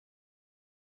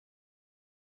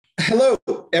Hello,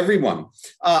 everyone.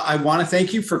 I want to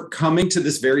thank you for coming to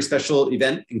this very special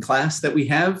event and class that we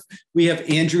have. We have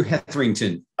Andrew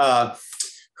Hetherington,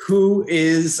 who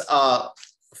is a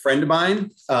friend of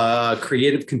mine, a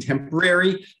creative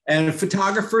contemporary, and a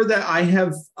photographer that I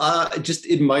have just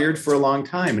admired for a long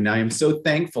time. And I am so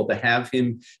thankful to have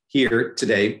him here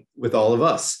today with all of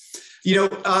us.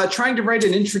 Trying to write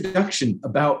an introduction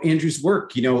about Andrew's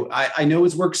work. I know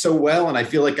his work so well, and I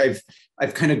feel like I've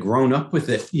kind of grown up with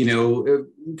it,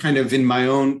 kind of in my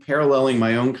own, paralleling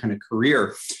my own kind of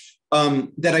career,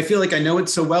 that I feel like I know it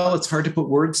so well, it's hard to put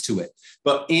words to it.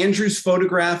 But Andrew's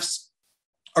photographs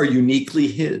are uniquely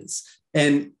his.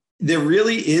 And there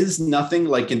really is nothing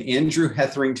like an Andrew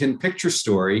Hetherington picture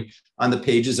story on the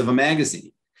pages of a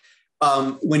magazine.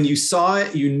 When you saw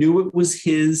it, you knew it was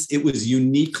his. It was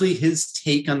uniquely his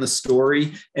take on the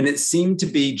story, and it seemed to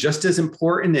be just as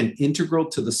important and integral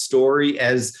to the story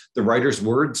as the writer's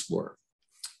words were.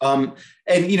 And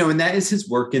that is his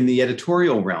work in the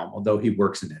editorial realm. Although he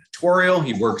works in editorial,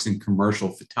 he works in commercial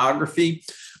photography.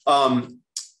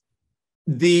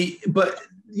 His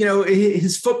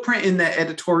footprint in that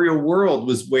editorial world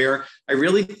was where I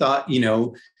really thought,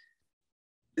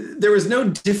 there was no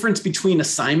difference between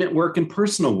assignment work and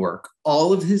personal work.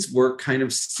 All of his work kind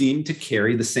of seemed to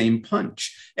carry the same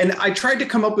punch. And I tried to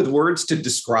come up with words to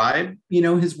describe,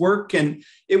 his work, and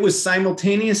it was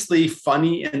simultaneously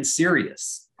funny and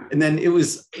serious. And then it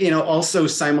was, also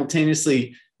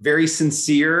simultaneously very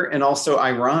sincere and also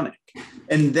ironic.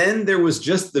 And then there was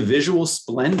just the visual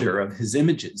splendor of his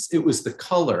images. It was the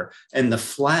color and the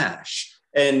flash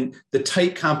and the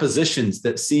tight compositions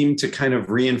that seem to kind of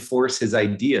reinforce his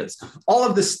ideas. All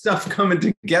of this stuff coming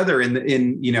together in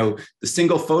the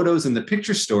single photos and the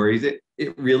picture stories, it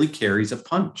really carries a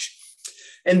punch.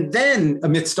 And then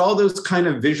amidst all those kind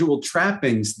of visual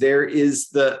trappings, there is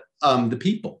the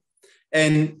people.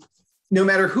 And no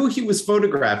matter who he was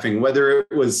photographing, whether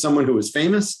it was someone who was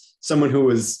famous, someone who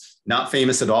was not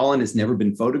famous at all and has never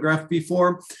been photographed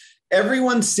before,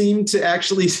 everyone seemed to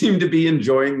be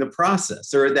enjoying the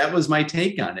process, or that was my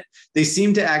take on it. They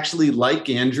seemed to actually like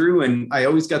Andrew, and I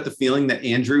always got the feeling that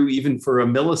Andrew, even for a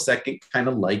millisecond, kind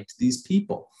of liked these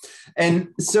people. And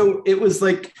so it was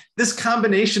like this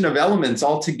combination of elements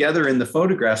all together in the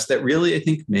photographs that really, I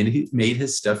think, made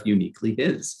his stuff uniquely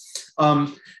his.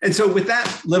 And so with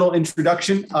that little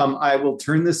introduction, I will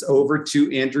turn this over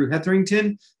to Andrew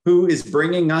Hetherington, who is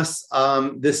bringing us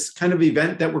this kind of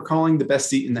event that we're calling the best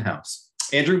seat in the house.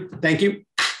 Andrew, thank you.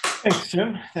 Thanks,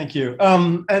 Tim. Thank you.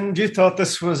 And you thought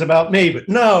this was about me, but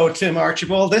no, Tim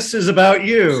Archibald, this is about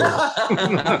you.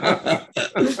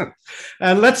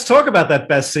 And let's talk about that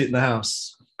best seat in the house.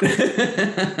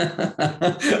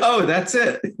 Oh, that's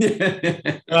it.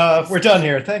 We're done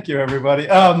here. Thank you, everybody.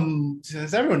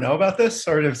 Does everyone know about this,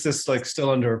 or is this like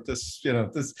still under this?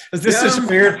 Has this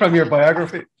disappeared from your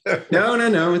biography?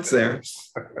 No, it's there.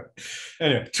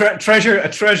 Anyway, a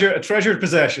treasured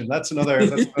possession. That's another.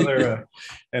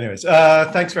 Anyways,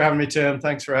 thanks for having me, Tim.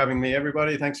 Thanks for having me,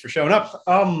 everybody. Thanks for showing up.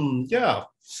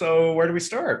 So where do we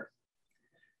start?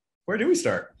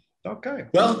 Okay.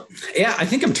 Well, yeah, I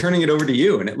think I'm turning it over to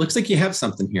you, and it looks like you have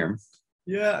something here.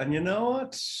 Yeah, and you know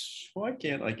what? Why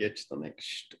can't I get to the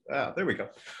next? There we go.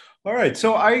 All right.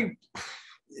 So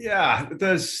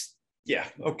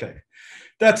okay.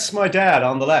 That's my dad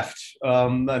on the left,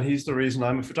 and he's the reason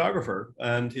I'm a photographer.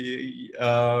 And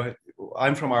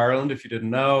I'm from Ireland, if you didn't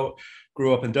know.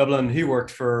 Grew up in Dublin. He worked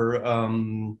for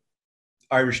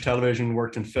Irish television,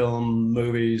 worked in film,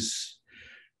 movies.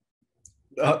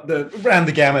 Ran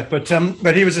the gamut, but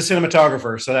he was a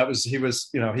cinematographer, so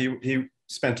he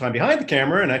spent time behind the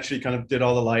camera and actually kind of did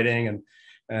all the lighting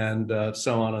and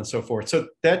so on and so forth. So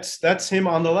that's him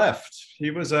on the left.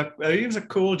 He was a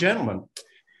cool gentleman.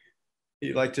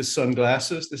 He liked his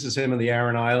sunglasses. This is him in the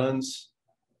Aran Islands.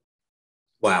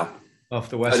 Wow, off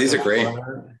the west. Oh, these are great.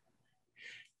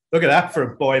 Look at that for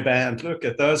a boy band. Look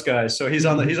at those guys. So he's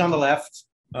on the left,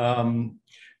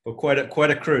 but quite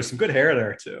a crew. Some good hair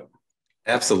there too.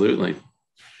 Absolutely.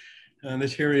 And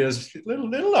here he is, a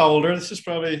little older. He's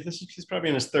probably in his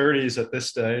 30s at this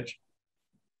stage.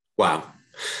 Wow.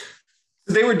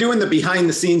 They were doing the behind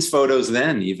the scenes photos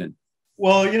then, even.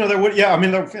 Well,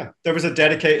 there was a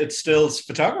dedicated stills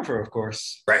photographer, of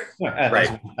course. Right.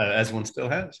 As one still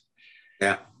has.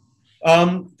 Yeah.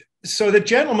 So the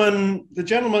gentleman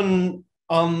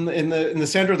in the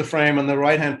center of the frame on the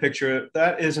right-hand picture,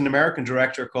 that is an American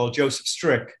director called Joseph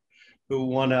Strick, who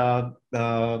won an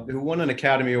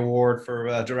Academy Award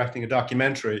for directing a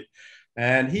documentary.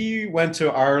 And he went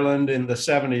to Ireland in the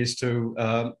 70s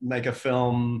to make a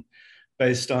film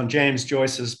based on James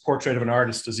Joyce's Portrait of an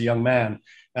Artist as a Young Man.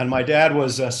 And my dad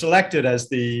was selected as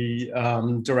the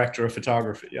director of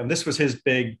photography. And this was his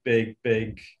big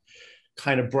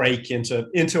kind of break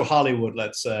into Hollywood,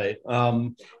 let's say.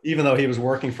 Even though he was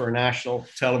working for a national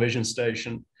television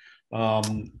station,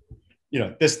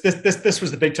 this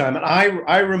was the big time. And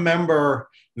I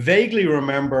vaguely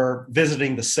remember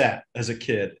visiting the set as a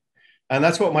kid. And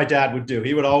that's what my dad would do.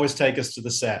 He would always take us to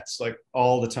the sets, like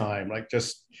all the time, like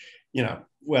just,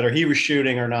 whether he was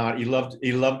shooting or not, he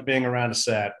loved being around a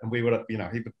set. And we would,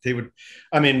 he would,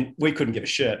 I mean, we couldn't give a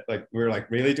shit. Like, we were like,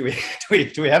 really, do we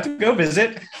have to go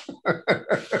visit?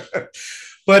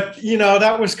 But,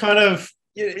 that was kind of,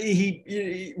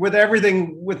 he with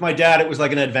everything with my dad, it was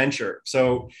like an adventure.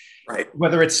 So right.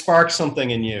 Whether it sparked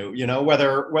something in you,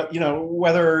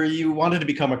 whether you wanted to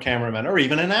become a cameraman or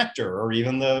even an actor or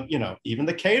even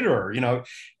the caterer,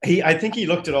 I think he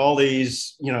looked at all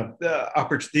these,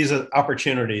 these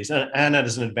opportunities and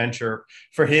as an adventure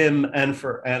for him and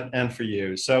for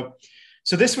you. So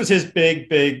this was his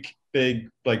big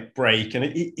like break, and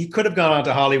he could have gone on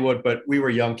to Hollywood, but we were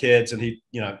young kids, and he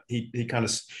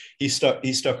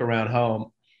stuck around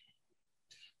home.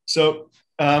 So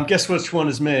guess which one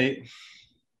is me?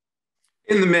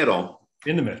 In the middle,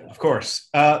 of course.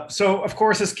 So of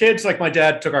course, as kids, like my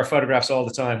dad took our photographs all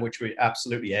the time, which we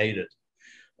absolutely hated.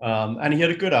 And he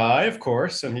had a good eye, of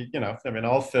course, and he,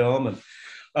 all film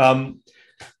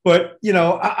but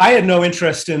I had no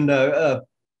interest in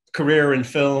career in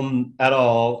film at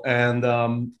all,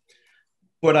 and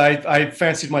but I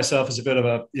fancied myself as a bit of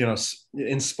a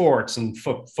in sports and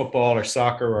football or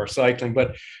soccer or cycling,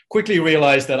 but quickly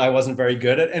realized that I wasn't very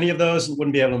good at any of those and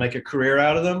wouldn't be able to make a career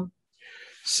out of them.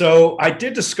 So I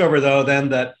did discover, though, then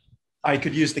that I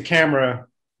could use the camera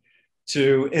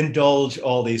to indulge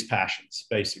all these passions,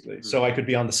 basically. Mm-hmm. So I could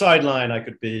be on the sideline, I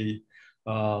could be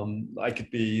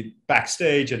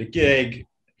backstage at a gig.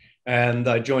 And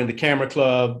I joined the camera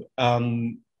club,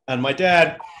 and my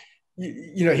dad,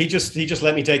 he just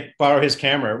let me borrow his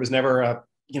camera. It was never,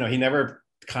 he never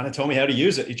kind of told me how to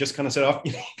use it. He just kind of said, "Oh,"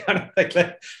 kind of like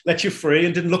let you free,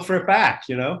 and didn't look for it back.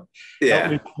 Yeah,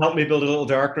 helped me build a little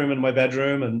dark room in my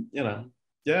bedroom, and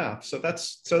yeah. So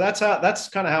that's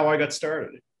kind of how I got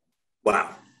started.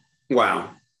 Wow.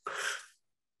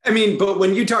 I mean, but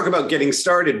when you talk about getting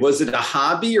started, was it a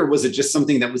hobby, or was it just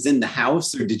something that was in the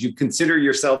house, or did you consider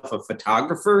yourself a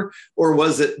photographer, or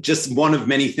was it just one of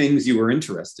many things you were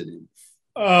interested in?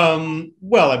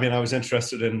 Well, I mean, I was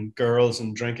interested in girls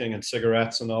and drinking and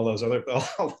cigarettes and all those other,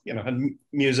 and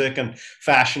music and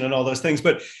fashion and all those things.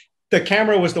 But the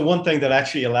camera was the one thing that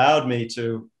actually allowed me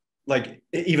to, like,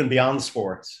 even beyond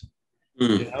sports.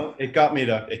 It got me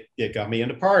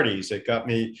into parties. It got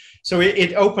me, so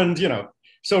it opened,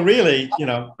 So really,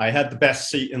 I had the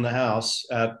best seat in the house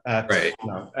at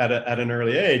an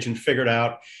early age, and figured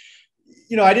out,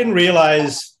 I didn't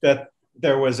realize that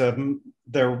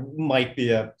there might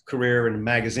be a career in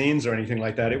magazines or anything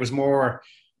like that. It was more,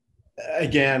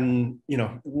 again,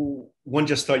 one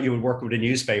just thought you would work with a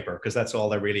newspaper because that's all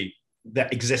that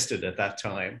existed at that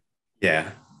time.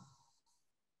 Yeah.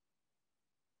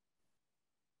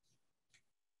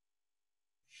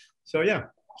 So yeah.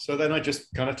 So then I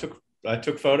just kind of took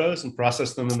photos and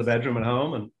processed them in the bedroom at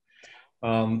home,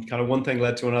 and kind of one thing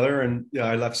led to another. And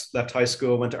I left high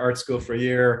school, went to art school for a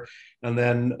year, and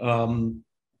then and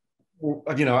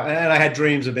I had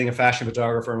dreams of being a fashion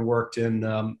photographer, and worked in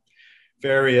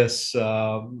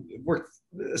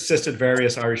assisted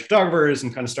various Irish photographers,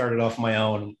 and kind of started off my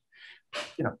own.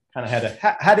 Kind of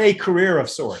had a career of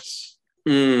sorts.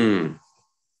 Mm.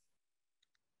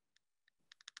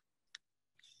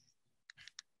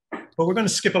 But we're going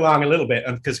to skip along a little bit,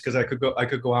 because I could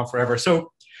go on forever.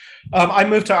 So I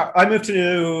moved to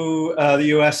the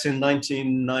US in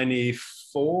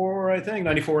 1994, I think,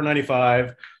 94,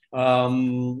 95.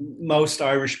 Most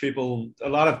Irish people,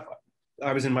 I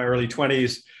was in my early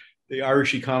 20s. The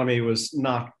Irish economy was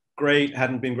not great,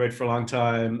 hadn't been great for a long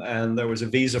time. And there was a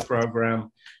visa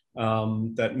program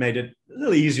that made it a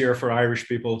little easier for Irish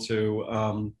people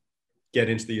to get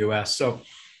into the US. So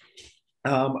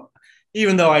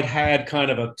even though I'd had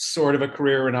kind of a sort of a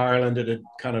career in Ireland, it had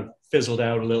kind of fizzled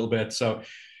out a little bit. So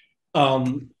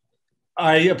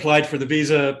I applied for the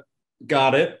visa,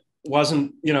 got it. It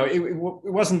wasn't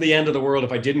the end of the world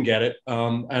if I didn't get it,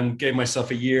 and gave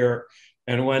myself a year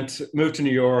and moved to New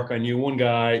York. I knew one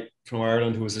guy from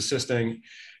Ireland who was assisting,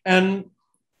 and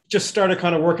just started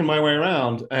kind of working my way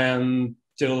around, and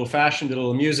did a little fashion, did a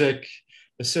little music,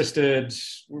 assisted.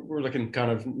 We're looking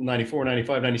kind of 94,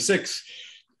 95, 96.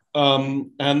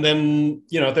 And then,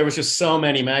 there was just so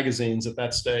many magazines at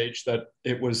that stage that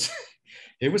it was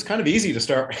it was kind of easy to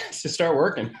start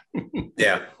working.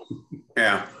 Yeah.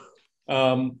 Yeah.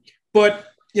 But,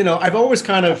 I've always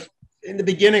kind of, in the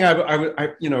beginning,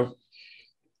 I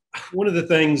one of the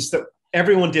things that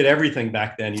everyone did everything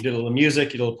back then. You did a little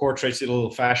music, you did a little portraits, you did a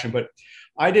little fashion, but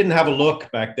I didn't have a look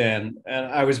back then. And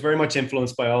I was very much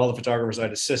influenced by all the photographers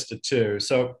I'd assisted to.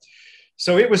 So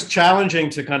it was challenging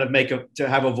to kind of to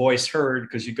have a voice heard,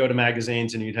 because you'd go to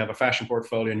magazines and you'd have a fashion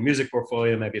portfolio and a music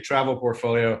portfolio, maybe a travel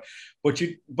portfolio,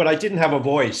 but I didn't have a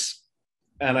voice.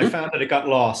 And I found that it got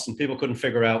lost and people couldn't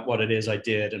figure out what it is I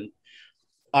did. And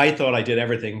I thought I did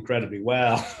everything incredibly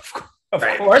well. Of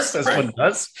course, as one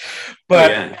does.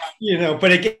 But,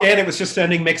 but again, it was just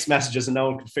sending mixed messages and no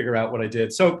one could figure out what I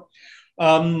did. So,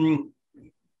 the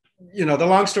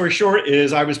long story short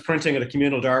is I was printing at a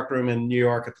communal darkroom in New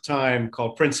York at the time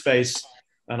called Print Space.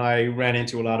 And I ran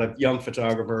into a lot of young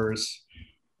photographers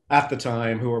at the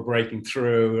time who were breaking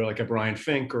through, like a Brian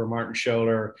Fink or a Martin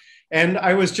Scholler. And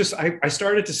I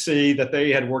started to see that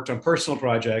they had worked on personal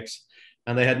projects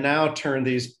and they had now turned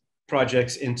these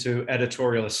projects into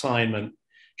editorial assignment,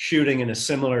 shooting in a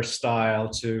similar style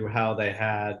to how they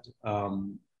had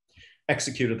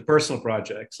executed the personal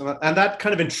projects. And that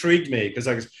kind of intrigued me, because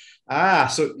I was,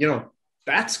 so,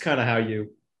 that's kind of how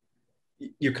you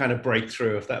kind of break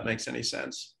through, if that makes any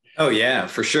sense. Oh, yeah,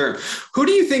 for sure. Who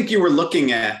do you think you were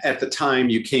looking at the time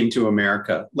you came to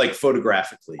America, like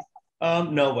photographically?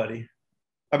 Nobody.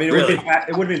 I mean, Really?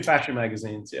 it would have been fashion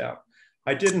magazines. Yeah.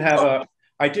 I didn't really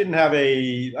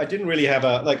have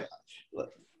a,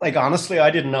 like, honestly,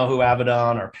 I didn't know who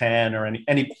Avedon or Penn or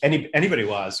anybody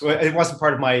was. It wasn't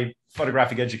part of my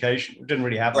photographic education. It didn't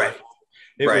really have that.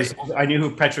 I knew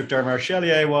who Patrick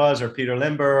Dermar-Chelier was, or Peter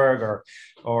Limburg,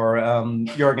 or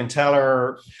Jürgen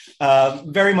Teller.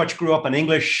 Very much grew up on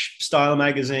English style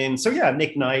magazines. So yeah,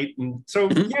 Nick Knight. And so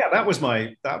yeah, that was,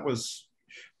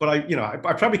 but I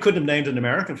probably couldn't have named an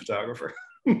American photographer.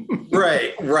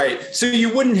 Right. So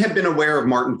you wouldn't have been aware of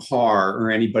Martin Parr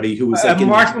or anybody who was like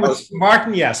Martin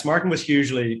was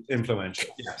hugely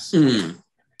influential. Yes.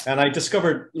 And I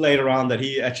discovered later on that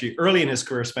he actually early in his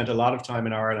career spent a lot of time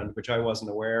in Ireland, which I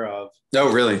wasn't aware of.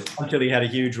 Oh, really? Until he had a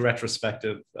huge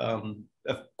retrospective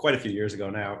quite a few years ago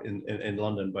now in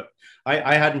London. But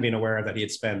I hadn't been aware that he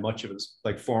had spent much of his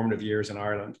formative years in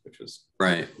Ireland, which was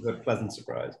a pleasant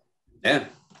surprise. Yeah.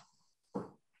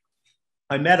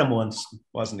 I met him once.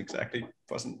 We didn't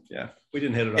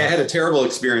hit it off. I had a terrible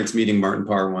experience meeting Martin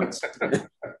Parr once.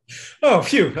 Oh,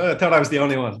 phew. I thought I was the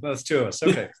only one. That's two of us.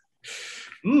 Okay.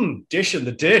 Dishing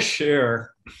the dish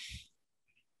here.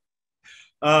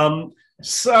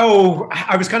 So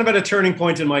I was kind of at a turning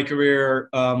point in my career.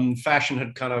 Fashion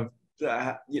had kind of,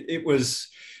 it was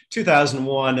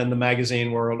 2001 and the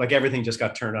magazine world, like everything just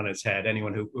got turned on its head.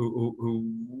 Anyone who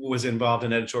was involved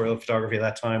in editorial photography at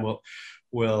that time will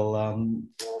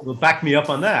back me up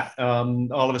on that.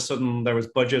 All of a sudden there was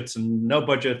budgets and no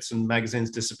budgets and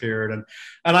magazines disappeared. And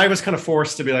I was kind of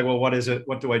forced to be like, well, what is it?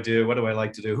 What do I do? What do I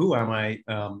like to do? Who am I?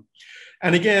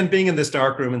 And again, being in this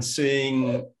darkroom and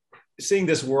seeing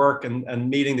this work and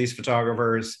meeting these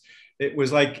photographers, it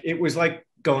was like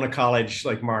going to college,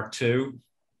 like Mark II.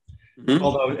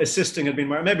 Although assisting had been,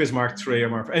 maybe it was Mark III or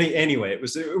Mark, anyway,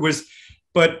 it was,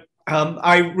 but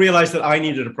I realized that I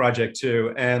needed a project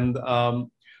too. And, I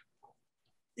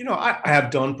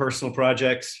have done personal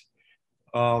projects,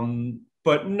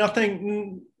 but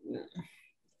nothing,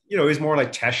 it was more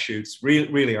like test shoots,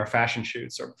 really, or fashion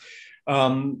shoots.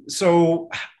 So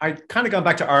I kind of got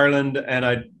back to Ireland and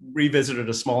I revisited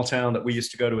a small town that we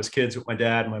used to go to as kids with my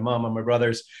dad and my mom and my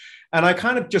brothers. And I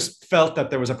kind of just felt that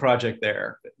there was a project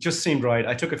there. It just seemed right.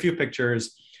 I took a few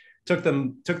pictures, took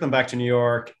them back to New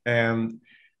York. And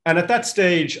at that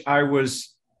stage, I'd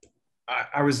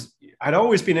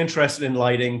always been interested in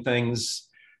lighting things.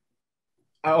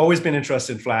 I'd always been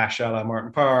interested in flash, a la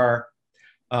Martin Parr.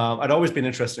 I'd always been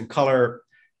interested in color.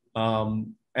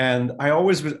 And I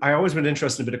always been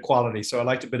interested in a bit of quality. So I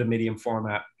liked a bit of medium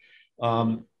format.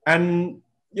 And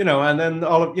then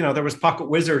there was pocket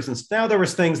wizards, and now there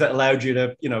was things that allowed you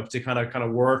to, to kind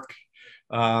of work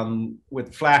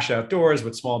with flash outdoors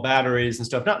with small batteries and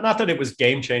stuff. Not that it was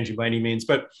game changing by any means,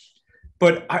 but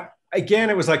again,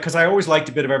 it was like, because I always liked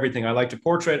a bit of everything. I liked a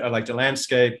portrait, I liked a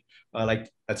landscape, I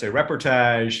liked, let's say,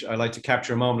 reportage. I liked to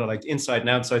capture a moment. I liked inside and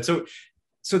outside. So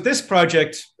this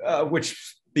project, which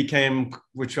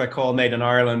I call Made in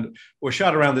Ireland, was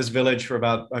shot around this village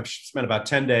I've spent about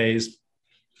 10 days.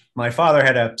 My father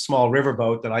had a small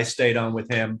riverboat that I stayed on with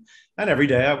him. And every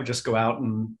day I would just go out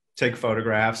and take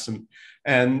photographs.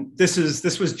 And this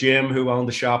was Jim, who owned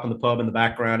the shop and the pub in the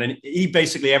background. And he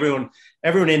basically, everyone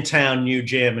in town knew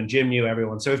Jim, and Jim knew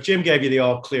everyone. So if Jim gave you the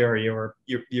all clear, you were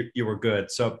good.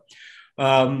 So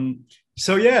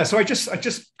yeah, so I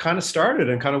just kind of started,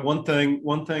 and kind of one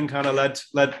thing kind of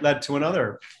led to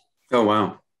another. Oh,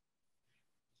 wow.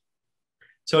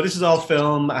 So this is all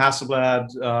film,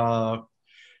 Hasselblad,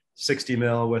 60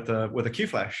 mil with a Q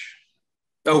flash.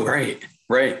 Oh, right.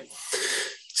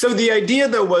 So the idea,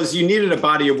 though, was you needed a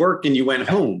body of work and you went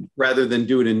home rather than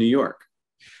do it in New York.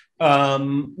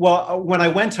 Well, when I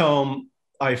went home,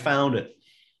 I found it,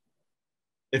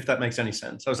 if that makes any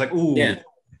sense. I was like, ooh, yeah,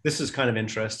 this is kind of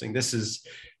interesting. This is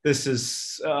it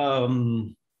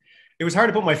was hard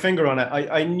to put my finger on it.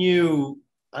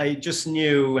 I just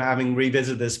knew, having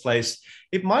revisited this place,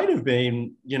 it might have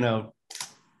been,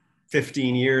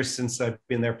 15 years since I've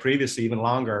been there previously, even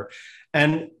longer.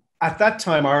 And at that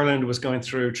time, Ireland was going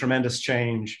through tremendous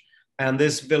change, and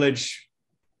this village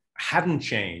hadn't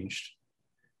changed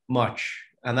much.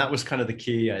 And that was kind of the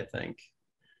key, I think.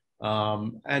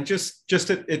 And just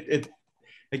it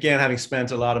again, having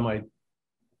spent a lot of my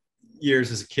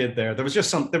years as a kid there, there was just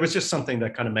something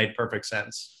that kind of made perfect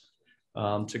sense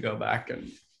to go back.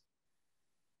 And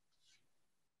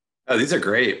oh, these are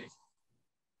great.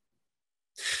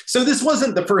 So this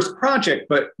wasn't the first project,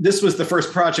 but this was the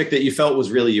first project that you felt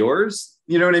was really yours.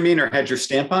 You know what I mean? Or had your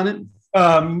stamp on it?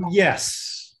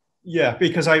 Yes. Yeah,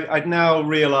 because I'd now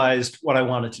realized what I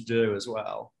wanted to do as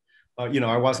well.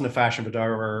 I wasn't a fashion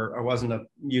photographer. I wasn't a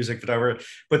music photographer.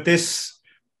 But this,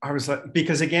 I was like,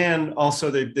 because again, also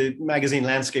the magazine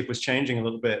landscape was changing a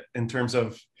little bit in terms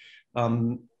of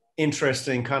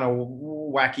interesting kind of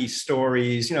wacky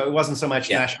stories. It wasn't so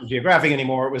much National Geographic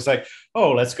anymore. It was like,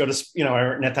 oh, let's go to,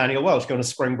 Nathaniel Welch going to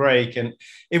spring break. And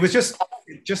it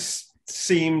just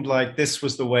seemed like this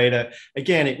was the way to,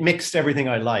 again, it mixed everything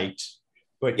I liked,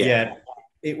 but yet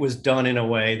it was done in a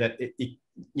way that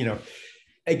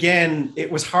again,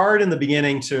 it was hard in the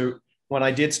beginning when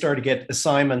I did start to get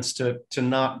assignments to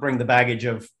not bring the baggage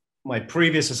of my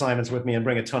previous assignments with me and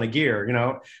bring a ton of gear,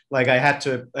 like I had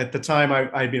to, at the time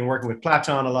I'd been working with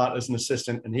Platon a lot as an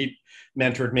assistant, and he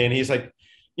mentored me, and he's like,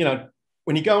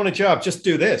 when you go on a job, just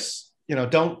do this,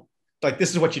 don't, like, this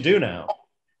is what you do now.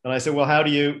 And I said, well, how do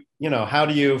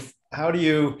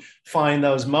you find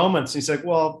those moments? And he's like,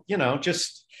 well,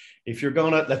 just, if you're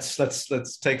going to, let's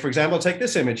take, for example, take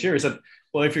this image here. He said,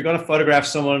 well, if you're going to photograph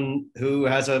someone who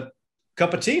has a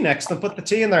cup of tea next to them, put the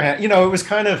tea in their hand. It was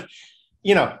kind of,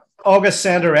 August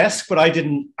Sander-esque, but I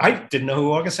didn't know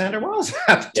who August Sander was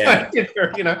at the time,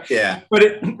 Yeah. But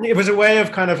it was a way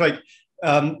of kind of like,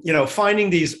 finding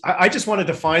these, I just wanted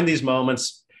to find these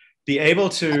moments, be able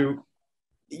to,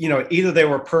 either they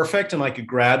were perfect and I could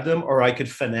grab them, or I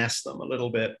could finesse them a little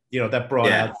bit, that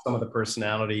brought out some of the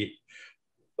personality,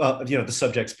 the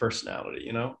subject's personality,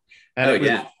 and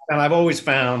and I've always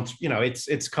found,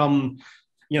 it's come,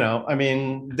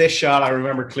 this shot I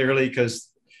remember clearly because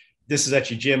this is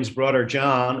actually Jim's brother,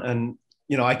 John. And,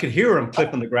 I could hear him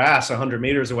clipping the grass 100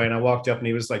 meters away. And I walked up and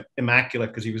he was like immaculate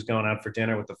because he was going out for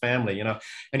dinner with the family, and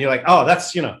you're like, oh,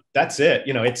 that's, that's it.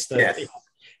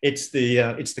 It's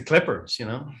the clippers,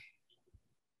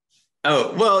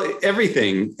 Oh, well,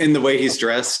 everything in the way he's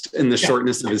dressed and the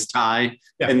shortness of his tie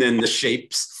and then the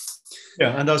shapes.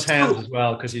 Yeah. And those hands as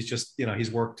well, because he's just, he's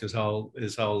worked his whole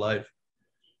life.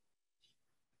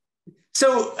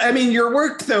 So, your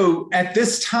work, though, at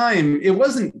this time, it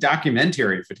wasn't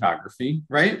documentary photography,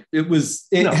 right? It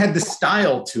had the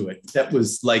style to it that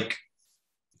was like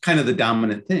kind of the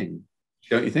dominant thing,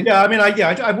 don't you think? Yeah,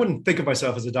 I wouldn't think of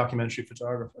myself as a documentary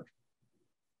photographer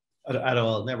at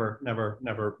all. Never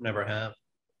have.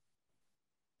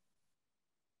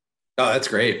 Oh, that's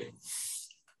great.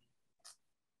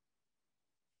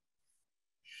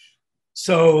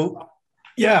 So,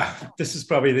 yeah, this is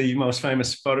probably the most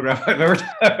famous photograph I've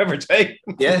ever taken.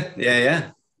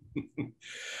 Yeah.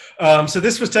 So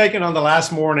this was taken on the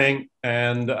last morning,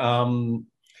 and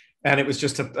it was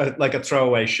just like a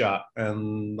throwaway shot.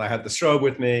 And I had the strobe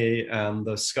with me, and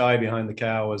the sky behind the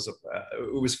cow was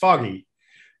foggy,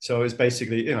 so it was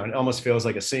basically, it almost feels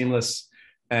like a seamless.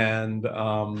 And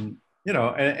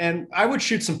and I would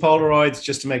shoot some Polaroids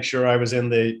just to make sure I was in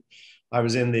the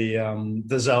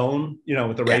zone,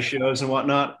 with the ratios and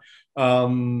whatnot.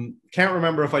 Can't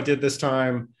remember if I did this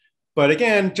time, but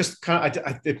again, just kind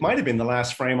of, it might have been the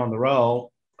last frame on the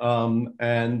roll,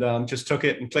 and just took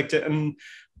it and clicked it and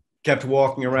kept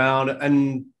walking around.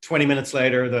 And 20 minutes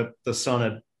later, the sun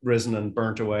had risen and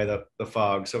burnt away the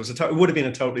fog. So it would have been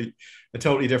a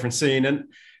totally different scene.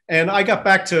 And I got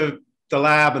back to the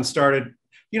lab and started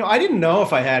I didn't know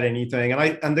if I had anything.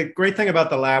 And the great thing about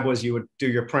the lab was you would do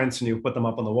your prints and you put them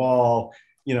up on the wall,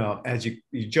 as you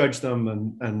judge them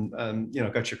and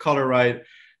got your color right.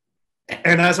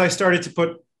 And as I started to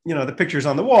put, the pictures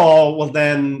on the wall, well,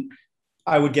 then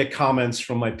I would get comments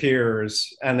from my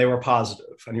peers and they were positive.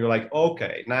 And you're like,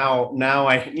 okay, now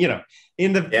I,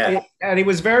 and he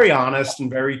was very honest and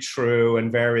very true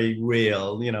and very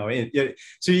real,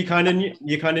 so you kind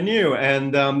of knew.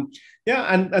 And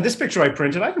and this picture I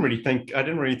printed, I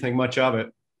didn't really think much of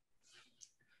it.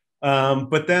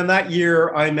 But then that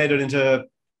year I made it into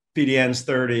PDN's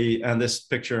 30, and this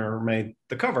picture made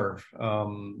the cover.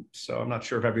 So I'm not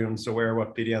sure if everyone's aware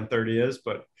what PDN 30 is,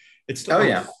 but it's still,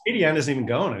 PDN isn't even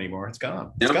going anymore. It's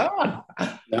gone. It's gone.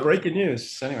 Breaking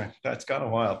news. Anyway, that's gone a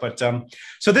while. But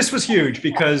so this was huge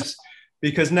because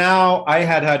now I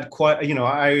had quite,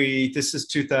 this is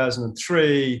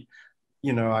 2003.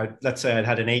 Let's say I'd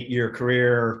had an 8-year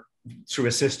career through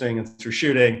assisting and through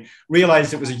shooting.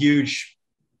 Realized it was a huge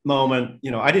moment.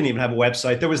 I didn't even have a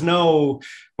website. There was no,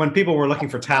 when people were looking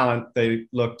for talent, they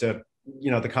looked at,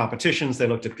 the competitions, they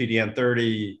looked at PDN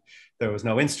 30. There was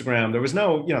no Instagram. There was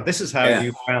no, this is how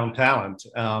you found talent.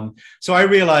 So I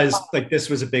realized like this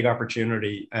was a big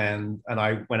opportunity, and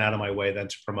I went out of my way then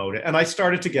to promote it. And I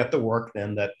started to get the work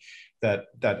then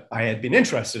that I had been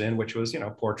interested in, which was,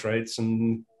 portraits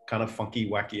and kind of funky,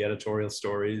 wacky editorial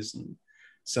stories and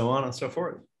so on and so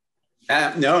forth.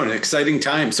 No, an exciting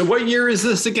time. So what year is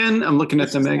this again? I'm looking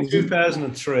at the magazine.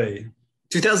 2003.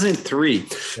 2003.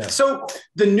 Yeah. So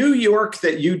the New York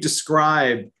that you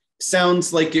describe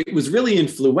sounds like it was really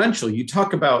influential. You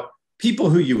talk about people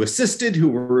who you assisted, who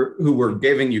were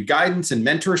giving you guidance and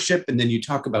mentorship, and then you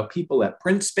talk about people at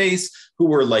Print Space who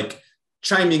were like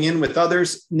chiming in with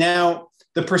others. Now,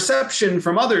 the perception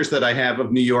from others that I have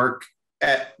of New York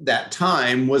at that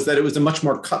time was that it was a much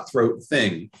more cutthroat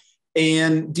thing.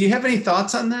 And do you have any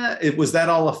thoughts on that? Was that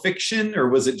all a fiction, or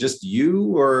was it just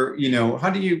you, or how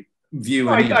do you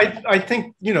view it? I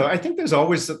think there's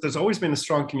always been a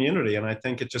strong community, and I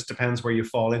think it just depends where you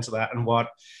fall into that and what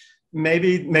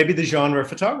maybe the genre of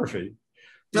photography.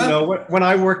 When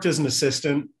I worked as an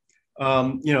assistant,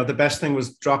 the best thing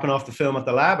was dropping off the film at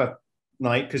the lab at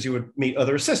night, because you would meet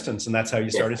other assistants, and that's how you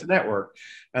started to network.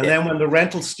 And then when the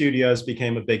rental studios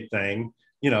became a big thing,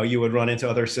 you would run into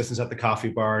other assistants at the coffee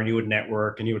bar, and you would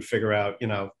network, and you would figure out,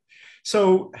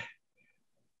 so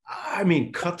I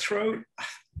mean, cutthroat.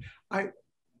 I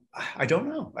don't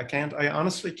know. I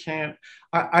honestly can't.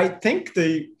 I think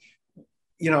the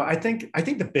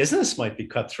business might be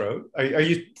cutthroat. Are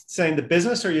you saying the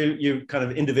business, or you kind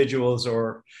of individuals,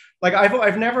 or like I've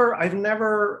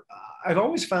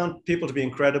always found people to be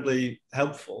incredibly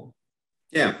helpful.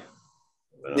 Yeah.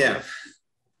 Yeah.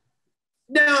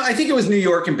 No, I think it was New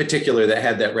York in particular that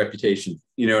had that reputation.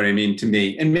 You know what I mean? To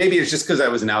me. And maybe it's just because I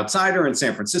was an outsider in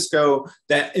San Francisco,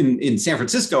 that in San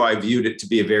Francisco, I viewed it to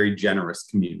be a very generous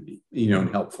community, and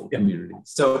helpful community.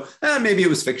 So maybe it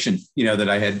was fiction, that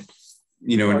I had,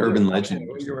 an urban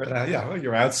legend.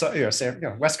 You're outside,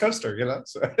 you're West Coaster,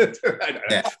 So,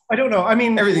 I don't know. I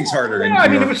mean, everything's harder. Yeah, I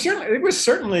mean, it was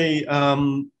certainly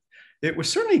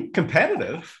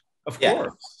competitive, of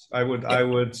course. I would,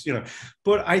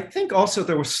 but I think also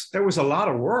there was a lot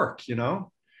of work,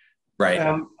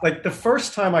 Right. Like the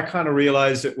first time I kind of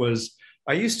realized it was,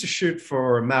 I used to shoot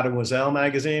for Mademoiselle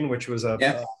magazine, which was a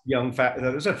young,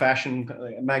 it was a fashion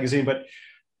magazine, but,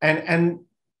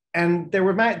 and there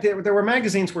were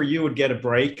magazines where you would get a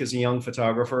break as a young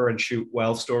photographer and shoot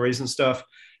well stories and stuff.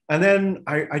 And then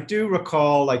I do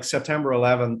recall like September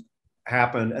 11th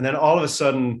happened. And then all of a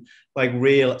sudden, like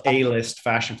real A-list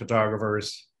fashion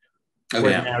photographers were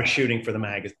now shooting for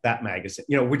that magazine,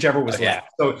 whichever was left.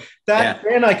 So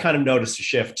then I kind of noticed a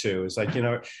shift too. It's like,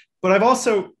 but I've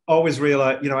also always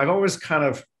realized, I've always kind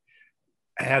of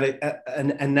had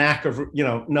a knack of,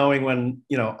 knowing when,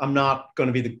 I'm not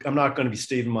going to be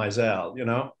Stephen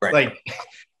Meisel, right.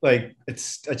 like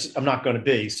I'm not going to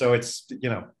be. So it's,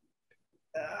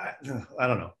 I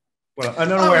don't know. Well, I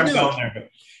don't know where I'm going there, but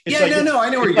it's I know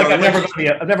where you're going. I'm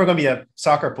never going to be a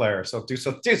soccer player, so do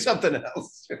something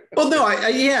else. Well, no,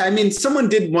 I mean, someone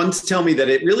did once tell me that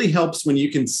it really helps when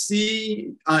you can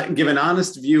give an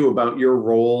honest view about your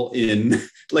role in,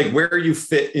 like, where you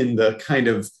fit in the kind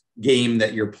of game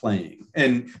that you're playing,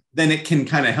 and then it can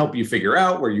kind of help you figure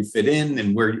out where you fit in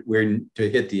and where to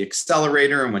hit the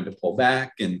accelerator and when to pull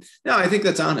back. And no, I think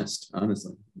that's honestly.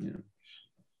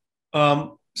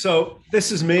 So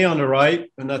this is me on the right,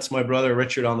 and that's my brother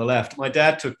Richard on the left. My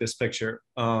dad took this picture.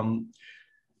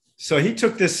 So he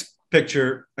took this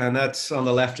picture, and that's on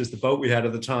the left is the boat we had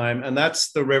at the time, and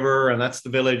that's the river, and that's the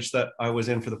village that I was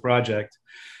in for the project.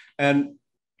 And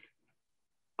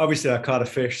obviously I caught a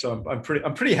fish, so I'm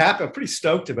pretty happy. I'm pretty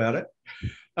stoked about it.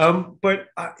 But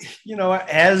you know,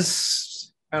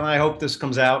 and I hope this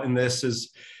comes out in this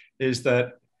is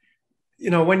that,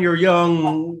 you know, when you're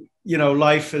young, you know,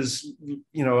 life is,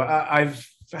 you know, I've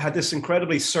had this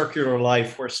incredibly circular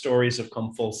life where stories have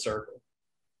come full circle.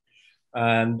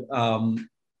 And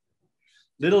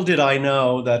little did I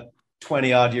know that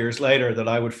 20 odd years later that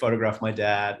I would photograph my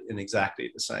dad in exactly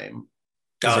the same.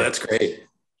 Oh, that's great.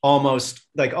 Almost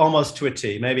to a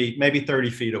T, maybe 30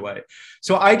 feet away.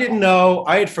 So I didn't know,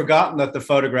 I had forgotten that the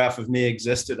photograph of me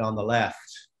existed on the left.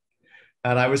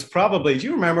 And I was probably, do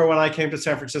you remember when I came to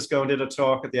San Francisco and did a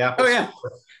talk at the Apple? Oh, yeah.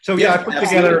 Store? So yeah, I put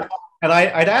together, and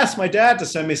I'd asked my dad to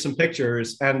send me some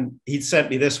pictures, and he'd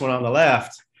sent me this one on the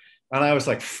left. And I was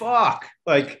like, fuck,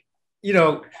 like, you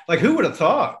know, like who would have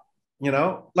thought, you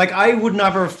know, like I would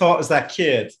never have thought as that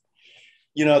kid,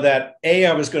 you know, that A,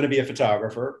 I was going to be a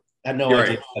photographer. I had no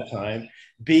idea at that time.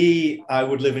 B, I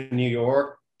would live in New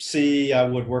York. C, I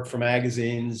would work for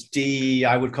magazines. D,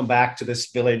 I would come back to this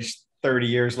village 30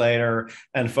 years later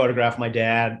and photograph my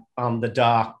dad on the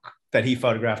dock that he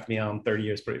photographed me on 30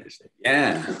 years previously.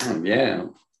 Yeah. Yeah.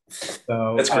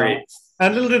 So that's great.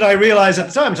 And little did I realize at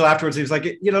the time until afterwards, he was like,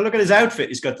 you know, look at his outfit.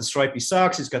 He's got the stripy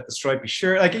socks. He's got the stripy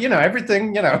shirt. Like, you know,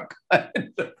 everything, you know,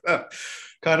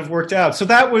 kind of worked out. So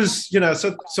that was, you know,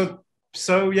 so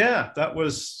yeah, that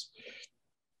was,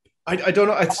 I don't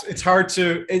know. It's hard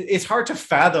to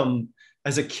fathom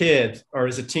as a kid or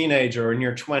as a teenager or in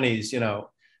your 20s, you know.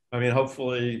 I mean,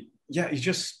 hopefully, yeah, you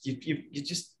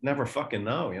just never fucking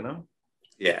know, you know?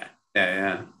 Yeah,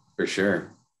 for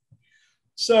sure.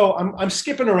 So I'm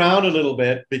skipping around a little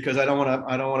bit because I don't want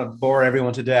to bore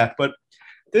everyone to death, but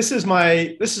this is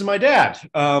my dad,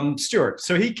 Stuart.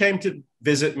 So he came to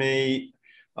visit me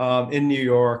in New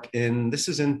York this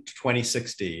is in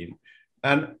 2016.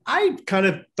 And I kind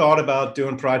of thought about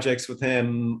doing projects with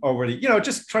him over the, you know,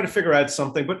 just try to figure out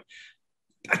something, but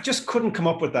I just couldn't come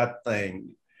up with that thing.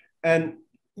 And,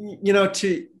 you know,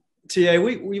 TA,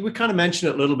 we kind of mentioned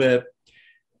it a little bit.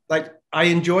 Like, I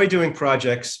enjoy doing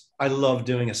projects. I love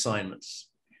doing assignments.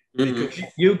 Because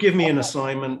you give me an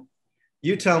assignment,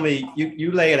 you tell me,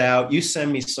 you lay it out, you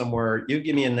send me somewhere, you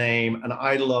give me a name, and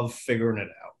I love figuring it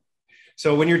out.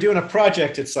 So when you're doing a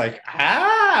project, it's like,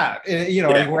 you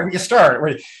know, where do you start?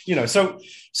 Where, you know, so,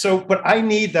 but I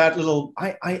need that little,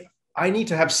 I need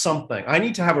to have something. I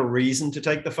need to have a reason to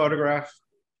take the photograph.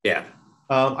 Yeah.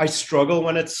 I struggle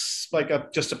when it's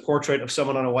like just a portrait of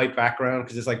someone on a white background,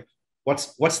 because it's like,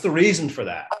 what's the reason for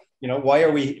that? You know, why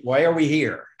are we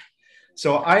here?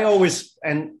 So I always,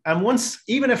 and once,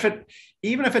 even if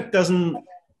it doesn't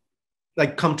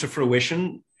like come to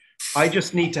fruition, I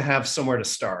just need to have somewhere to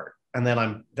start, and then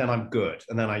I'm good,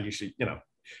 and then I usually, you know,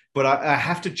 but I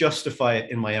have to justify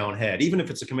it in my own head, even if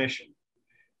it's a commission.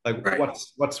 Like, right.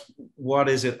 What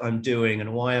is it I'm doing,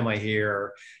 and why am I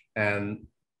here, and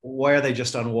why are they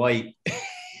just on white?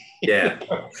 Yeah.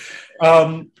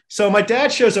 So my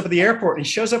dad shows up at the airport, and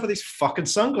he shows up with these fucking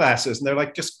sunglasses, and they're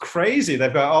like just crazy.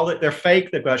 They've got they're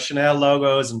fake. They've got Chanel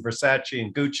logos and Versace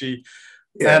and Gucci.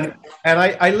 Yeah. And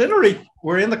I literally,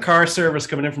 we're in the car service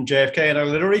coming in from JFK, and I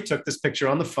literally took this picture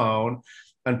on the phone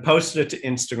and posted it to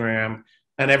Instagram,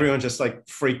 and everyone just like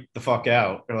freaked the fuck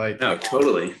out. They're like, no,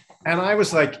 totally. And I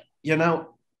was like, you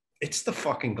know, it's the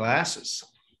fucking glasses,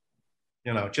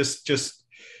 you know, just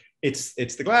it's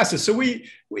the glasses. So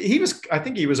I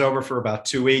think he was over for about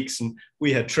 2 weeks, and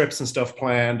we had trips and stuff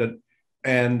planned.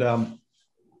 And the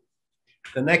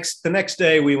next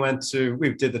day we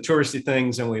did the touristy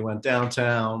things, and we went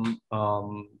downtown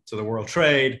to the World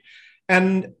Trade.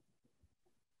 And,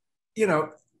 you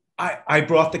know, I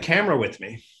brought the camera with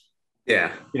me.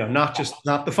 Yeah. You know, not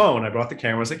the phone. I brought the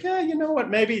camera. I was like, yeah, you know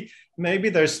what? Maybe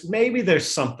there's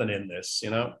something in this, you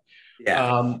know?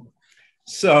 Yeah.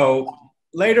 So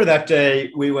later that day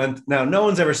we went, now no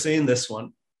one's ever seen this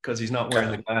one because he's not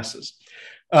wearing the glasses.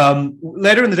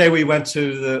 Later in the day, we went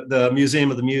to the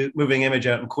Museum of the Moving Image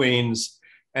out in Queens,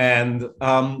 and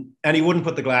he wouldn't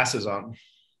put the glasses on.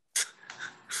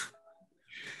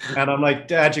 And I'm like,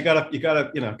 Dad, you gotta put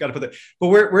the. But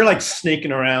we're like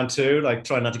sneaking around too, like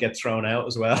trying not to get thrown out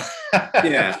as well.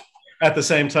 Yeah. At the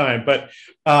same time, but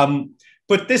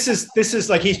this is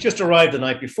like, he's just arrived the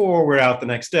night before. We're out the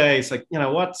next day. It's like, you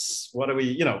know, what are we?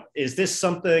 You know, is this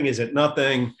something? Is it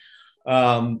nothing?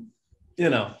 You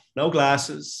know, no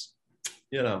glasses.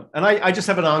 You know, and I just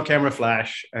have an on-camera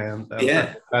flash, and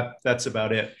that's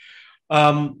about it.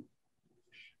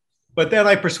 But then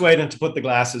I persuaded him to put the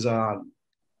glasses on.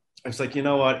 I was like, you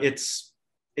know what? It's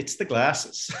the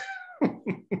glasses.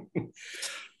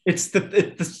 It's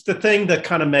the thing that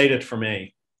kind of made it for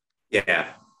me.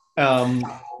 Yeah.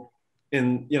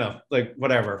 in, you know, like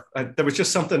whatever. There was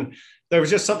just something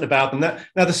about them.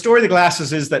 Now the story of the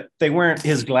glasses is that they weren't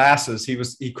his glasses.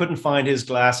 He couldn't find his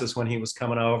glasses when he was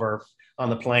coming over on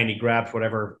the plane. He grabbed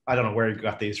whatever, I don't know where he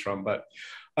got these from, but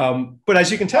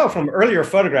as you can tell from earlier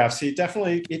photographs, he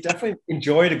definitely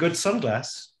enjoyed a good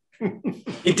sunglass.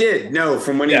 He did. No,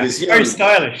 from when he was young.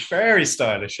 Very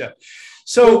stylish. Yeah.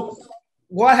 So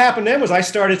what happened then was I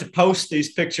started to post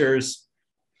these pictures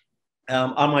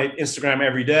on my Instagram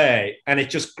every day, and it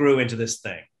just grew into this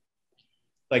thing.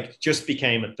 Like, just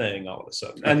became a thing all of a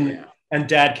sudden. And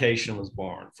Dadcation was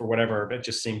born for whatever. It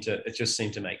just seemed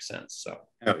to make sense. So.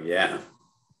 Oh yeah.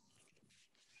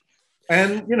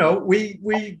 And, you know,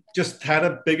 we just had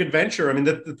a big adventure. I mean,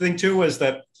 the thing too was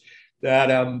that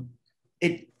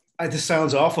this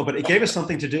sounds awful, but it gave us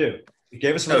something to do. It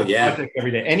gave us a little project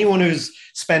every day. Anyone who's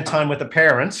spent time with a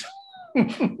parent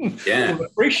will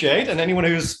appreciate, and anyone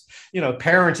who's, you know,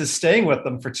 parent is staying with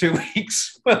them for 2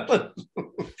 weeks, well,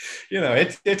 you know,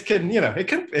 it can.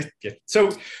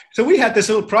 So we had this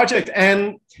little project,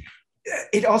 and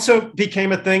it also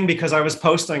became a thing because I was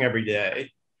posting every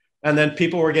day. And then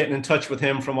people were getting in touch with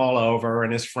him from all over,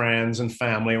 and his friends and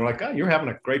family were like, "Oh, you're having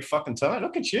a great fucking time.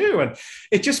 Look at you." And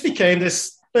it just became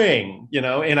this thing, you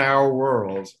know, in our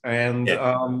world. And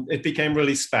it became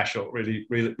really special, really,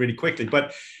 really, really quickly.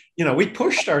 But, you know, we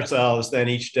pushed ourselves then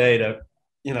each day to,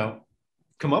 you know,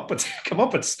 come up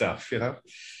with stuff, you know.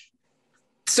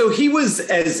 So he was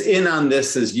as in on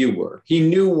this as you were. He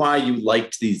knew why you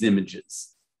liked these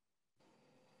images.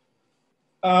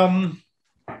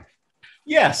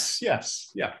 Yes,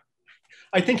 yeah.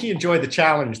 I think he enjoyed the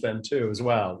challenge then too, as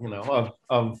well. You know,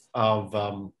 of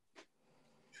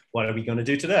what are we going to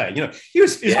do today? You know, he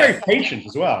was very patient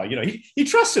as well. You know, he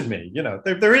trusted me. You know,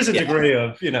 there is a degree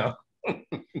of, you know,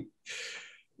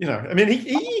 you know. I mean,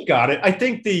 he got it. I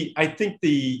think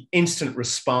the instant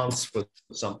response was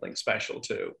something special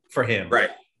too for him. Right.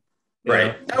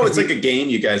 Right. Oh, it's like a game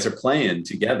you guys are playing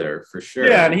together for sure.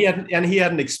 Yeah, and he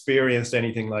hadn't experienced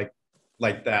anything like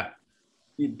that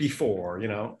before, you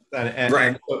know, and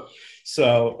right.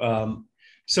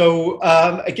 So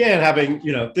again, having,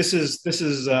 you know, this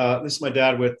is my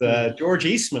dad with George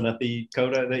Eastman at the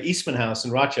Eastman House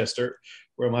in Rochester,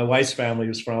 where my wife's family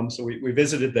was from. So we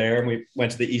visited there, and we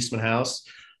went to the Eastman House.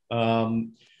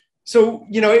 So,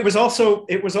 you know, it was also,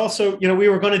 you know, we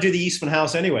were going to do the Eastman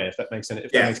House anyway, if that makes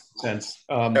sense. That makes sense.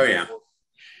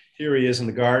 Here he is in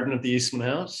the garden of the Eastman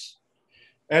House.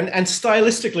 And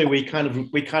stylistically, we kind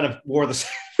of wore the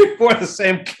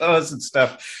same clothes and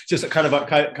stuff, just kind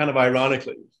of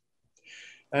ironically.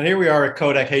 And here we are at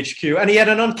Kodak HQ, and he had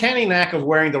an uncanny knack of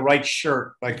wearing the right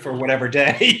shirt, like for whatever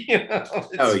day. You know?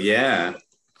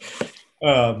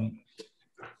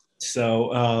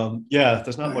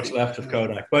 There's not much left of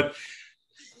Kodak, but,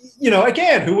 you know,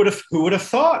 again, who would have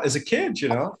thought as a kid? You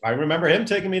know, I remember him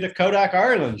taking me to Kodak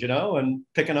Ireland, you know, and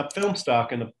picking up film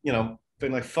stock, and, you know,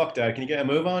 being like, "Fuck, Dad, can you get a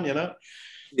move on?" You know?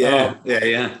 Yeah.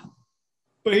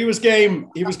 But he was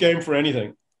game. He was game for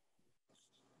anything.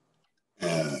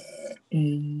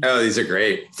 Oh, these are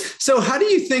great. So how do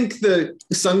you think the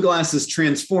sunglasses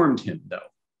transformed him, though?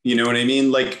 You know what I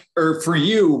mean? Like, or for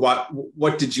you,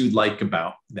 what did you like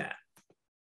about that?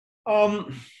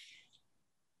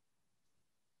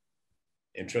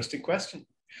 Interesting question.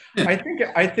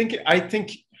 I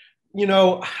think, you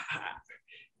know,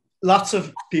 lots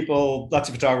of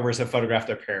photographers have photographed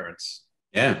their parents.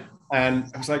 Yeah. And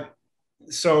I was like,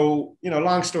 so, you know,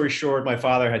 long story short, my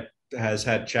father has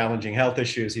had challenging health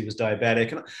issues. He was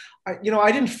diabetic. And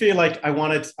I didn't feel like I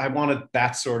wanted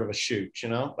that sort of a shoot, you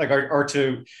know, like, or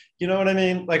to, you know what I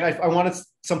mean? Like I wanted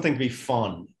something to be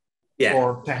fun,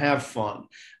 or to have fun.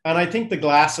 And I think the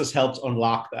glasses helped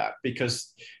unlock that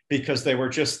because they were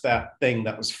just that thing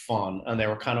that was fun, and they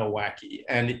were kind of wacky.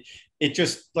 And it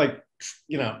just, like,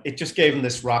 you know, it just gave him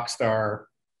this rock star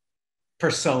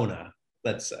persona,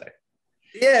 let's say.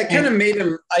 Yeah, it kind of made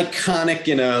him iconic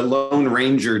in a Lone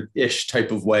Ranger-ish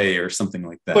type of way, or something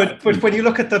like that. But when you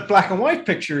look at the black and white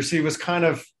pictures, he was kind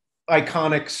of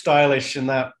iconic, stylish in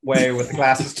that way with the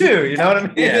glasses too. You know what I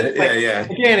mean? Yeah.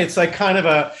 Again, it's like kind of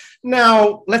a,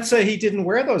 now let's say he didn't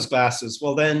wear those glasses.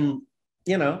 Well, then,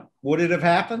 you know, would it have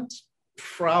happened?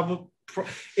 Probably.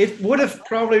 It would have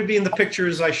probably been the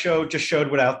pictures I showed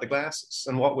without the glasses.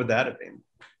 And what would that have been?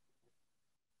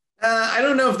 I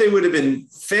don't know if they would have been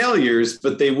failures,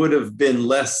 but they would have been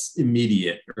less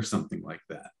immediate or something like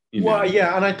that. You know? Well,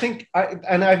 yeah, and I think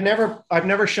I've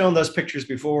never shown those pictures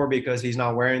before because he's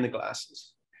not wearing the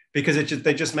glasses, because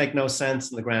they just make no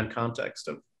sense in the grand context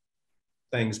of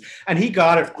things. And he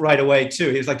got it right away too.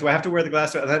 He was like, do I have to wear the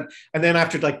glasses? And then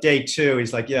after like day 2,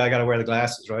 he's like, yeah, I got to wear the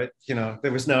glasses, right? You know,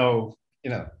 there was no, you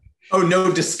know. Oh,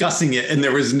 no discussing it, and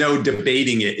there was no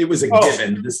debating it. It was a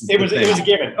given. It was a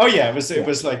given. Oh yeah, it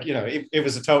was like, you know, it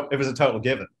was a total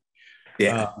given.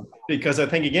 Yeah. Because I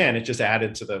think again, it just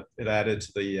added to the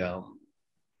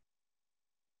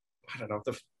I don't know,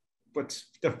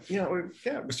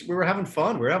 we were having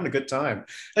fun. We were having a good time.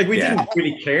 Like we didn't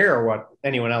really care what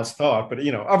anyone else thought, but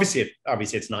you know, obviously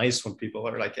it's nice when people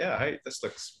are like, yeah, hey, this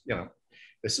looks, you know,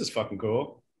 this is fucking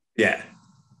cool. Yeah.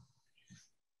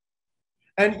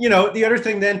 And you know, the other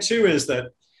thing then too is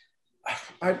that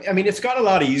I mean, it's got a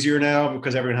lot easier now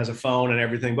because everyone has a phone and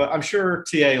everything, but I'm sure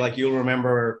TA, like you'll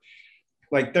remember,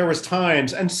 like there was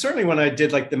times, and certainly when I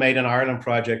did like the Made in Ireland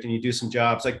project and you do some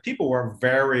jobs, like people were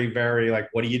very, very like,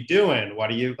 what are you doing? What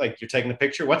are you, like, you're taking a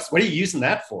picture? What are you using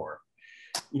that for?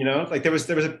 You know, like there was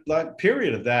a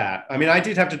period of that. I mean, I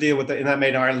did have to deal with in that Made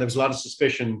in Ireland, there was a lot of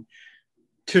suspicion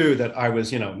too, that I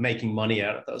was, you know, making money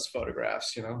out of those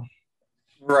photographs, you know?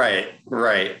 Right.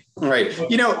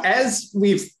 You know, as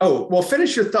we'll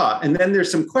finish your thought. And then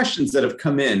there's some questions that have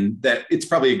come in that it's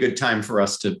probably a good time for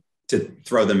us to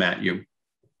throw them at you.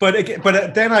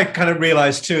 But then I kind of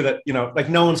realized too that, you know, like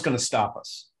no one's going to stop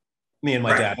us, me and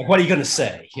my dad. Like, what are you going to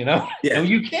say? You know, no,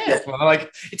 you can't. Well,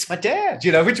 like, it's my dad,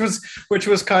 you know, which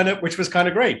was kind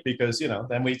of great because, you know,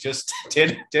 then we just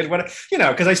did what, you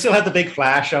know, because I still had the big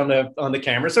flash on the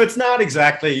camera, so it's not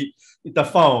exactly the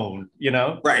phone, you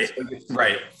know. Right.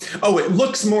 Oh, it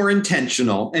looks more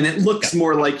intentional and it looks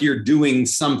more like you're doing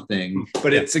something,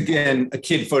 but it's again a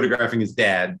kid photographing his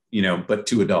dad, you know, but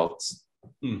 2 adults.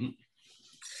 Mm-hmm.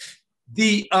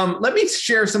 Let me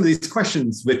share some of these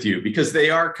questions with you because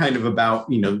they are kind of about,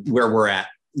 you know, where we're at,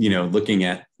 you know, looking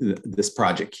at this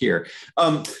project here.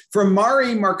 From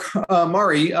Mari,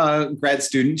 grad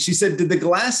student, she said, did the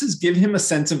glasses give him a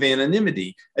sense of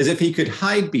anonymity as if he could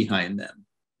hide behind them?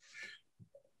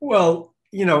 Well,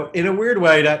 you know, in a weird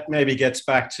way, that maybe gets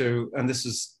back to,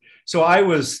 so I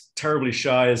was terribly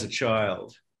shy as a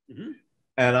child. Mm-hmm.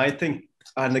 And I think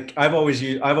I've always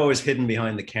hidden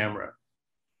behind the camera.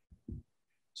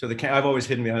 So I've always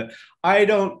hidden behind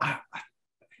it.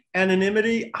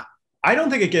 Anonymity. I don't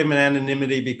think it gave him an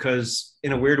anonymity because,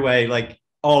 in a weird way, like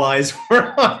all eyes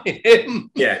were on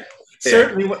him. Yeah.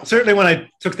 Certainly when I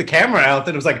took the camera out,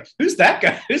 then it was like, who's that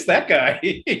guy? Who's that guy?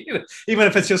 Even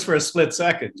if it's just for a split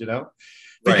second, you know.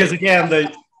 Because again,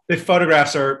 the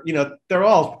photographs are, you know, they're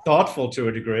all thoughtful to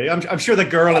a degree. I'm sure the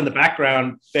girl in the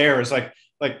background there is like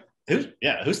who's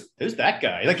that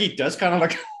guy? Like he does kind of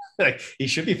like he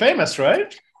should be famous,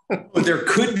 right? Well, there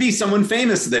could be someone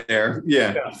famous there.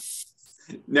 Yeah.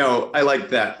 No, I like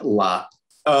that a lot.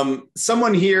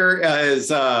 Someone here is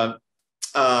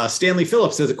Stanley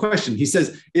Phillips has a question. He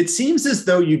says, it seems as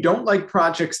though you don't like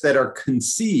projects that are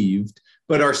conceived,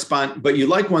 but you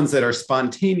like ones that are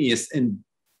spontaneous. And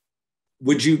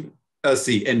would you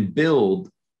and build?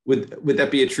 Would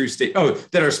that be a true state? Oh,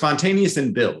 that are spontaneous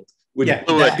and build. Would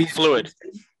that be fluid?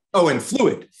 Oh, and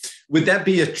fluid. Would that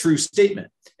be a true statement?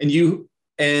 And you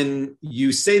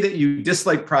say that you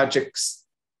dislike projects.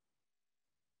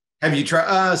 Have you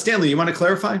tried, Stanley? You want to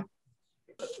clarify?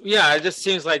 Yeah, it just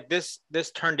seems like this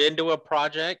turned into a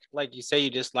project. Like you say, you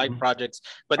dislike projects,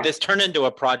 but this turned into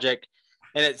a project,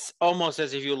 and it's almost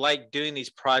as if you like doing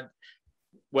these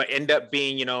what end up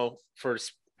being, you know, for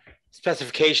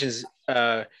specifications,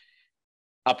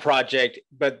 a project,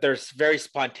 but they're very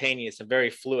spontaneous and very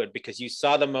fluid because you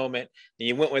saw the moment and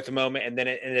you went with the moment, and then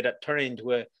it ended up turning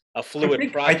into a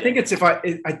fluid project. I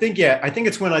think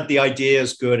it's when the idea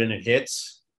is good and it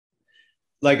hits.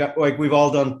 Like we've all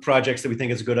done projects that we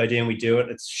think is a good idea and we do it.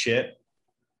 It's shit.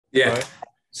 Yeah. Right?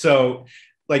 So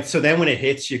then when it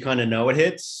hits, you kind of know it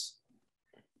hits.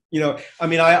 You know, I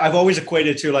mean, I've always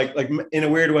equated to like in a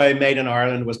weird way, Made in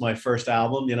Ireland was my first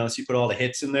album. You know, so you put all the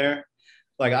hits in there.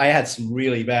 Like I had some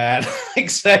really bad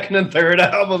like second and third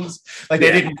albums. Like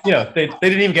they didn't, you know, they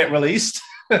didn't even get released.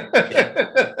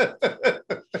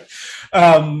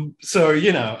 So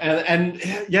you know, and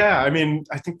yeah, I mean,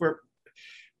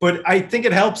 but I think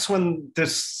it helps when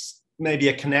there's maybe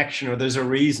a connection or there's a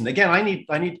reason. Again,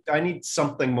 I need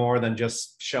something more than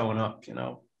just showing up, you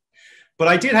know. But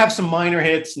I did have some minor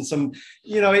hits and some,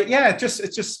 you know,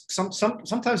 it's just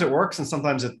sometimes it works and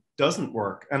sometimes it doesn't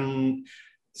work. And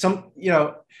you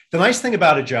know, the nice thing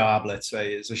about a job, let's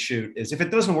say, is a shoot, is if it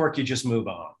doesn't work, you just move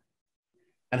on.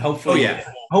 And hopefully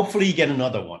you get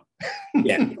another one.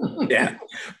 Yeah.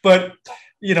 But,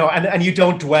 you know, and you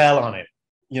don't dwell on it.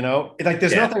 You know, like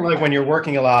there's nothing like when you're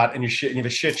working a lot and you have a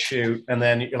shit shoot and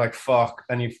then you're like, fuck.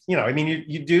 And I mean,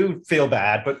 you do feel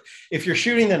bad, but if you're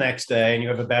shooting the next day and you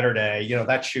have a better day, you know,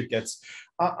 that shoot gets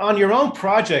on your own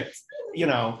project, you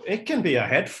know, it can be a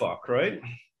head fuck, right?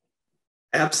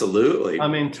 Absolutely. I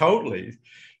mean, totally.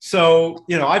 So,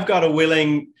 you know, I've got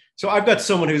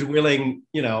someone who's willing,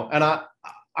 you know, and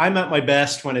I'm at my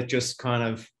best when it just kind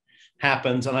of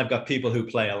happens and I've got people who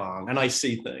play along and I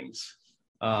see things.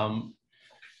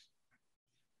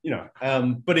 You know,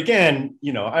 but again,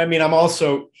 you know, I mean, I'm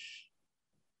also,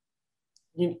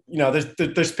 you know,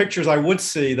 there's pictures I would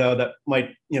see though that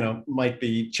might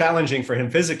be challenging for him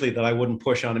physically that I wouldn't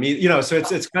push on him. You know, so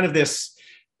it's kind of this,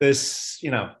 you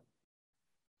know,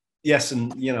 yes,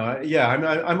 and you know, yeah,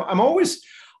 I'm always,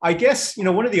 I guess, you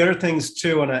know, one of the other things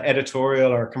too on an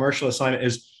editorial or commercial assignment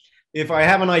is if I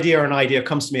have an idea or an idea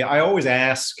comes to me, I always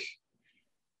ask.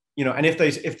 You know, and if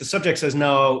the subject says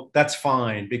no, that's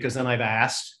fine because then I've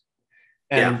asked,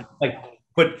 and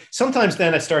but sometimes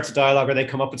then it starts a dialogue or they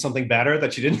come up with something better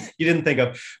that you didn't think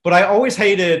of. But I always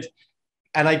hated,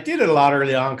 and I did it a lot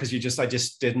early on because I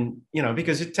just didn't, you know,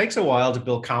 because it takes a while to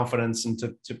build confidence and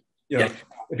to you know,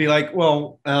 it'd be like,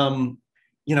 well,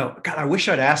 you know, God, I wish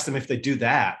I'd asked them if they do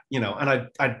that, you know, and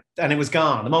it was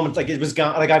gone. The moment, like it was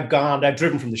gone, like I've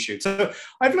driven from the shoot. So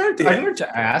I've learned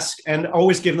to ask and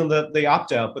always give them the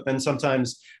opt out. But then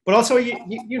sometimes, but also,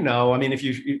 you know, I mean, if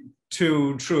you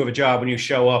too true of a job when you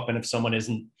show up and if someone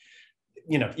isn't,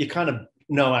 you know, you kind of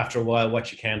know after a while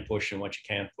what you can push and what you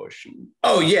can't push.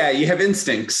 Oh yeah. You have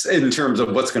instincts in terms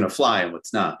of what's going to fly and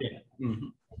what's not. Yeah. Mm-hmm.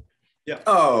 Yeah.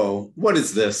 Oh, what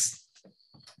is this?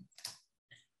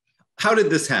 How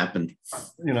did this happen?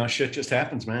 You know, shit just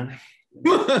happens, man.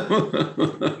 Do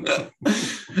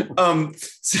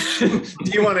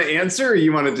you want to answer or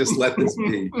you want to just let this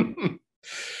be?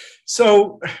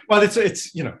 So, well,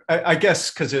 it's you know, I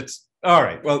guess because it's all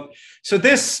right. Well, so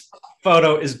this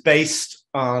photo is based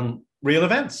on real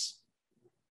events.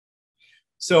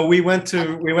 So we went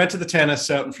to the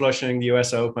tennis out in Flushing, the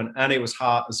US Open, and it was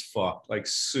hot as fuck, like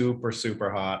super,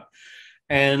 super hot.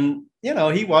 And, you know,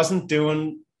 he wasn't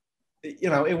doing,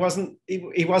 you know, he wasn't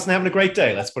having a great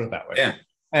day. Let's put it that way. Yeah.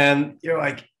 And you're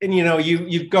like, and you know,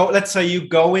 you go, let's say you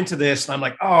go into this and I'm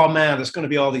like, oh man, there's going to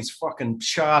be all these fucking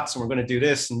shots and we're going to do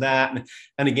this and that.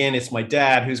 And again, it's my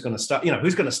dad who's going to stop, you know,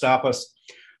 who's going to stop us.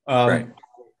 Right.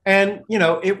 And, you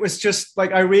know, it was just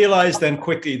like, I realized then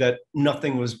quickly that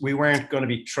we weren't going to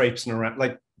be traipsing around.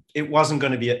 Like it wasn't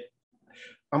going to be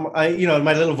you know,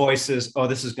 my little voice is, oh,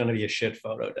 this is going to be a shit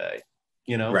photo day.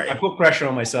 You know, right. I put pressure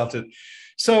on myself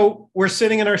so we're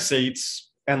sitting in our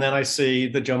seats and then I see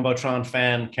the Jumbotron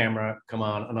fan camera come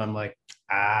on and I'm like,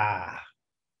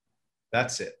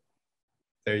 that's it.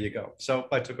 There you go. So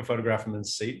I took a photograph of him in the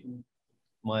seat.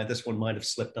 This one might have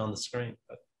slipped on the screen,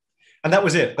 and that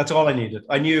was it. That's all I needed.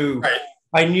 I knew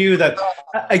that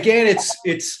again,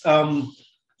 it's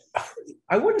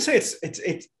I wouldn't say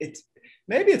it's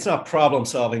maybe it's not problem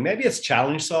solving. Maybe it's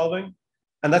challenge solving.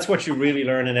 And that's what you really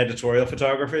learn in editorial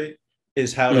photography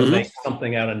is how to make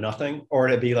something out of nothing, or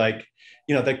to be like,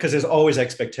 you know, because there's always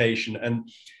expectation.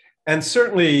 And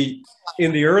certainly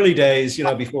in the early days, you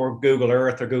know, before Google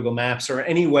Earth or Google Maps or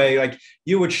any way, like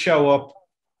you would show up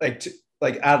like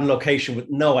at a location with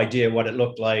no idea what it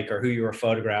looked like or who you were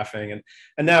photographing.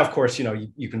 And now, of course, you know,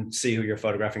 you can see who you're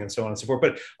photographing and so on and so forth.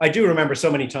 But I do remember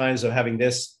so many times of having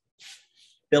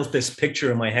built this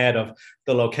picture in my head of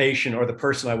the location or the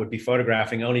person I would be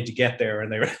photographing only to get there.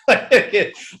 And they were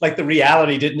like the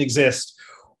reality didn't exist.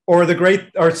 Or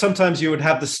sometimes you would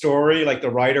have the story, like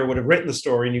the writer would have written the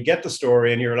story and you get the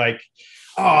story and you're like,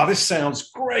 oh, this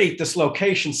sounds great. This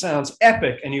location sounds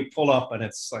epic. And you pull up and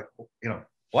it's like, you know,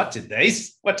 what did they,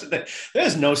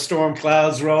 there's no storm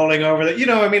clouds rolling over that, you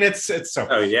know, I mean, it's so,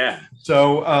 oh yeah.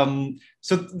 So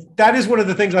that is one of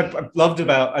the things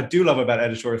I do love about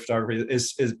editorial photography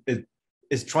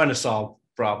is trying to solve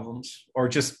problems or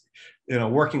just, you know,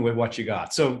 working with what you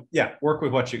got. So yeah, work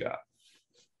with what you got.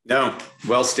 No,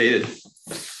 well stated.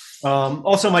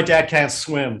 Also, my dad can't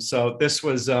swim. So this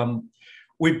was,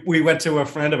 we went to a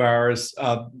friends of ours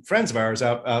out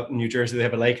in New Jersey. They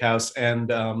have a lake house.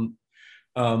 And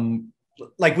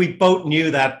like we both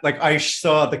knew that, like I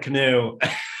saw the canoe.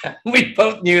 We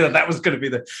both knew that was going to be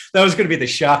the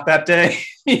shot that day.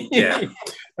 Yeah.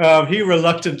 He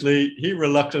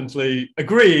reluctantly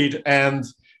agreed. And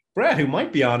Brett, who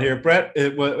might be on here, Brett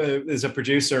is a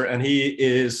producer, and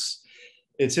it's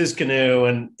his canoe,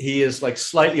 and he is like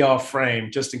slightly off frame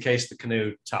just in case the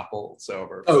canoe topples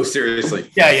over. Oh,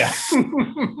 seriously? Yeah.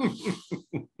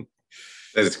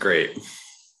 That's great.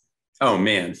 Oh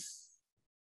man.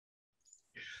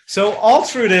 So all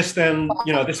through this, then,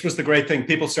 this was the great thing.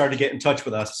 People started to get in touch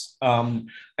with us,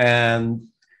 and,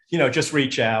 just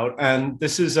reach out. And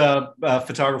this is a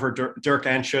photographer, Dirk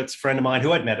Anschutz, friend of mine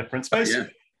who I'd met at Print Space. Yeah.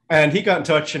 And he got in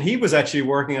touch, and he was actually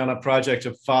working on a project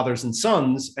of fathers and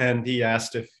sons. And he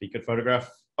asked if he could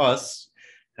photograph us.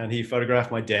 And he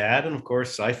photographed my dad. And of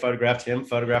course, I photographed him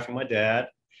photographing my dad.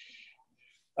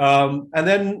 And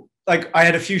then, I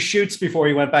had a few shoots before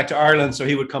he went back to Ireland. So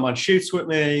he would come on shoots with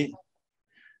me.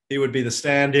 He would be the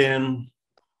stand-in.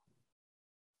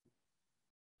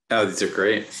 Oh, these are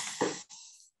great.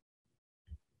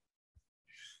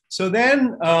 So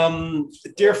then, a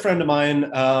dear friend of mine,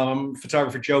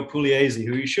 photographer Joe Pugliese,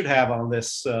 who you should have on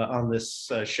this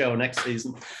show next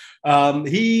season.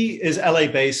 He is LA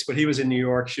based, but he was in New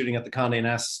York shooting at the Condé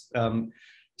Nast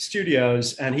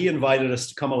studios, and he invited us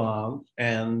to come along,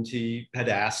 and he had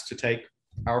asked to take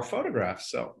our photographs.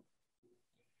 So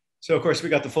of course we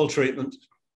got the full treatment.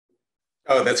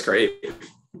 Oh, that's great.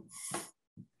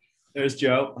 There's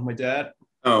Joe and my dad.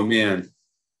 Oh man.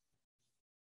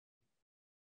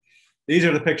 These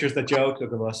are the pictures that Joe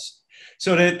took of us.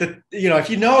 So if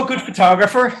you know a good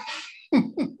photographer,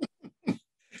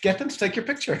 get them to take your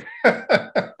picture.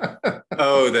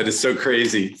 Oh, that is so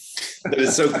crazy. That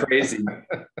is so crazy.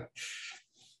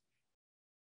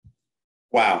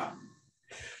 Wow.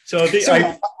 So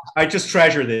I just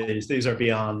treasure these. These are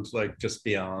beyond, just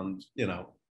beyond,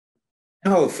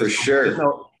 Oh, for sure.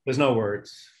 There's no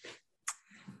words.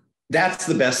 That's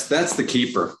the best. That's the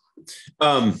keeper.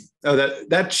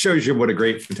 That shows you what a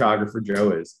great photographer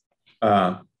Joe is.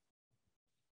 Yeah,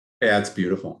 it's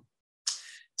beautiful.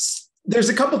 There's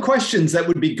a couple questions that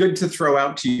would be good to throw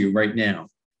out to you right now,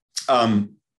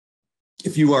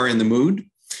 if you are in the mood.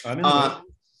 I'm in the mood.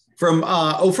 From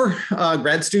Ofer,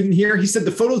 grad student here, he said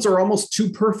the photos are almost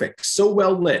too perfect, so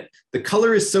well lit. The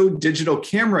color is so digital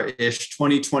camera-ish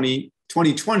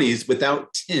 2020s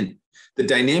without tint. The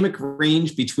dynamic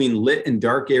range between lit and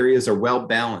dark areas are well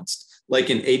balanced, like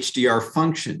an HDR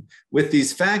function. With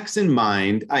these facts in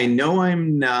mind, I know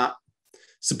I'm not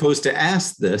supposed to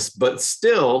ask this, but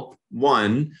still,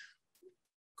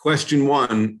 question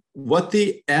one, what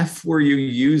the F were you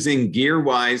using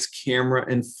gear-wise, camera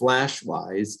and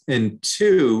flash-wise? And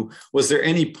two, was there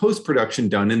any post-production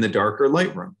done in the dark or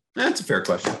Lightroom? That's a fair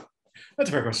question. That's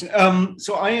a fair question.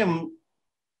 So I am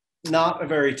not a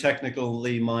very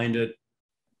technically minded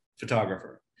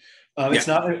photographer. It's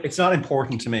not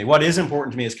important to me. What is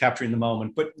important to me is capturing the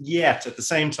moment. But yet, at the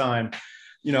same time,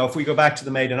 if we go back to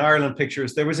the Made in Ireland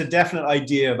pictures, there was a definite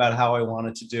idea about how I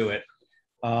wanted to do it,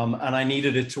 and I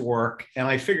needed it to work. And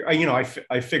I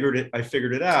figured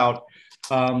it out.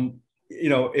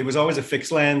 It was always a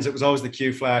fixed lens. It was always the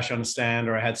Q flash on a stand,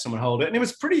 or I had someone hold it, and it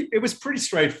was pretty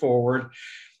straightforward.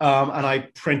 And I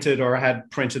had printed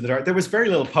the dark. There was very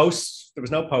little post. There was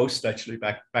no post actually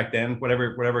back then.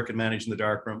 Whatever I could manage in the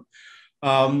darkroom.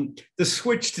 The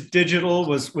switch to digital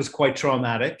was quite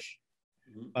traumatic,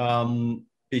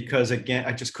 because again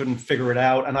I just couldn't figure it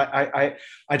out. And I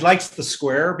liked the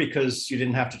square because you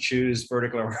didn't have to choose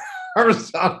vertical or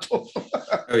horizontal.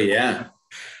 Oh yeah.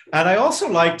 And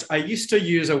I used to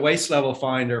use a waist level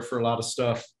finder for a lot of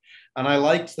stuff. And I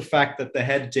liked the fact that the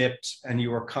head dipped and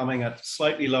you were coming at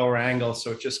slightly lower angle.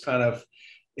 So it just kind of,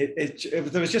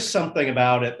 there was just something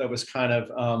about it that was kind of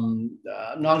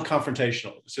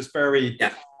non-confrontational. It was just very,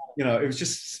 it was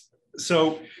just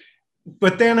so,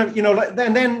 but then,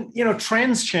 then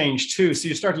trends change too. So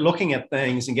you start looking at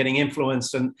things and getting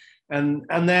influenced. And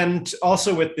then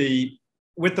also with the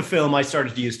film, I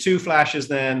started to use two flashes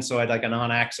then. So I had like an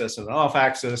on axis and an off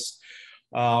axis.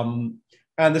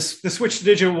 And the switch to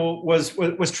digital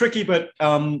was tricky, but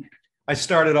I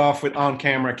started off with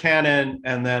on-camera Canon,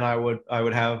 and then I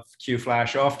would have Q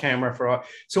flash off camera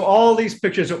so all these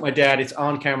pictures with my dad, it's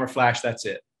on-camera flash, that's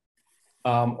it,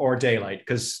 or daylight,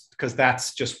 because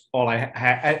that's just all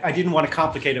I didn't want to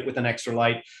complicate it with an extra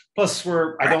light. Plus,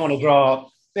 I don't want to draw.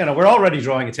 We're already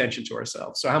drawing attention to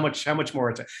ourselves. So how much more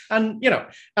attention? And and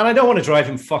I don't want to drive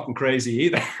him fucking crazy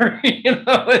either.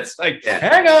 It's like,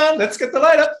 hang on, let's get the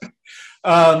light up.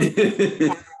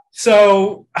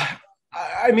 So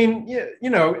I mean,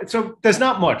 so there's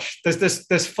not much.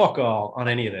 There's fuck all on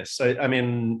any of this.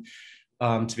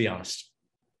 To be honest,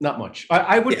 not much.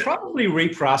 I would probably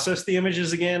reprocess the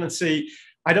images again and see.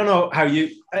 I don't know how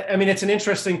you. I mean, it's an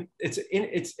interesting.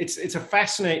 It's a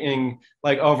fascinating.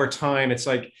 Like over time, it's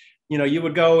like you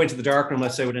would go into the darkroom,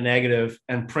 let's say with a negative,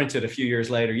 and print it a few years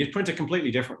later. You'd print it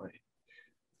completely differently.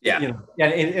 Yeah.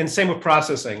 And same with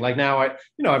processing. Like now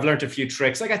I've learned a few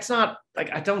tricks. Like it's not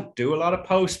like I don't do a lot of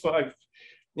posts, but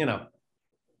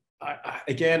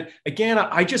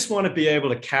I just want to be able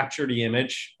to capture the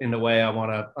image in the way I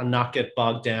want to, and not get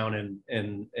bogged down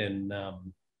in the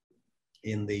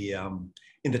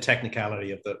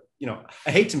technicality of the,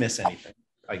 I hate to miss anything,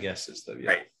 I guess is the,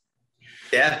 right.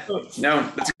 Yeah, no,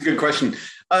 that's a good question.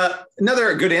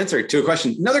 Another good answer to a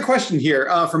question. Another question here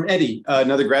from Eddie,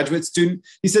 another graduate student.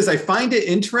 He says, I find it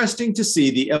interesting to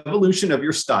see the evolution of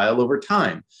your style over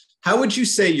time. How would you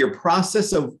say your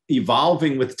process of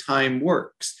evolving with time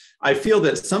works? I feel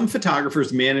that some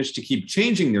photographers manage to keep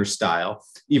changing their style,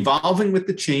 evolving with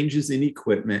the changes in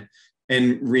equipment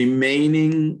and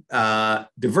remaining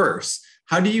diverse.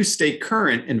 How do you stay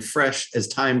current and fresh as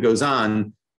time goes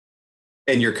on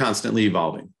and you're constantly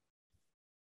evolving?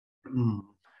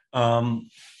 What's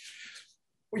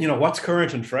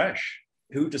current and fresh?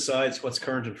 Who decides what's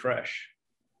current and fresh?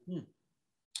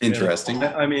 Interesting.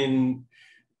 I mean,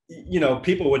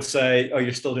 people would say, "Oh,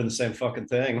 you're still doing the same fucking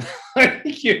thing."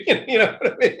 you know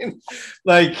what I mean?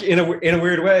 Like in a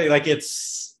weird way. Like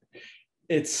it's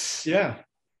yeah.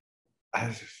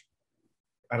 I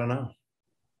don't know.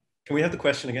 Can we have the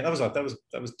question again? That was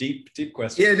deep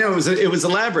question. Yeah, no, it was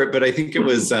elaborate, but I think it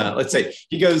was. Let's say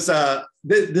he goes.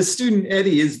 The student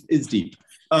Eddie is deep.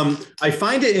 I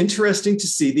find it interesting to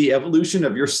see the evolution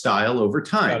of your style over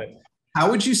time. How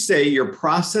would you say your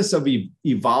process of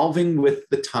evolving with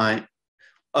time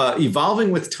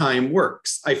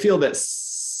works? I feel that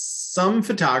some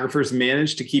photographers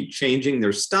manage to keep changing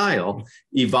their style,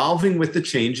 evolving with the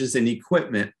changes in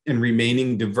equipment and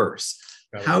remaining diverse.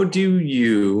 How do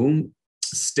you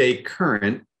stay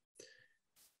current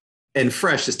and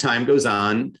fresh as time goes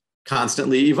on,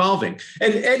 constantly evolving?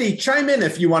 And Eddie, chime in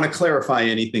if you want to clarify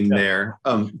anything there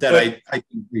I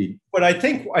can read. But I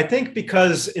think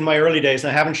because in my early days,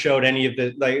 and I haven't showed any of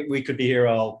the, like we could be here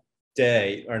all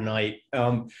day or night.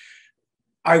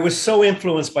 I was so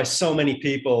influenced by so many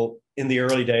people in the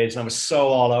early days, and I was so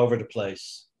all over the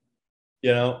place.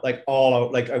 Like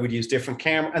I would use different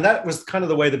camera, and that was kind of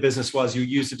the way the business was. You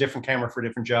used a different camera for a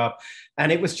different job,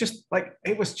 and it was just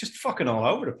fucking all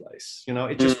over the place.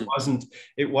 It just wasn't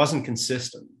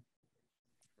consistent.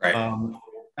 Right. And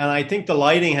I think the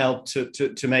lighting helped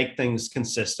to make things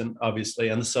consistent, obviously,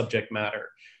 and the subject matter.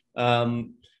 But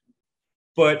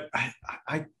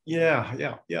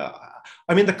yeah.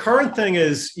 I mean, the current thing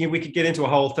is, we could get into a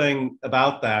whole thing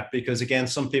about that, because again,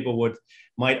 some people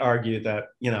might argue that,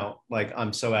 like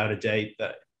I'm so out of date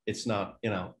that it's not,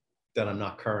 that I'm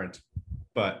not current.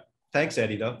 But thanks,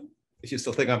 Eddie, though. If you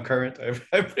still think I'm current, I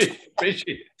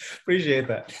appreciate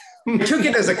that. I took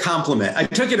it as a compliment. I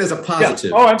took it as a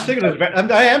positive. Yeah. Oh, I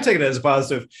am taking it as a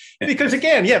positive, because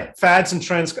again, fads and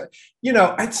trends,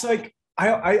 it's like,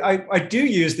 I do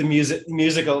use the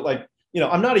musical, like,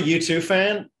 I'm not a U2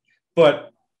 fan, but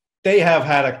they have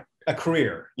had a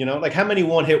career, like how many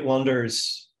one-hit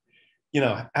wonders,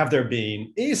 have there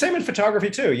been? Same in photography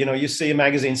too. You see a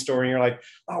magazine story and you're like,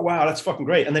 oh, wow, that's fucking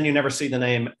great. And then you never see the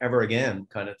name ever again,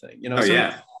 kind of thing, Oh, so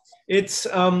yeah. It's,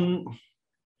 how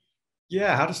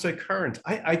to stay current.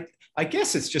 I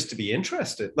guess it's just to be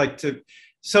interested, I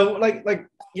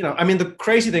mean, the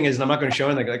crazy thing is, and I'm not going to show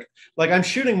anything, like I'm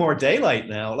shooting more daylight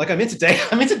now. Like I'm into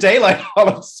daylight all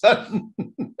of a sudden.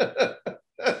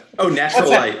 Oh, natural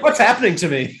light. What's happening to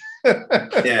me?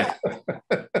 Yeah.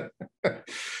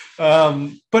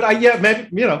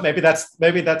 But maybe that's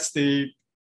the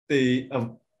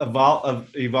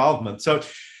evolvement. So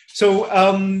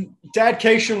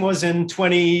Dadcation was in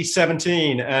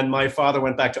 2017, and my father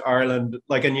went back to Ireland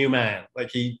like a new man. Like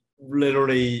he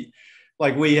literally,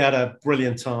 like we had a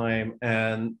brilliant time,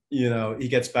 and he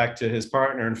gets back to his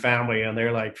partner and family, and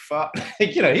they're like, "Fuck,"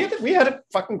 we had a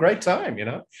fucking great time,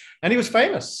 and he was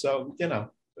famous. So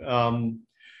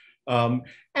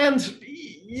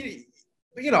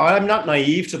I'm not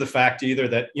naive to the fact either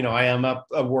that I am a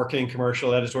working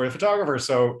commercial editorial photographer.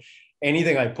 So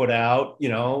anything I put out,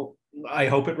 I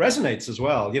hope it resonates as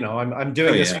well. I'm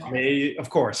doing this for me,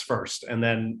 of course, first, and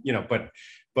then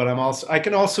but I also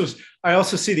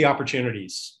see the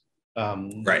opportunities,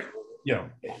 right?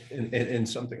 In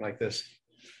something like this.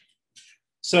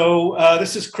 So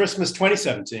this is Christmas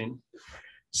 2017.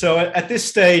 So at this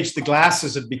stage, the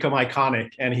glasses had become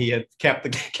iconic, and he had he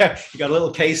got a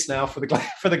little case now for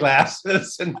the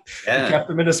glasses, and he kept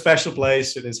them in a special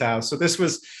place in his house. So this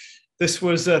was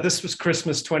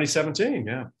Christmas 2017.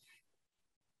 Yeah.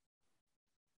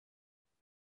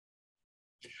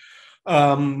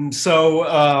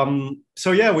 So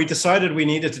we decided we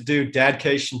needed to do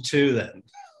Dadcation 2 then.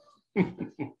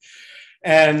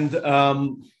 And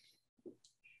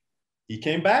he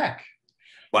came back.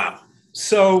 Wow.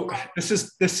 So this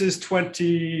is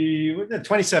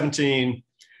 2017.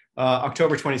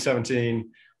 October 2017.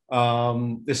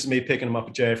 This is me picking him up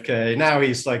at JFK. Now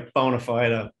he's like bona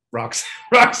fide a rock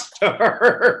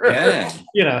star. Yeah.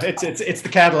 You know, it's the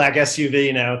Cadillac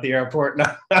SUV now at the airport,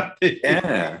 not the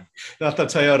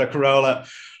Toyota Corolla.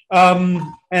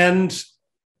 And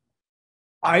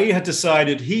I had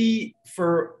decided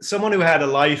for someone who had a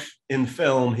life in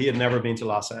film, he had never been to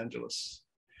Los Angeles.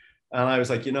 And I was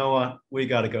like, you know what? We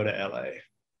got to go to LA.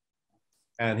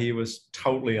 And he was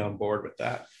totally on board with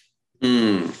that.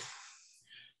 Mm.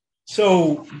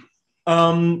 So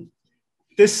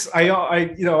this, I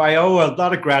owe a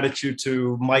lot of gratitude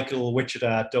to Michael Wichita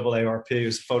at AARP,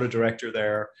 who's a photo director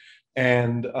there.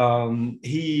 And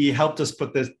he helped us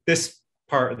put this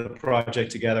part of the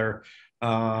project together.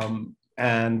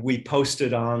 And we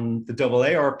posted on the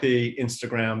AARP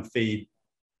Instagram feed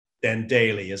then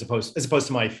daily, as opposed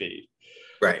to my feed.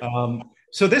 Right.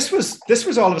 So this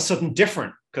was all of a sudden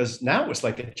different, because now it was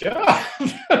like a job.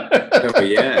 Oh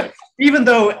yeah. Even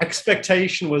though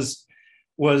expectation was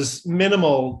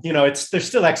minimal, you know, there's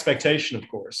still expectation, of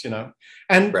course, you know.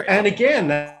 And right. And again,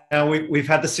 now we've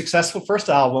had the successful first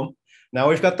album. Now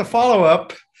we've got the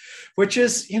follow-up, which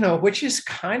is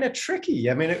kind of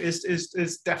tricky. I mean, it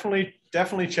is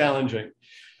definitely challenging.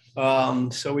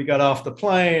 So we got off the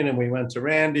plane and we went to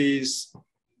Randy's.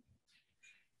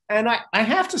 And I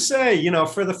have to say, you know,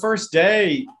 for the first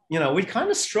day, you know, we kind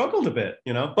of struggled a bit,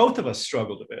 you know, both of us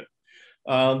struggled a bit.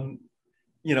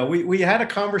 You know, we had a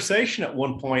conversation at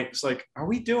one point. It's like, are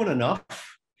we doing enough?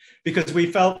 Because we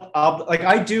felt like,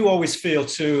 I do always feel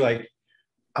too, like,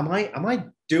 am I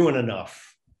doing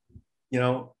enough? You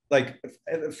know, like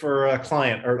for a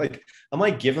client, or like, am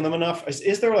I giving them enough?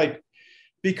 Is there like,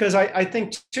 because I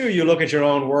think too, you look at your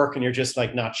own work and you're just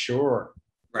like, not sure.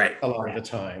 Right. A lot of the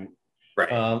time.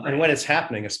 Right. And when it's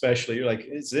happening, especially, you're like,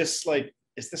 is this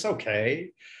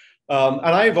okay? And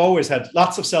I've always had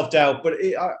lots of self-doubt, but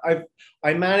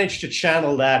I managed to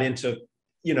channel that into,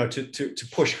 you know, to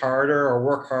push harder or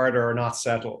work harder or not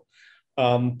settle.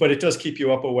 But it does keep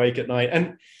you up awake at night.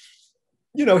 And,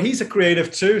 you know, he's a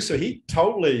creative too. So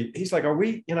he's like, are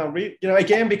we,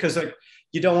 again, because like,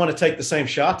 you don't want to take the same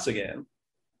shots again.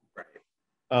 Right.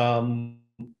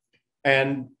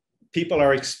 And people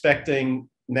are expecting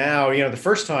now, you know, the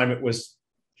first time it was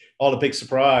all a big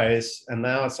surprise. And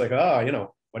now it's like, oh, you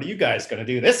know, what are you guys going to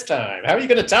do this time? How are you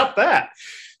going to top that? Right.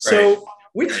 So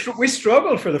we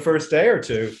struggled for the first day or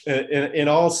two in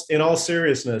all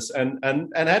seriousness, and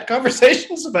had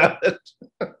conversations about it.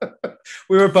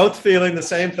 We were both feeling the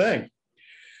same thing.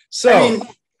 So, I mean,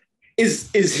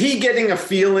 is he getting a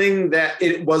feeling that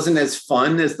it wasn't as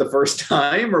fun as the first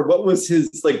time, or what was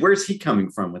his, like, where's he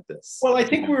coming from with this? Well, I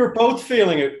think we were both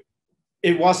feeling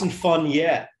it wasn't fun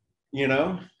yet, you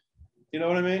know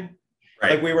what I mean?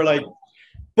 Right. Like we were like,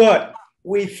 but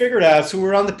we figured out, so we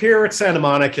were on the pier at Santa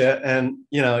Monica, and,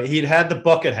 you know, he'd had the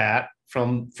bucket hat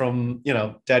from, you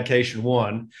know, Dedication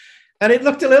 1, and it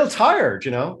looked a little tired,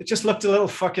 you know, it just looked a little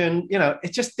fucking, you know,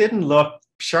 it just didn't look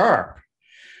sharp.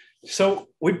 So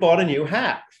we bought a new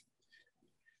hat.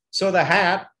 So the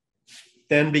hat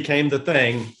then became the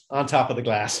thing on top of the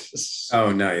glasses.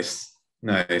 Oh, nice.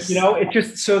 Nice. You know, it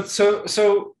just,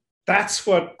 so that's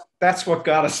what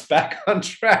got us back on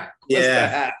track.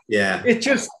 Yeah. Yeah.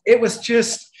 It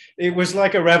was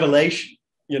like a revelation,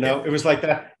 you know. Yeah. It was like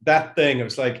that thing. It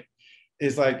was like,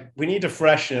 we need to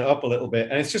freshen it up a little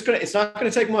bit, and it's not gonna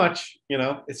take much, you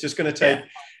know. It's just gonna take,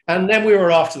 and then we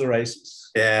were off to the races.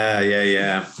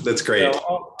 Yeah. That's great.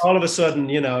 So all of a sudden,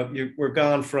 you know, we're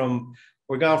gone from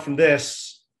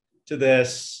this to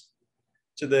this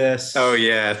to this. Oh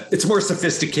yeah, it's more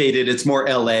sophisticated. It's more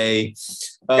LA.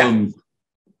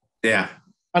 Yeah.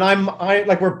 And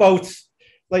we're both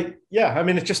like, yeah, I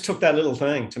mean, it just took that little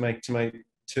thing to make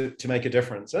a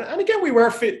difference. And again, we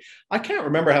were I can't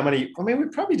remember how many, I mean, we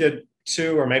probably did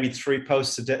 2 or maybe 3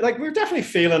 posts a day. Like, we were definitely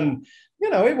feeling, you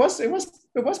know, it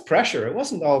was pressure. It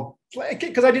wasn't all,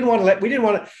 because I didn't want to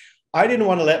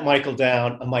let Michael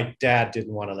down, and my dad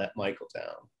didn't want to let Michael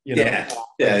down, you know.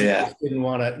 Yeah. Didn't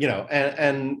want to, you know,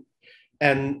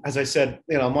 and as I said,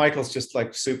 you know, Michael's just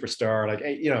like superstar. Like,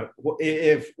 you know,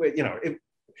 if, you know, it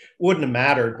wouldn't have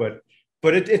mattered,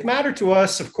 but it mattered to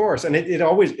us, of course. And it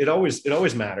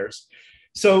always matters.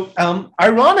 So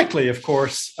ironically, of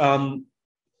course, you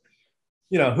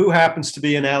know, who happens to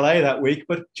be in LA that week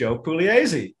but Joe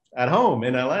Pugliese at home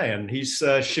in LA. And he's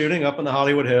shooting up in the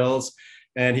Hollywood Hills,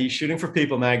 and he's shooting for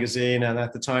People magazine. And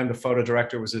at the time, the photo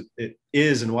director was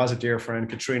a dear friend,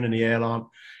 Katrina Nielon.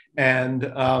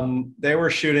 And they were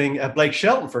shooting at Blake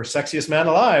Shelton for Sexiest Man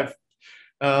Alive.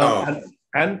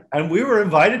 And we were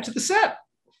invited to the set.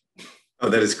 Oh,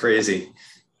 that is crazy.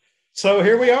 So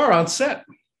here we are on set.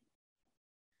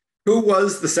 Who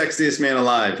was the sexiest man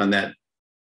alive on that?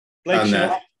 Blake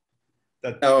Shelton.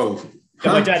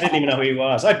 My dad didn't even know who he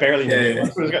was. I barely knew who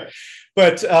he was.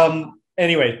 But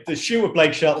anyway, the shoot with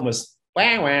Blake Shelton was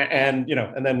wah, wah, and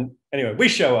then anyway, we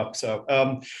show up. So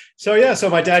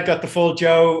my dad got the full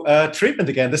Joe treatment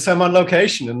again. This time on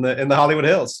location in the Hollywood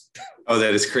Hills. Oh,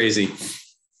 that is crazy.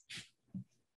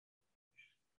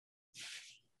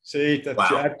 See,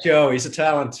 that Joe, he's a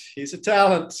talent. He's a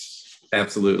talent.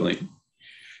 Absolutely.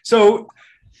 So,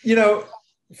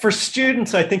 for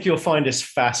students, I think you'll find this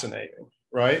fascinating,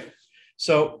 right?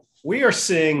 So we are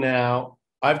seeing now,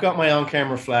 I've got my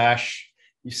on-camera flash.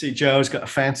 You see Joe's got a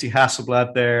fancy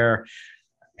Hasselblad there.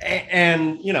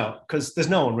 And because there's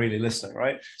no one really listening,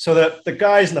 right? So the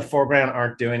guys in the foreground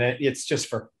aren't doing it. It's just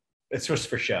for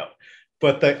show.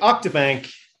 But the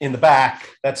Octabank in the back,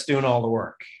 that's doing all the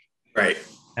work. Right.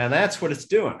 And that's what it's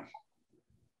doing.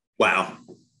 Wow.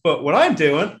 But what I'm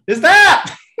doing is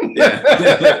that.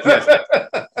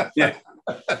 Yeah.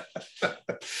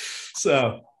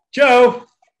 So, Joe,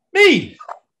 me,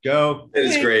 Joe. It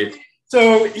is great.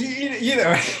 So,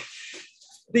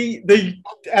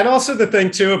 and also the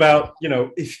thing too about,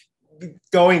 if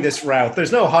going this route,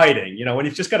 there's no hiding, when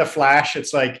you've just got a flash,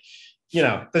 it's like,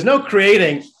 there's no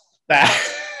creating that.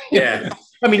 Yeah.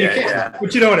 I mean, you can't,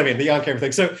 but you know what I mean? The on-camera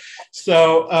thing. So,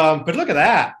 but look at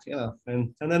that,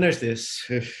 and then there's this,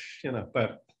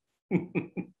 but, and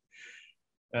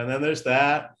then there's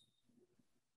that.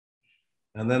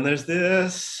 And then there's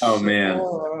this. Oh, man.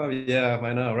 Oh, yeah,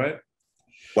 I know, right?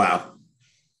 Wow.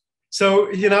 So,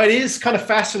 it is kind of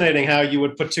fascinating how you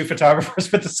would put two photographers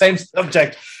with the same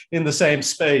subject in the same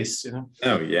space,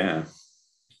 Oh, yeah.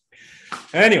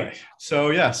 Anyway, so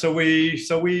we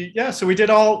did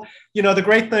all, the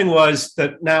great thing was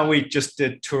that now we just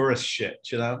did tourist shit,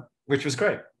 which was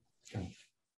great.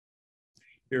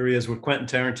 Here he is with Quentin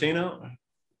Tarantino.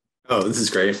 Oh, this is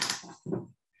great.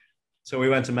 So we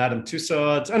went to Madame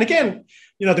Tussauds. And again,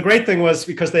 the great thing was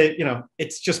because they,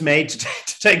 it's just made to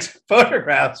take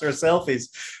photographs or selfies.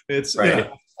 It's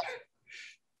right.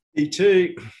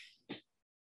 E.T.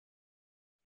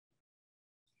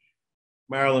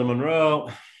 Marilyn Monroe.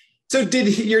 So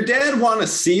did your dad want to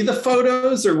see the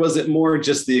photos, or was it more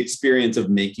just the experience of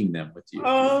making them with you?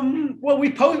 Well,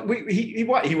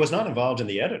 he was not involved in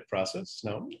the edit process,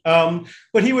 no.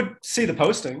 But he would see the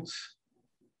postings.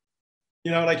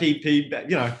 Like he'd be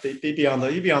on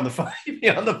the phone,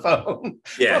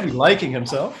 yeah, probably liking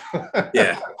himself.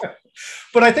 Yeah.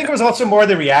 But I think it was also more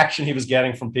the reaction he was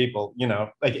getting from people.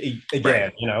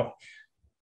 Again,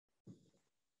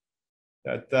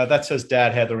 right. That says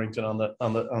Dad Hetherington on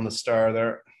the star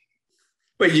there.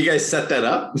 Wait, you guys set that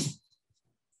up?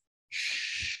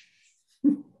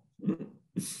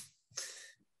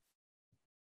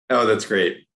 Oh, that's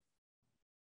great.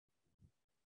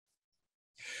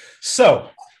 So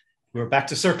we're back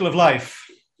to Circle of Life.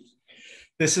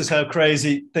 This is how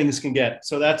crazy things can get.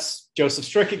 So that's Joseph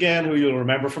Strick again, who you'll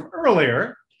remember from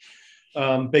earlier,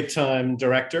 big time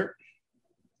director.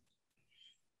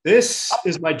 This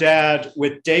is my dad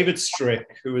with David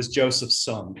Strick, who is Joseph's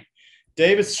son.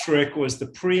 David Strick was the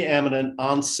preeminent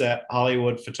on-set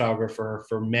Hollywood photographer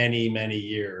for many, many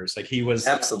years. Like he was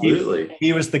absolutely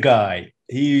he was the guy.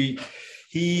 He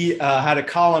had a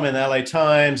column in LA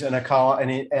Times and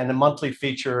a monthly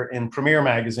feature in Premiere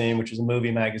Magazine, which is a movie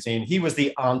magazine. He was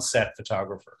the on-set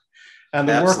photographer, and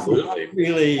the absolutely. work was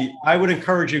really. I would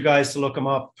encourage you guys to look him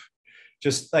up.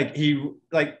 Just like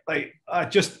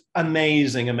just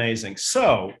amazing.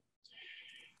 So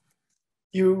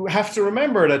you have to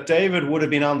remember that David would have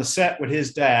been on the set with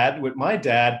my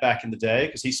dad back in the day,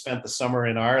 because he spent the summer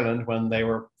in Ireland when they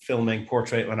were filming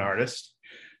Portrait of an Artist.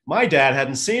 My dad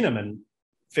hadn't seen him in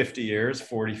 50 years.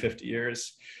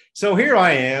 So here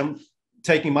I am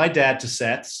taking my dad to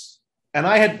sets. And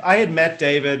I had met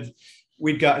David.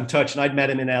 We'd got in touch, and I'd met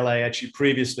him in LA actually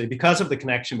previously because of the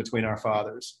connection between our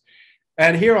fathers.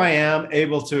 And here I am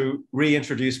able to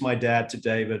reintroduce my dad to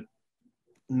David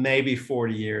maybe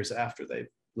 40 years after they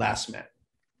last met.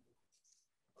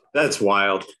 That's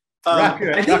wild. Wrap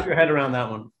your head around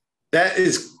that one. That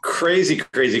is crazy.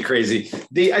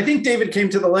 I think David came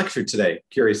to the lecture today,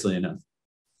 curiously enough.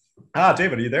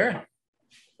 David, are you there?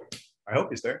 I hope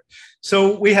he's there.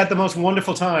 So we had the most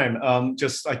wonderful time. I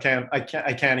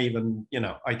can't even,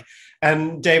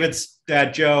 and David's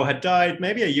dad, Joe, had died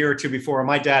maybe a year or two before.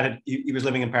 My dad he was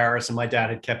living in Paris, and my dad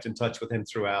had kept in touch with him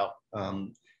throughout,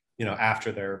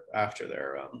 after they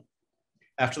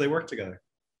worked together.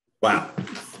 Wow.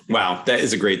 That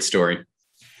is a great story.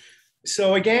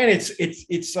 So again,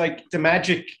 it's like the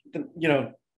magic,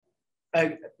 the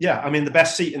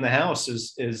best seat in the house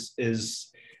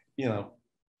is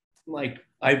like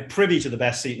I'm privy to the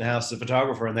best seat in the house as a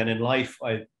photographer, and then in life,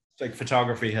 I like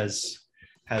photography has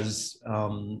helped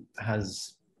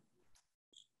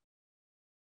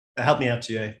me out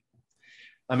today.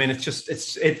 I mean, it's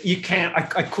just you can't.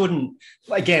 I couldn't,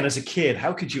 again, as a kid.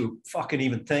 How could you fucking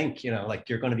even think? You know, like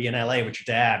you're going to be in LA with your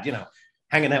dad. You know,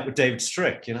 hanging out with David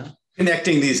Strick. You know,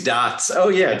 connecting these dots. Oh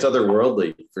yeah, it's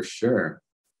otherworldly for sure.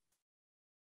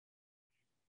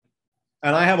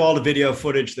 And I have all the video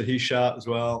footage that he shot as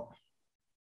well.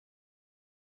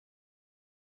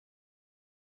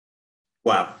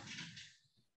 Wow.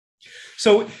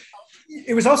 So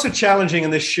it was also challenging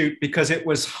in this shoot because it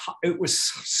was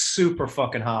super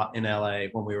fucking hot in LA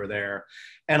when we were there.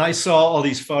 And I saw all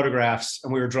these photographs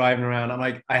and we were driving around. I'm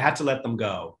like, I had to let them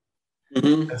go.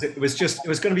 Mm-hmm.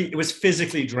 It was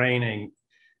physically draining,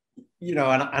 you know,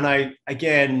 and I,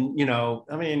 again, you know,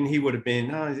 I mean, he would have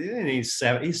been, he's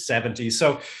 70.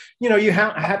 So, you know,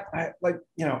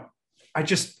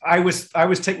 I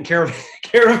was taking care of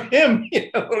him.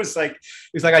 You know, it was like,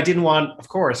 I didn't want, of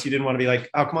course, you didn't want to be like,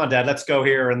 oh, come on, Dad, let's go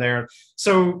here and there.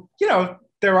 So, you know,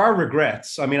 there are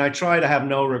regrets. I mean, I try to have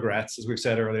no regrets, as we've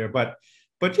said earlier, but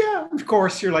yeah, of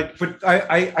course you're like, but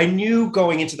I knew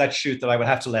going into that shoot that I would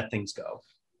have to let things go.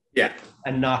 Yeah.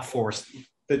 And not force them.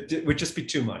 That it would just be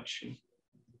too much.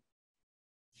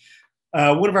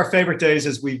 One of our favorite days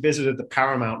is we visited the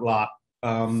Paramount lot.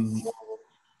 And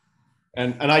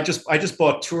I just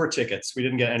bought tour tickets. We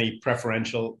didn't get any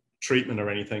preferential treatment or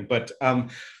anything, but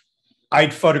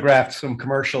I'd photographed some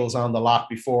commercials on the lot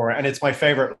before, and it's my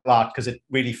favorite lot because it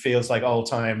really feels like old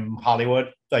time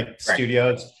Hollywood, like right.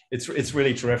 Studios. It's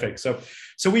really terrific. So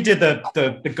we did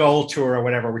the Gold tour or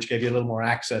whatever, which gave you a little more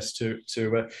access to.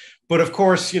 But of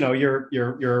course, you know,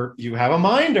 you have a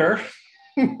minder,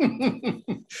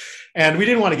 and we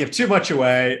didn't want to give too much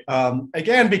away.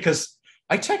 Again, because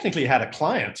I technically had a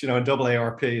client, you know, in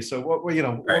AARP. So what, you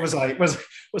know, what was I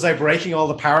was I breaking all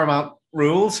the Paramount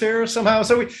rules here somehow?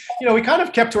 So we kind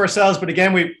of kept to ourselves. But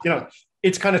again,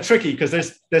 it's kind of tricky because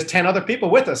there's 10 other people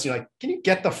with us. You're like, can you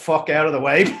get the fuck out of the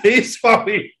way, please, while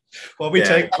we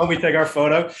take our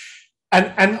photo?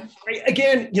 And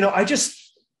again, you know, I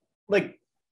just like.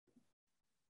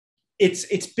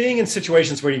 It's being in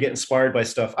situations where you get inspired by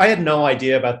stuff. I had no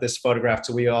idea about this photograph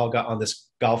till we all got on this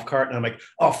golf cart, and I'm like,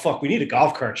 oh fuck, we need a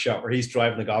golf cart shot where he's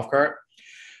driving the golf cart.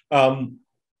 And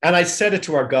I said it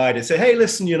to our guide. I said, hey,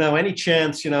 listen, you know, any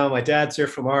chance, you know, my dad's here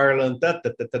from Ireland,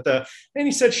 and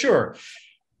he said, sure.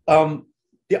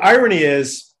 The irony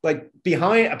is, like,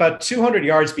 behind, about 200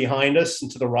 yards behind us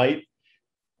and to the right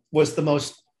was the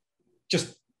most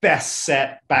just best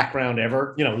set background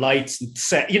ever, you know, lights and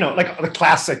set, you know, like the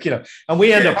classic, you know, and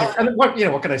we end up, and what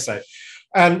can I say?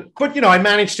 But, you know, I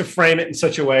managed to frame it in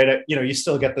such a way that, you know, you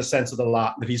still get the sense of the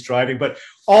lot that he's driving, but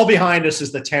all behind us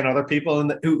is the 10 other people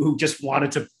who just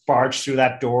wanted to barge through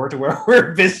that door to where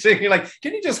we're visiting. You're like,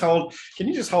 can you just hold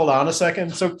on a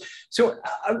second? So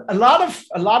a lot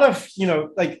of, you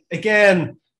know, like,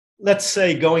 again, let's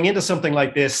say going into something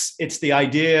like this, it's the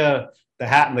idea, the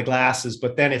hat and the glasses,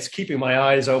 but then it's keeping my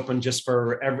eyes open just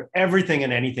for everything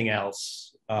and anything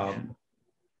else.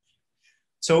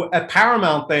 So at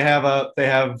Paramount, they have,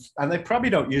 and they probably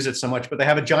don't use it so much, but they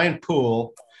have a giant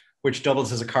pool which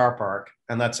doubles as a car park,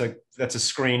 and that's a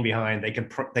screen behind. They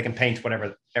can paint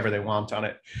whatever they want on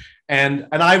it. And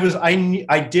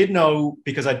I did know,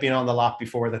 because I'd been on the lot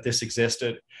before, that this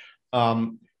existed.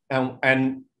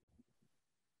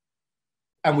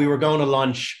 And we were going to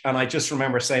lunch, and I just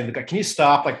remember saying to the guy, can you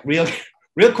stop, like, real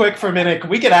quick for a minute? Can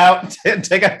we get out and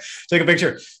take a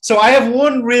picture? So I have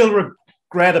one real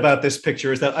regret about this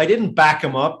picture, is that I didn't back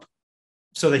him up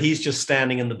so that he's just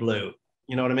standing in the blue.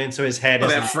 You know what I mean? So his head is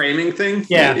that framing thing.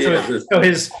 Yeah.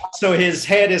 So his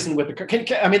head isn't with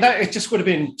the. I mean, that it just would have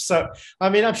been so. I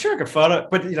mean, I'm sure I could photo,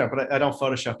 but you know, but I don't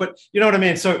Photoshop. But you know what I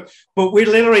mean? So, but we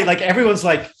literally, like, everyone's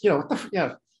like, you know, what the, you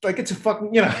know, like, it's a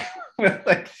fucking, you know,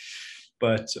 like.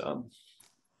 But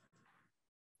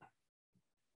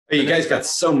you guys got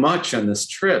so much on this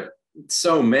trip.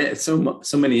 So many. So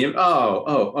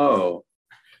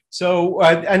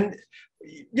and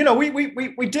you know, we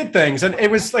did things, and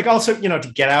it was like also, you know, to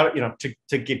get out, you know, to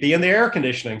be in the air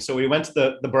conditioning. So we went to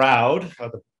the Broad,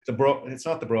 it's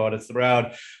not the Broad, it's the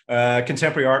Broad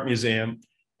Contemporary Art Museum.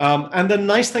 And the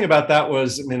nice thing about that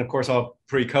was, I mean, of course, all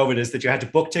pre-COVID, is that you had to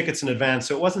book tickets in advance,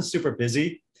 so it wasn't super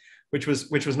busy, which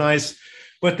was nice.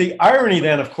 But the irony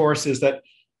then, of course, is that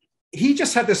he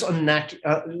just had this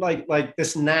like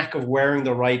this knack of wearing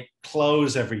the right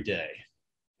clothes every day.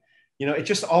 You know, it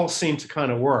just all seemed to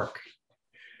kind of work.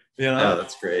 You know, oh,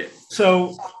 that's great.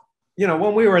 So, you know,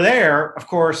 when we were there, of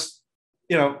course,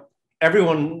 you know,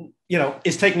 everyone,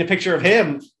 is taking a picture of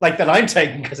him like that I'm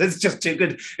taking, because it's just too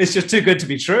good. It's just too good to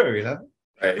be true,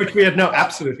 Right. Which we had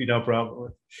absolutely no problem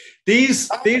with. These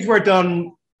were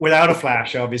done without a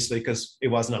flash, obviously, because it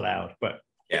wasn't allowed. But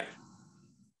yeah.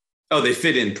 Oh, they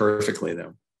fit in perfectly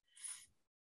though.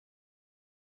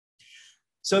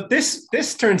 So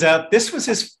this turns out this was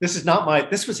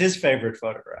his favorite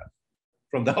photograph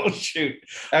from the whole shoot.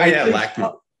 Oh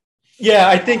yeah, yeah,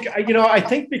 I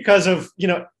think because of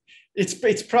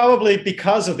it's probably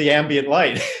because of the ambient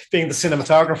light being the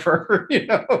cinematographer,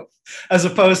 as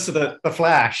opposed to the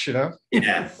flash,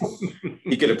 Yeah,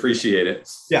 you could appreciate it.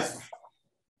 Yeah.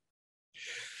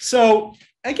 So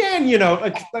again,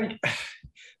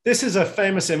 this is a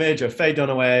famous image of Faye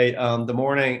Dunaway the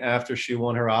morning after she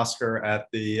won her Oscar at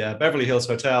the Beverly Hills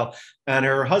Hotel. And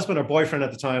her husband or boyfriend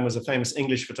at the time was a famous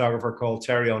English photographer called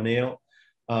Terry O'Neill.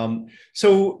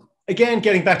 So again,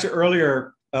 getting back to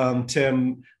earlier,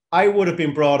 Tim, I would have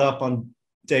been brought up on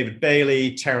David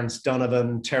Bailey, Terence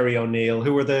Donovan, Terry O'Neill,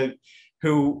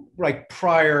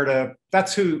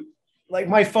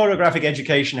 my photographic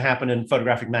education happened in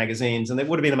photographic magazines, and it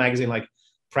would have been a magazine like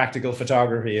Practical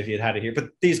Photography if you'd had it here.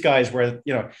 But these guys were,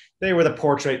 they were the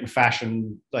portrait and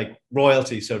fashion, like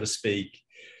royalty, so to speak.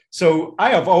 So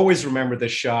I have always remembered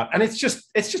this shot, and it's just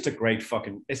a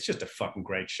fucking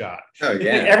great shot. Oh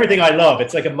yeah, everything I love.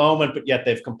 It's like a moment, but yet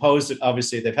they've composed it.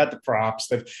 Obviously, they've had the props.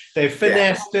 They've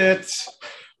finessed it.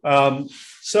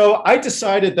 So I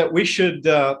decided that we should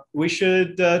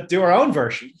do our own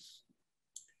version.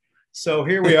 So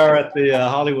here we are at the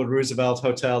Hollywood Roosevelt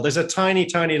Hotel. There's a tiny,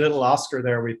 tiny little Oscar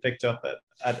there we picked up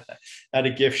at a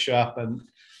gift shop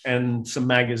and some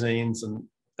magazines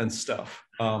and stuff.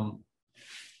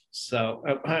 So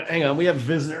hang on, we have a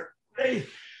visitor. Hey,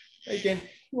 again,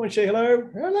 you want to say hello?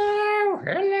 Hello.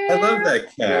 I love that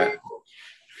cat.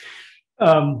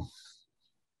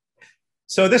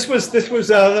 So this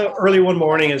was early one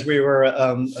morning as we were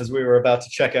about to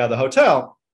check out of the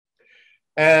hotel,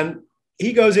 and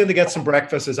he goes in to get some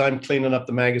breakfast as I'm cleaning up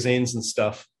the magazines and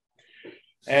stuff.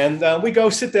 And we go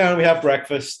sit down, we have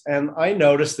breakfast, and I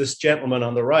noticed this gentleman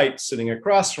on the right sitting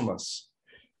across from us.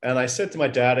 And I said to my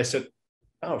dad, I said,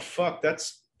 "Oh fuck,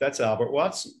 that's Albert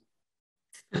Watson."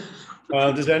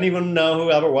 Does anyone know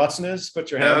who Albert Watson is? Put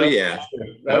your hand up. Yeah.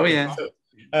 Oh yeah.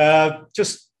 So,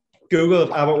 just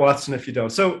Google Albert Watson if you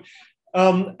don't. So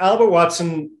Albert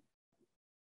Watson,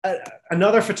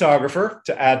 another photographer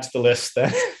to add to the list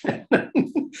then,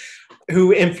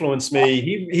 who influenced me.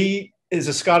 He is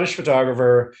a Scottish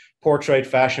photographer, portrait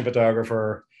fashion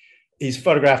photographer. He's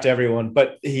photographed everyone,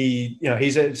 but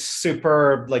he's a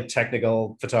superb, like,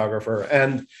 technical photographer,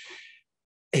 and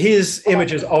his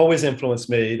images always influenced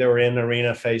me. They were in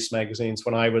Arena Face magazines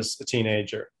when I was a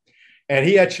teenager, and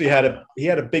he actually had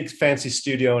a big fancy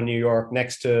studio in New York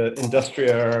next to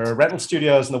industrial rental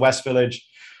studios in the West Village.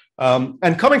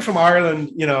 And coming from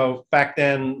Ireland, back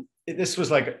then, this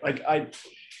was like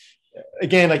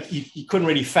you couldn't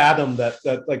really fathom that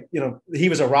he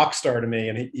was a rock star to me,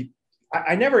 and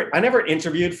I never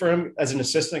interviewed for him as an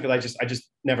assistant because I just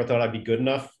never thought I'd be good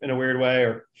enough in a weird way,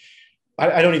 or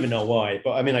I don't even know why,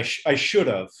 but I mean, I should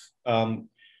have.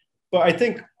 But I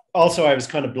think also I was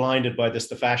kind of blinded by the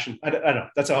fashion. I don't know.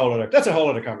 That's a whole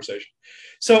other conversation.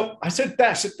 So I said,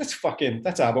 that's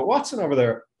Albert Watson over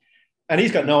there. And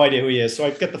he's got no idea who he is. So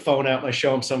I get the phone out and I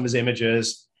show him some of his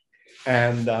images.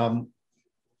 And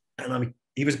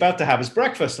he was about to have his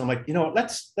breakfast. And I'm like,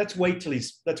 let's wait till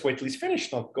he's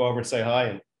finished. I'll go over and say hi,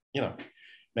 and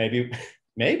maybe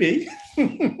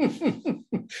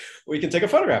we can take a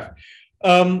photograph.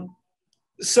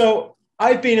 So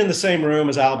I've been in the same room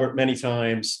as Albert many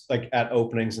times, like at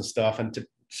openings and stuff, and to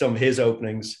some of his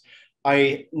openings.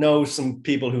 I know some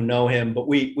people who know him, but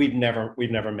we've never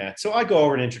met. So I go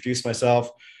over and introduce myself,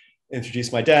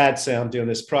 introduce my dad, say I'm doing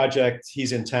this project.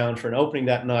 He's in town for an opening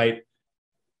that night.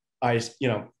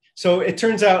 So it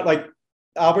turns out, like,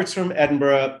 Albert's from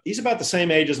Edinburgh. He's about the same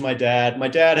age as my dad. My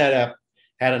dad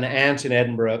had an aunt in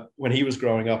Edinburgh when he was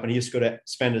growing up, and he used to go to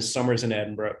spend his summers in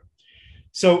Edinburgh.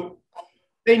 So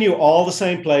they knew all the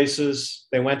same places.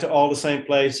 They went to all the same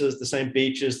places, the same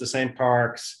beaches, the same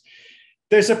parks.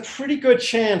 There's a pretty good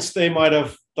chance they might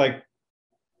have, like,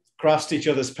 crossed each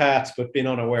other's paths, but been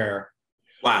unaware.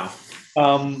 Wow.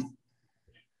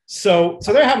 So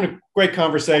they're having a great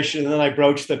conversation, and then I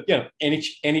broached the,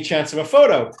 any chance of a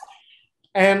photo,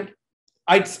 and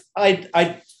I'd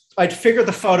figure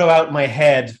the photo out in my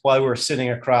head while we were sitting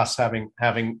across having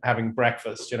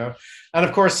breakfast, and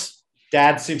of course,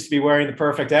 Dad seems to be wearing the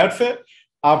perfect outfit.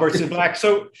 Albert's in black,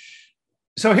 so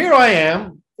here I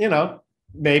am,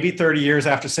 maybe 30 years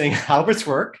after seeing Albert's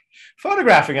work,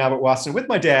 photographing Albert Watson with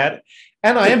my dad.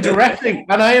 And I am directing,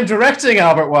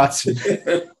 Albert Watson.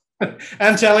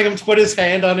 I'm telling him to put his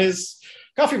hand on his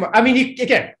coffee mug. I mean, you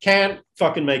again can't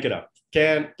fucking make it up.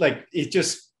 Can't like it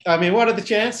just. I mean, what are the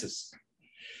chances?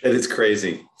 It is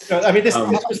crazy. So, I mean,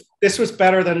 this was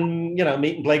better than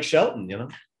meeting Blake Shelton.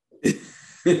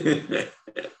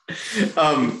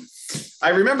 I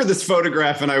remember this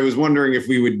photograph, and I was wondering if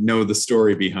we would know the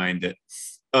story behind it.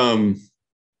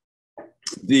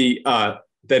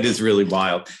 That is really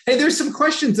wild. Hey, there's some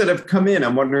questions that have come in.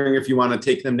 I'm wondering if you want to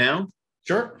take them now.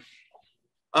 Sure.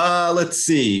 Let's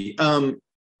see.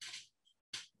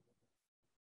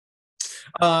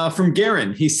 From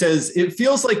Garen, he says, it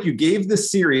feels like you gave the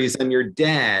series on your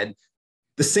dad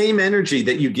the same energy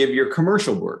that you give your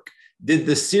commercial work. Did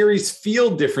the series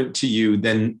feel different to you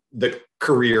than the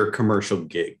career commercial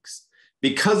gigs?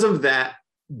 Because of that,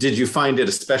 did you find it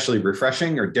especially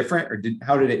refreshing or different, or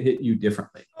how did it hit you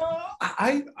differently?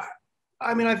 I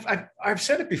mean, I've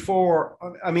said it before.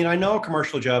 I mean, I know a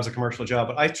commercial job is a commercial job,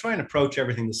 but I try and approach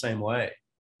everything the same way,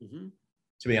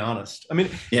 to be honest. I mean,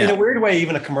 in a weird way,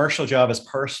 even a commercial job is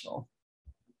personal.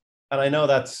 And I know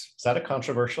is that a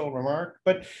controversial remark?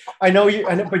 But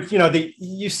but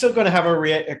you're still going to have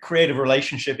a creative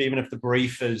relationship, even if the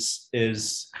brief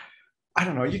is I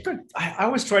don't know. I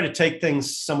always try to take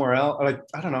things somewhere else.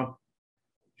 I don't know.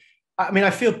 I mean, I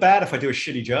feel bad if I do a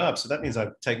shitty job, so that means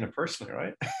I've taken it personally,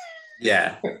 right?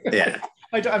 Yeah.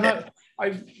 I'm not.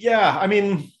 I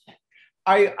mean,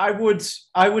 I would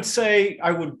say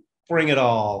I would bring it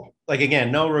all. Like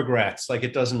again, no regrets. Like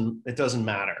it doesn't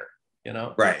matter,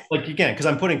 Right. Like again, because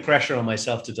I'm putting pressure on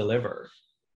myself to deliver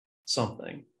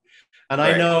something. And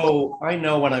right. I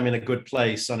know when I'm in a good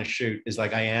place on a shoot is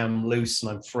like I am loose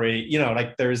and I'm free.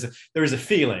 Like there is a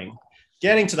feeling.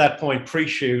 Getting to that point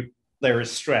pre-shoot, there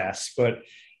is stress, but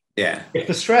if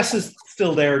the stress is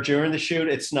still there during the shoot,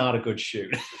 it's not a good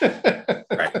shoot.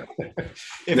 Right.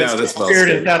 If it's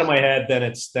spirited out of my head, then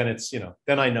it's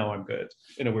then I know I'm good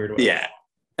in a weird way. Yeah.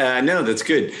 No, that's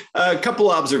good. A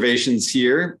couple observations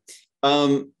here.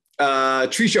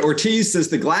 Tricia Ortiz says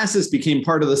the glasses became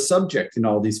part of the subject in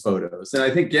all these photos. And I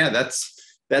think,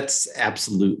 that's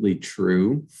absolutely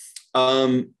true.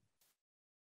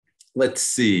 Let's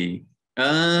see.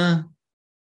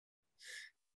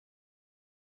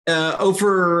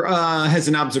 Ofer has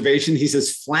an observation. He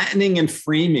says flattening and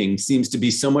framing seems to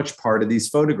be so much part of these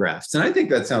photographs. And I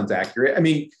think that sounds accurate. I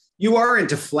mean, you are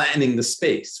into flattening the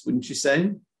space, wouldn't you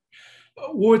say?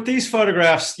 With these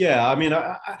photographs, yeah. I mean,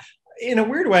 in a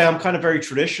weird way, I'm kind of very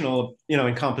traditional,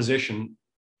 in composition.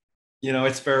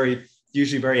 It's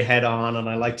usually very head on, and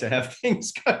I like to have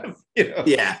things kind of,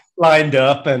 lined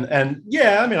up. And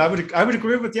yeah, I mean, I would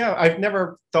agree with, I've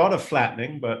never thought of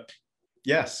flattening, but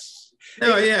yes.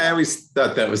 Oh yeah, I always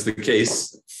thought that was the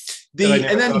case.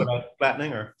 Thought about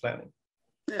flattening.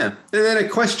 Yeah, and then a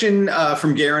question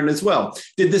from Garen as well.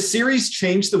 Did the series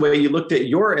change the way you looked at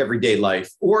your everyday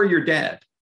life or your dad?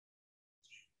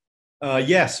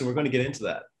 Yes, so we're going to get into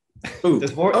that. Ooh,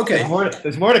 there's more. Okay,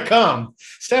 there's more to come.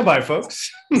 Stand by,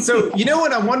 folks. So you know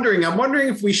what I'm wondering? I'm wondering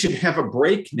if we should have a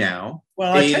break now.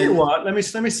 Well, I tell you what. Let me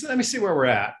see where we're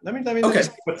at. Let me see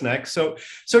what's next. So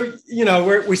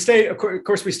we stay. Of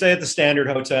course, we stay at the Standard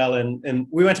Hotel, and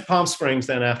we went to Palm Springs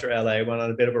then after LA. Went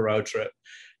on a bit of a road trip,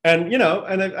 and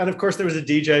and of course there was a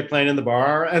DJ playing in the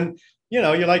bar, and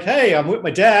you're like, hey, I'm with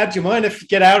my dad. Do you mind if you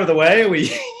get out of the way?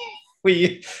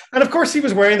 And of course he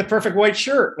was wearing the perfect white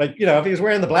shirt. Like, if he was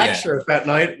wearing the black shirt that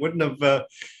night, wouldn't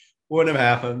have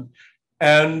happened.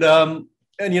 And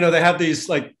they have these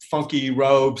like funky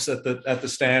robes at the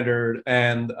Standard.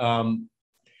 And the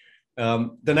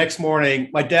next morning,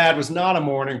 my dad was not a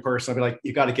morning person. I'd be like,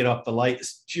 you got to get up. The light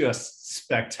is just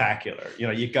spectacular.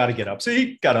 You got to get up. So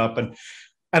he got up,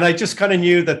 and I just kind of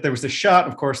knew that there was a shot.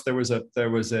 Of course, there was a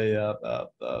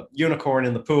unicorn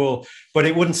in the pool, but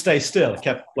it wouldn't stay still. It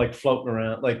kept like floating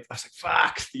around. Like I was like,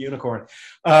 "Fuck the unicorn!"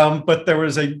 But there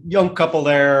was a young couple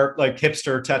there, like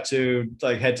hipster tattooed,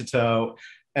 like head to toe,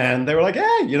 and they were like,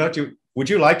 "Hey, would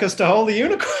you like us to hold the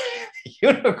unicorn?"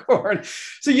 Unicorn.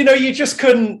 So you just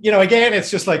couldn't. Again, it's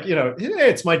just like hey,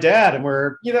 it's my dad, and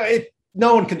we're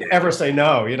no one can ever say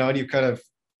no. And you kind of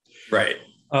right.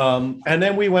 And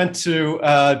then we went to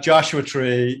Joshua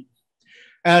Tree,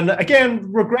 and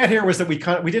again, regret here was that we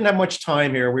didn't have much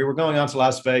time here. We were going on to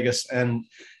Las Vegas, and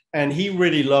he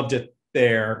really loved it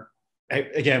there.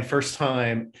 Again, first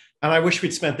time, and I wish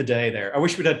we'd spent the day there. I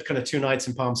wish we'd had kind of 2 nights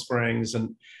in Palm Springs,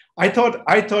 and I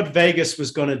thought Vegas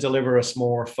was going to deliver us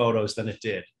more photos than it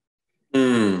did.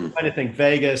 I kind of think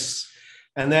Vegas,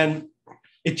 and then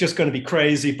it's just going to be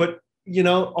crazy. But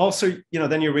also,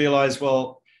 then you realize,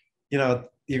 well,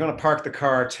 you're going to park the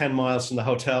car 10 miles from the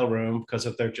hotel room because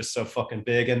they're just so fucking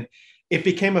big. And it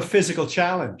became a physical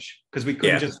challenge because we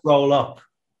couldn't just roll up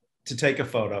to take a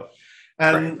photo.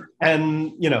 And,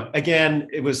 and, you know, again,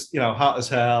 it was, you know, hot as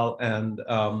hell. And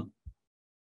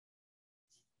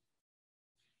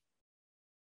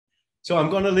so I'm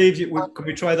going to leave you. Could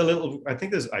we try the little, I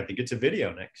think it's a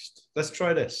video next. Let's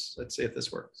try this. Let's see if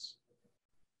this works.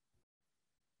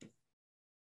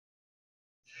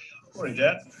 Morning,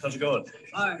 Dad. How's it going?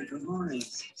 Hi, good morning.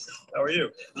 How are you?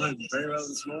 I'm very well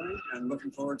this morning and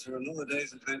looking forward to another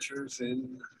day's adventures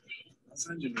in Los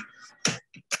Angeles.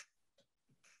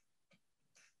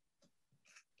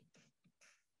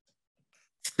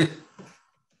 Good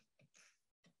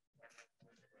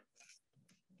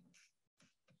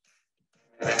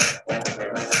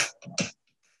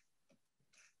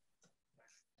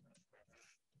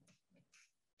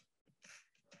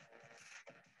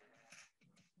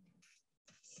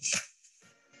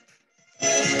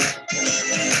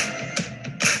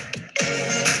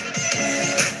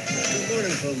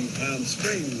morning from Palm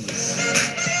Springs.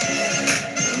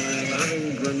 I'm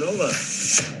having granola.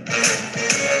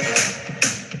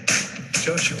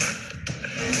 Joshua,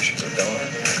 you should have gone.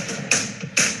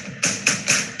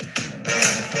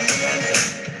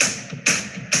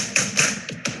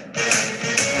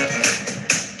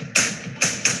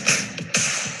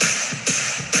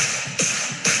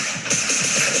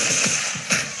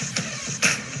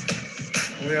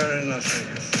 We are in Las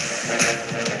Vegas.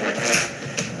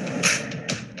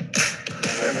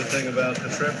 Favorite thing about the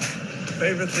trip?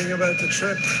 Favorite thing about the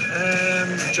trip?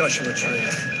 Joshua Tree.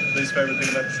 Least favorite thing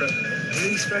about the trip?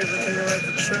 Least favorite thing about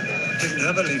the trip? Didn't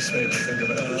have a least favorite thing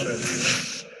about the trip.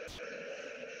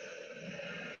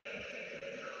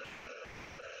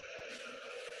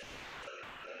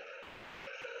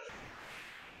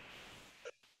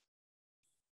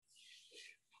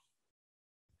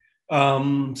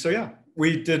 So yeah,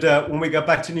 we did, when we got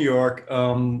back to New York,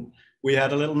 we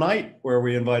had a little night where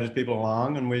we invited people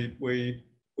along and we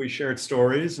shared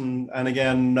stories. And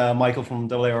again, Michael from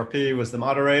AARP was the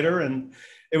moderator, and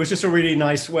it was just a really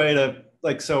nice way to,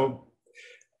 like, so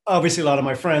obviously a lot of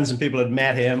my friends and people had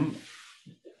met him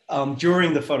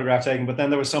during the photograph taking, but then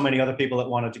there were so many other people that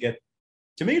wanted to get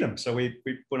to meet him. So we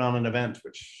put on an event,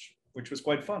 which was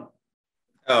quite fun.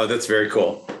 Oh, that's very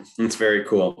cool. That's very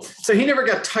cool. So he never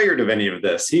got tired of any of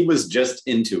this. He was just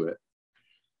into it.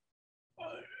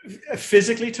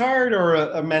 Physically tired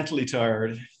or mentally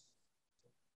tired?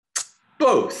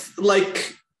 Both.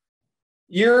 Like,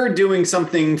 you're doing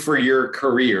something for your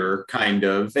career, kind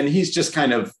of, and he's just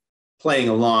kind of playing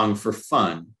along for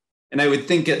fun. And I would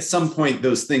think at some point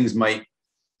those things might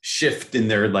shift in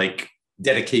their, like,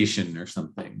 dedication or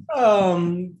something.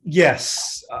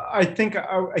 Yes, I think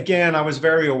again I was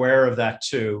very aware of that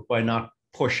too, by not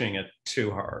pushing it too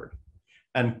hard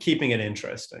and keeping it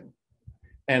interesting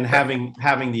and having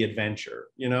the adventure,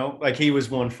 you know, like he was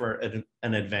one for an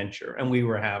adventure, and we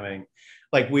were having,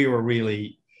 like, we were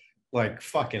really like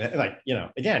fucking, like, you know,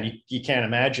 again, you can't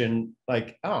imagine,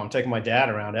 like, oh, I'm taking my dad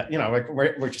around, you know, like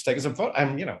we're just taking some photos,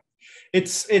 and you know,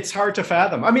 it's hard to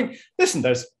fathom. I mean, listen,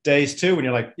 there's days too when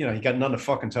you're like, you know, you got nothing to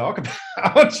fucking talk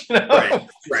about, you know?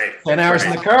 Right. 10 hours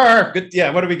in the car. Good.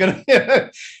 Yeah. What are we going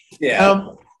to, yeah.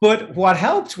 But what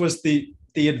helped was the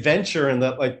adventure, and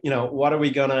that, like, you know, what are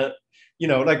we going to, you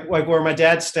know, like where my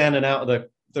dad's standing out of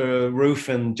the roof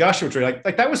in Joshua Tree,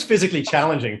 like that was physically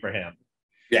challenging for him.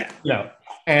 Yeah. You know,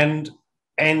 and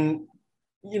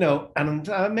you know, and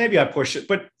maybe I pushed it,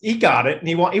 but he got it, and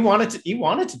he wanted to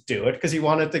do it because he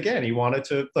wanted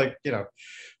to, like, you know,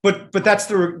 but that's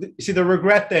the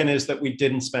regret then is that we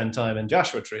didn't spend time in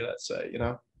Joshua Tree, let's say, you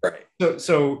know, right.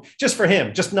 So just for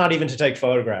him, just not even to take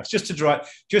photographs, just to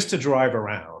drive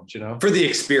around, you know, for the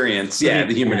experience, the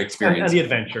human experience and the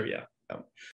adventure,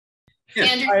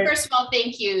 Andrew, first of all,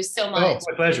 thank you so much.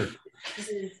 Oh, my pleasure. This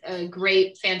is a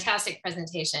great, fantastic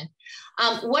presentation.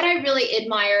 What I really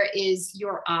admire is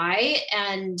your eye,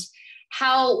 and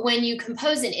how when you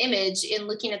compose an image, in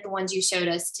looking at the ones you showed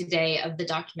us today of the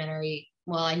documentary,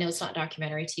 well, I know it's not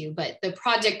documentary to you, but the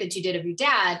project that you did of your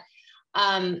dad,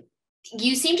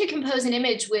 you seem to compose an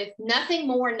image with nothing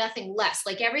more, nothing less.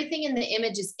 Like everything in the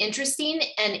image is interesting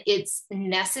and it's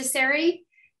necessary.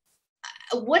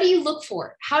 What do you look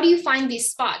for? How do you find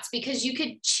these spots? Because you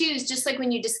could choose, just like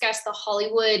when you discussed the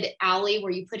Hollywood alley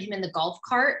where you put him in the golf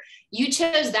cart, you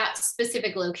chose that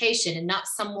specific location and not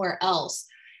somewhere else.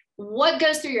 What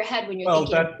goes through your head when you're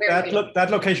thinking?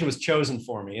 That location was chosen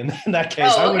for me. In that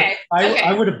case,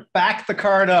 I would have backed the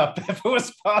cart up if it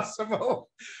was possible.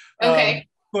 Okay.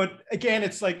 But again,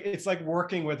 it's like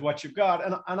working with what you've got,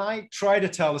 and I try to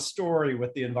tell a story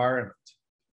with the environment.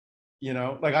 you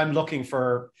know, like I'm looking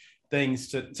for things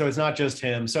to, so it's not just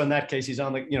him. So in that case, he's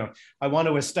on the, you know, I want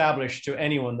to establish to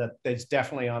anyone that it's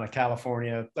definitely on a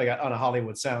California, like on a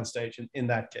Hollywood soundstage in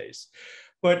that case.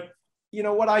 But, you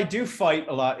know, what I do fight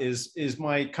a lot is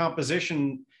my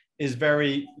composition is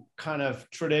very kind of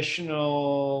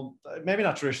traditional, maybe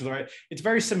not traditional, right? It's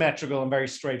very symmetrical and very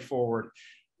straightforward.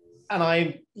 And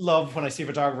I love when I see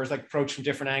photographers like approach from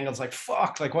different angles, like,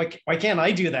 fuck, like, why can't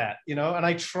I do that? You know, and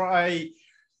I try,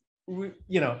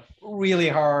 you know, really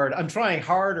hard. I'm trying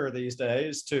harder these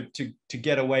days to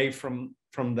get away from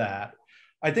that.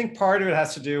 I think part of it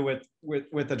has to do with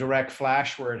the direct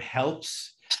flash, where it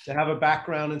helps to have a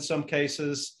background in some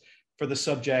cases for the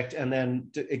subject, and then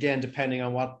again, depending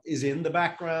on what is in the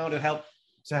background, it helps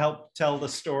to help tell the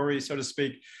story, so to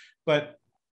speak. But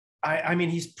I mean,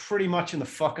 he's pretty much in the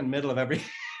fucking middle of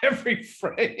every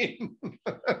frame.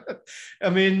 I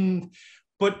mean,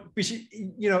 but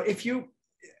you know, if you,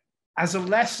 as a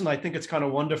lesson, I think it's kind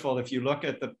of wonderful if you look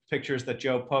at the pictures that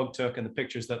Joe Pogue took and the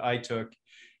pictures that I took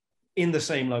in the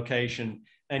same location,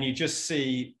 and you just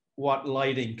see what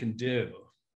lighting can do.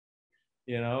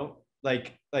 You know,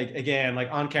 like again, like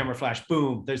on camera flash,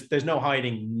 boom, there's no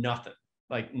hiding nothing,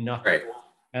 like nothing. Right.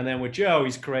 And then with Joe,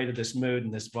 he's created this mood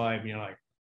and this vibe, and you're like,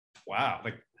 wow,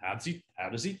 like how does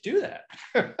he do that?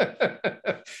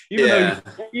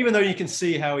 even though you can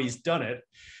see how he's done it,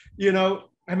 you know.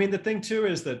 I mean, the thing too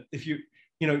is that if you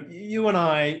know, you and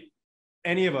I,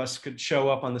 any of us could show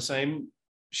up on the same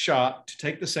shot to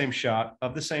take the same shot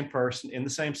of the same person in the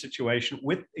same situation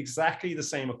with exactly the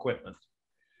same equipment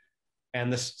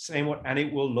and the same, and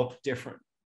it will look different.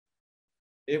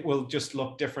 It will just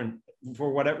look different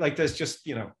for whatever, like there's just,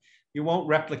 you know, you won't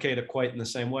replicate it quite in the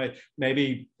same way.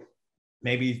 Maybe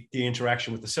the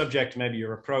interaction with the subject, maybe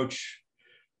your approach,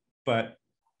 but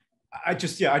I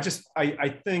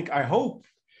think, I hope,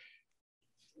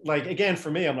 like, again,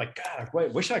 for me, I'm like, God, I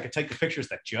wish I could take the pictures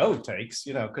that Joe takes,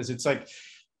 you know, because it's like,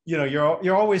 you know,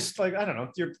 you're always like, I don't know,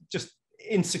 you're just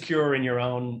insecure in your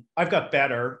own, I've got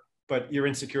better, but you're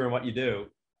insecure in what you do.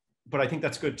 But I think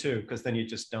that's good too, because then you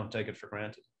just don't take it for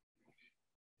granted.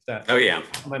 Oh yeah.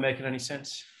 Am I making any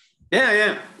sense?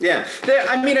 Yeah.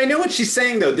 I mean, I know what she's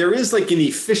saying though. There is like an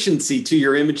efficiency to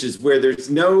your images where there's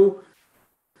no,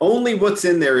 only what's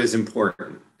in there is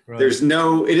important. Right. There's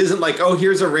no, it isn't like, oh,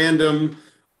 here's a random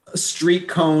street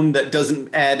cone that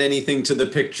doesn't add anything to the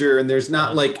picture. And there's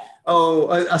not like, oh,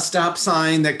 a stop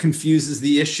sign that confuses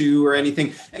the issue or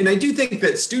anything. And I do think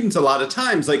that students a lot of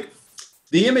times, like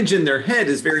the image in their head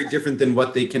is very different than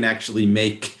what they can actually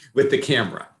make with the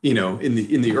camera, you know, in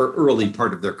the early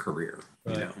part of their career.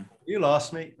 Right. You know? You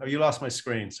lost me. Oh, you lost my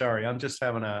screen. Sorry. I'm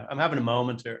having a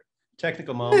moment here.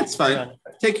 Technical moment. It's fine.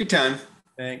 Take your time.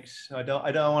 Thanks. I don't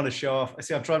want to show off. I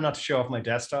see. I'm trying not to show off my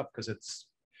desktop because it's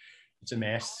a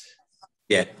mess.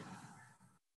 Yeah.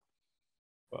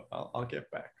 But I'll get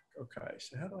back. Okay.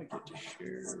 So how do I get to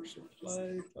share? So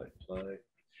play,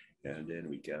 and then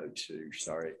we go to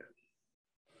sorry.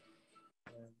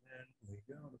 And then we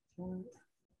go to point.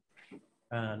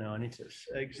 No, I need to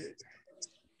exit.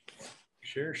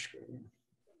 Share screen.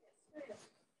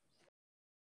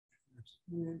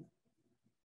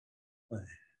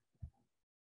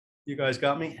 You guys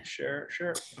got me? Share.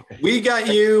 Okay. We got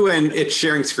you, and it's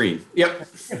sharing screen. Yep.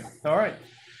 All right.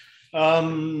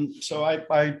 So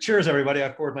I cheers everybody. I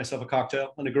poured myself a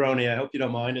cocktail, a Negroni. I hope you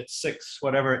don't mind. It's 6,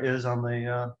 whatever it is on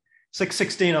the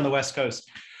 6:16 on the West Coast.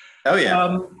 Oh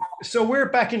yeah. So we're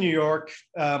back in New York,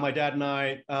 my dad and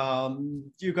I.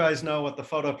 Do you guys know what the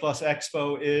Photo Plus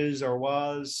Expo is or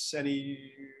was?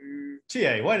 Any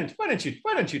TA? Why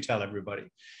don't you tell everybody?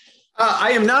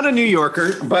 I am not a New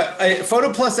Yorker, but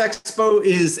Photo Plus Expo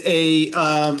is a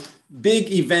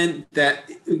big event that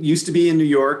used to be in New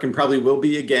York and probably will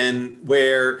be again,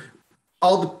 where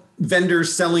all the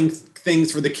vendors selling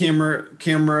things for the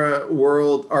camera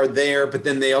world are there, but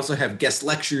then they also have guest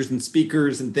lectures and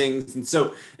speakers and things. And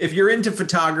so if you're into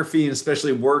photography and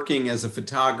especially working as a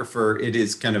photographer, it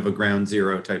is kind of a ground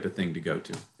zero type of thing to go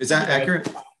to. Is that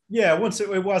accurate? Yeah, once it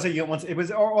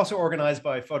was also organized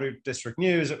by Photo District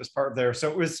News. It was part of there.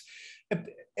 So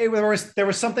there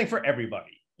was something for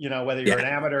everybody, you know, whether you're an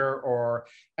amateur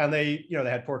and they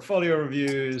had portfolio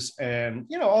reviews and,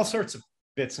 you know, all sorts of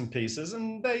bits and pieces.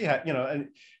 And they had, you know, and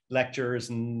lectures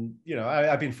and, you know,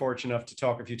 I've been fortunate enough to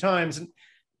talk a few times, and,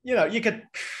 you know, you could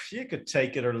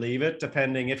take it or leave it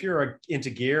depending if you're into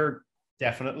gear,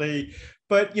 definitely.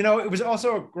 But, you know, it was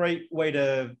also a great way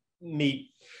to meet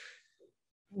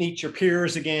your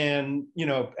peers again. You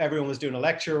know, everyone was doing a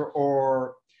lecture,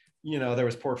 or, you know, there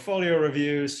was portfolio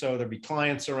reviews, so there'd be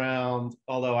clients around.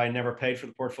 Although I never paid for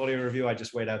the portfolio review, I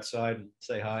just wait outside and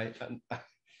say hi and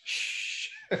shh.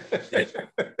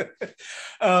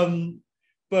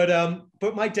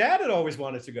 But my dad had always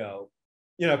wanted to go,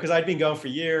 you know, because I'd been going for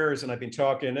years and I'd been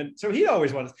talking. And so he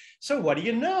always wanted. So what do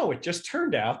you know? It just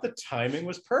turned out the timing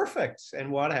was perfect.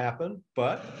 And what happened?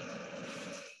 But.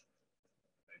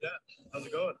 Hey, Dad, how's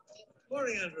it going?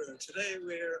 Morning, Andrew. Today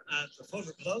we're at the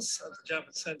Photo Plus at the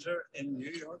Javits Center in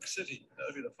New York City.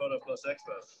 That'll be the Photo Plus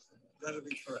Expo. That'll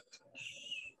be correct.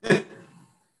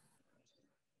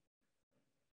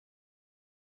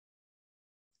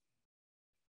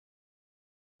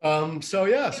 So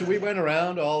yeah, so we went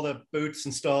around all the booths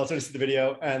and stalls, so this is the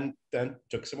video, and then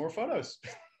took some more photos.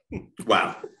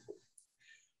 Wow.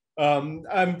 I'm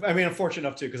fortunate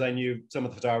enough to, because I knew some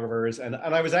of the photographers, and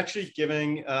I was actually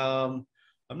giving, I'm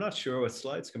not sure what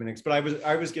slide's coming next, but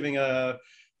I was giving a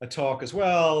talk as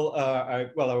well.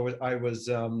 I was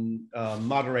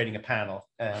moderating a panel,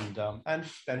 and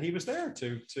he was there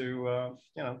to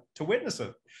witness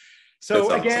it. So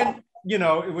awesome. Again, you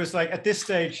know, it was like at this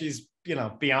stage he's, you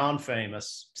know, beyond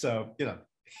famous, so you know,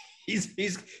 he's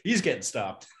getting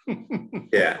stopped.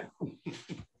 Yeah.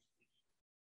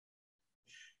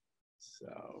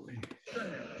 So.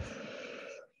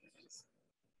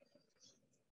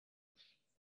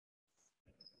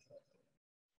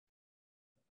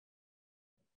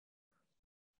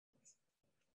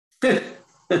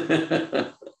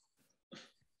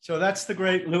 So that's the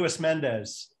great Luis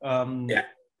Mendez,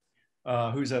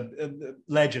 who's a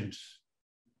legend,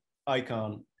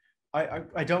 icon.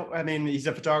 I mean, he's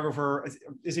a photographer.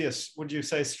 Is he would you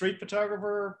say street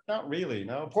photographer? Not really,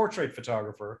 no, portrait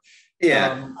photographer.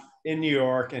 Yeah. In New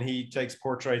York, and he takes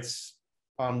portraits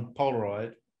on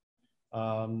Polaroid.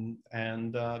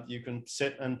 You can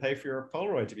sit and pay for your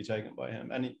Polaroid to be taken by him.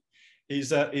 And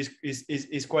he's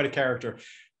quite a character.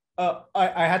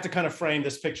 I had to kind of frame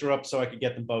this picture up so I could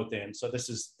get them both in. So this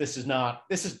is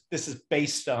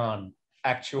based on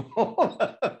actual.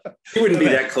 You wouldn't be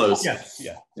that close.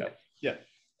 Yeah.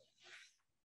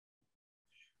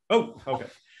 Oh, okay.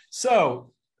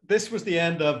 So this was the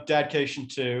end of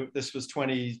Dadcation 2. This was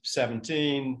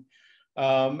 2017.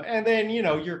 And then, you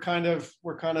know, we're kind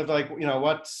of like, you know,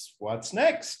 what's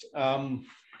next?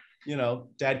 You know,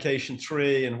 Dadcation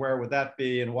 3, and where would that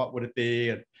be, and what would it be?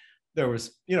 And there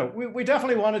was, you know, we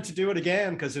definitely wanted to do it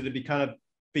again because it had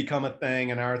become a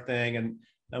thing and our thing,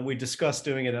 and we discussed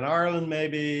doing it in Ireland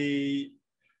maybe.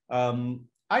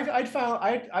 I'd found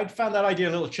that idea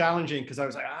a little challenging because I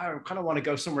was like, I kind of want to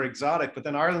go somewhere exotic, but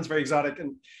then Ireland's very exotic,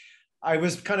 and I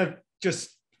was kind of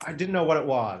I didn't know what it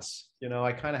was. You know,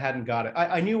 I kind of hadn't got it.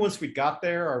 I knew once we got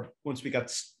there, or once we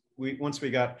got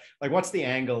like, what's the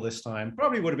angle this time?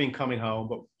 Probably would have been coming home,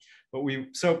 but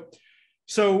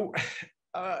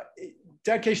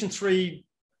Dedication 3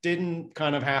 didn't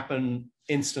kind of happen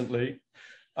instantly.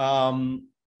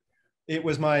 It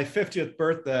was my 50th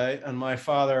birthday, and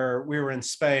we were in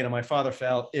Spain, and my father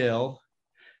fell ill,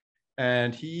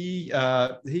 and he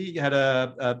had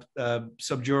a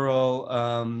subdural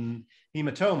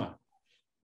hematoma,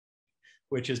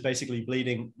 which is basically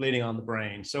bleeding on the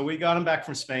brain. So we got him back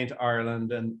from Spain to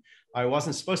Ireland, and I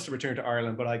wasn't supposed to return to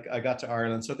Ireland, but I got to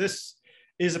Ireland. So this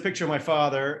is a picture of my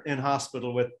father in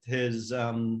hospital with his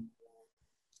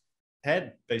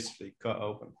head basically cut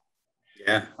open.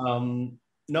 Yeah.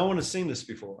 No one has seen this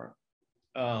before,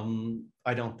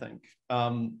 I don't think.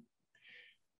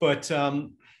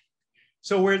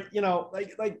 So we're, you know,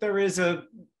 like there is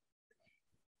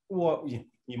what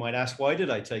you might ask, why did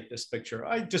I take this picture?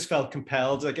 I just felt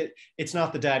compelled. Like it's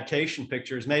not the Dadcation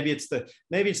pictures. Maybe it's the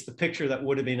picture that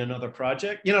would have been another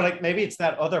project. You know, like maybe it's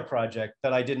that other project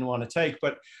that I didn't want to take.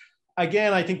 But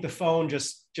again, I think the phone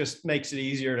just makes it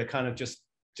easier to kind of just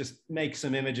make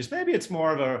some images. Maybe it's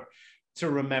more of to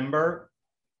remember.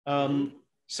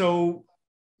 So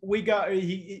we got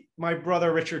my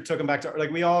brother Richard took him back to,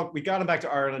 like we got him back to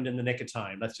Ireland in the nick of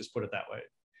time. Let's just put it that way.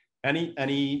 And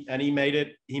he made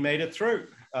it through,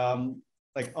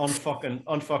 like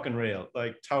unfucking real,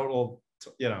 like total,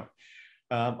 you know,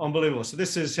 unbelievable. So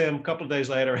this is him a couple of days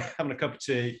later having a cup of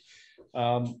tea.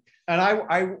 And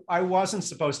I wasn't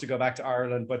supposed to go back to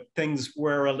Ireland, but things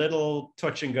were a little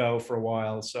touch and go for a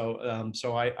while. So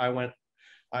I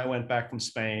went back from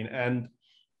Spain, and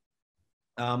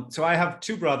so I have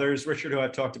two brothers, Richard, who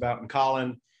I've talked about, and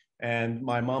Colin. And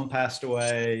my mom passed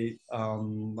away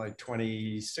like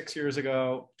 28 years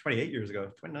ago, 29 years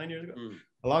ago,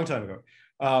 a long time ago.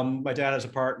 My dad has a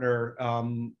partner,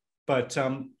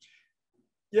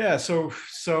 yeah. So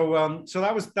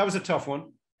that was a tough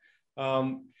one.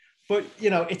 But you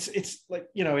know, it's like,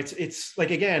 you know, it's like,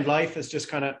 again, life is just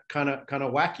kind of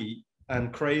wacky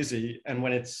and crazy. And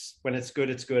when it's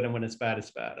good, it's good, and when it's bad,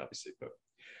 obviously. But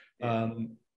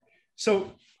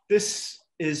So this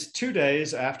is 2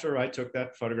 days after I took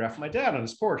that photograph of my dad on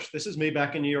his porch. This is me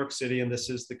back in New York City, and this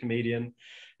is the comedian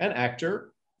and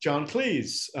actor John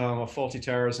Cleese of Fawlty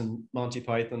Towers and Monty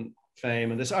Python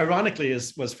fame. And this, ironically,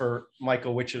 was for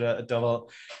Michael Wichita, a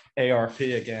double ARP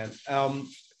again.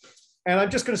 And I'm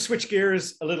just going to switch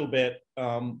gears a little bit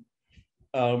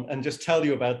and just tell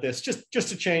you about this, just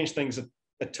to change things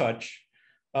a touch.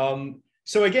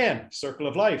 So again, Circle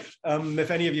of Life. If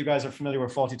any of you guys are familiar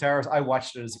with Fawlty Towers, I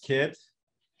watched it as a kid.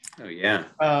 Oh, yeah.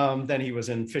 Then he was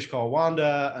in Fish Called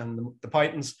Wanda and the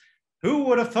Pythons. Who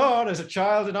would have thought as a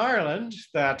child in Ireland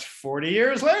that 40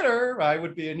 years later, I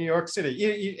would be in New York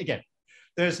City? Again,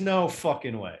 there's no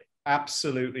fucking way.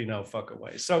 Absolutely no fucking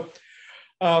way. So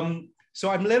I'm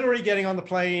literally getting on the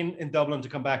plane in Dublin to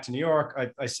come back to New York.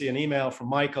 I see an email from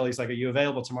Michael. He's like, are you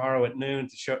available tomorrow at noon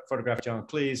to photograph John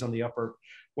Cleese on the Upper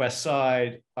West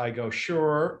Side? I go,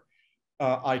 sure,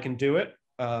 I can do it.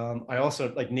 I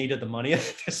also like needed the money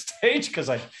at this stage because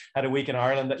I had a week in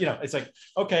Ireland. It's like,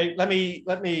 okay, let me,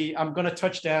 I'm going to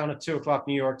touch down at 2:00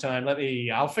 New York time.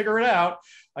 I'll figure it out.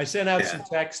 I sent out some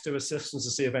texts to assistants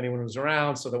to see if anyone was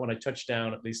around so that when I touched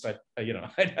down, at least I'd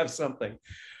have something.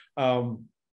 Got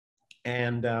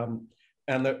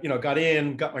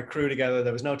my crew together.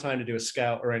 There was no time to do a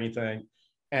scout or anything.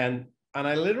 And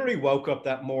I literally woke up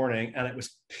that morning and it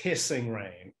was pissing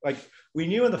rain. Like we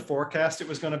knew in the forecast it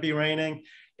was going to be raining.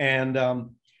 And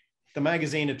the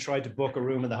magazine had tried to book a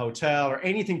room in the hotel or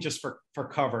anything just for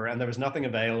cover. And there was nothing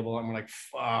available. And we're like,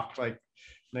 fuck, like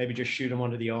maybe just shoot them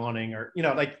under the awning or,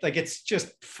 like it's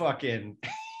just fucking.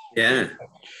 Yeah.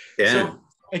 Yeah. So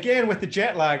again, with the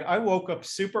jet lag, I woke up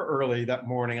super early that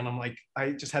morning and I'm like,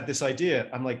 I just had this idea.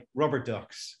 I'm like, rubber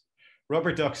ducks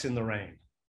in the rain.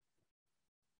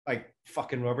 Like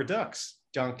fucking rubber ducks,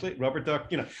 John Cleese, rubber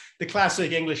duck, the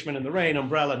classic Englishman in the rain,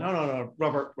 umbrella. No,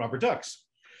 rubber ducks.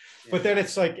 Yeah. But then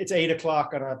it's like, it's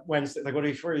 8:00 on a Wednesday. Like, where are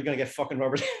you going to get fucking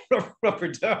rubber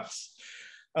ducks?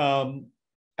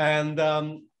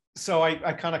 So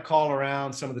I kind of call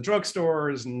around some of the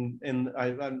drugstores and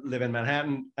I live in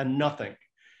Manhattan and nothing.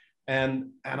 And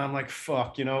I'm like,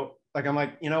 fuck, I'm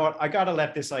like, you know what? I got to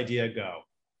let this idea go.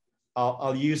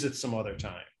 I'll use it some other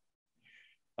time.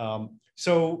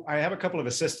 So I have a couple of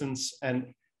assistants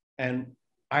and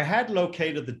I had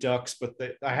located the ducks, but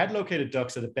I had located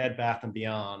ducks at a Bed Bath &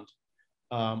 Beyond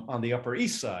on the Upper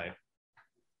East Side.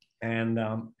 And,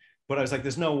 but I was like,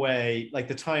 there's no way, like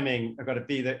the timing, I've got to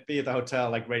be at the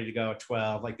hotel, like ready to go at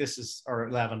 12, like this is, or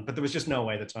 11, but there was just no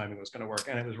way the timing was going to work.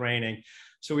 And it was raining.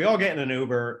 So we all get in an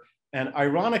Uber. And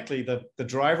ironically, the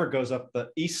driver goes up the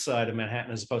east side of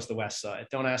Manhattan as opposed to the west side.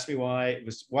 Don't ask me why.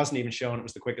 It wasn't even shown. It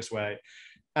was the quickest way.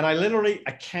 And I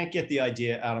can't get the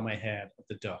idea out of my head of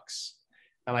the ducks.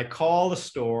 And I call the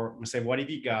store and say, what have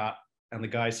you got? And the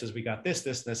guy says, we got this,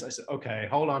 this, and this. I said, okay,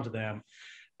 hold on to them.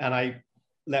 And I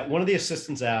let one of the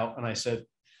assistants out and I said,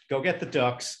 go get the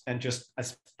ducks and just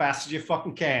as fast as you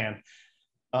fucking can.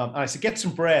 And I said, get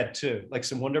some bread too, like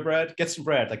some Wonder Bread, get some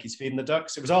bread, like he's feeding the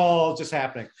ducks. It was all just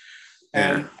happening.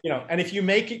 And, and if you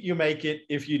make it, you make it.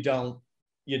 If you don't,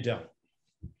 you don't.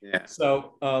 Yeah.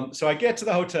 So I get to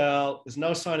the hotel. There's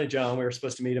no sign of John. We were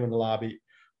supposed to meet him in the lobby.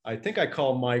 I think I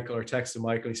called Michael or texted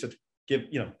Michael. He said,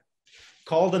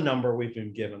 call the number we've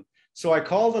been given. So I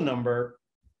called the number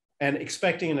and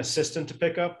expecting an assistant to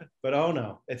pick up, but oh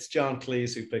no, it's John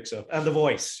Cleese who picks up. And the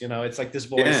voice, it's like this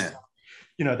voice,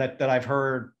 that I've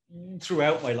heard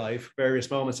throughout my life, various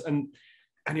moments. And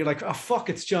you're like, oh fuck,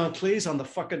 it's John Cleese on the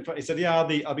fucking. He said, yeah,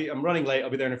 I'm running late. I'll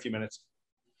be there in a few minutes.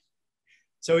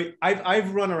 So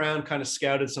I've run around, kind of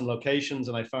scouted some locations,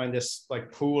 and I find this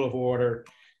like pool of water,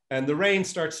 and the rain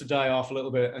starts to die off a little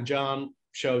bit, and John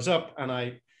shows up, and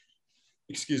I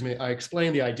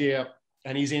explain the idea,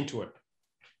 and he's into it.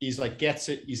 He's like, gets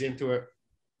it, he's into it,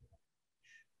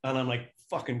 and I'm like,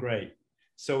 fucking great.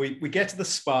 So we get to the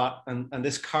spot and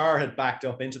this car had backed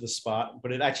up into the spot,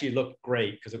 but it actually looked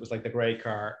great because it was like the gray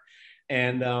car.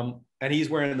 And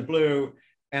he's wearing the blue.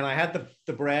 And I had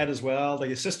the bread as well.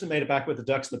 The assistant made it back with the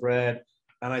ducks and the bread.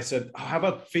 And I said, oh, how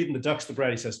about feeding the ducks the bread?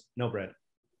 He says, no bread.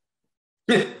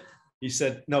 He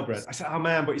said, no bread. I said, oh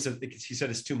man, but he said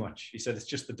it's too much. He said, it's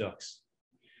just the ducks.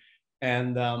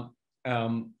 And I'm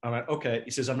like, okay. He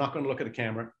says, I'm not going to look at the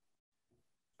camera.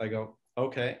 I go,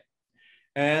 okay.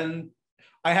 And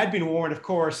I had been warned, of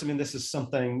course. I mean, this is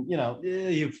something,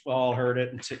 you've all heard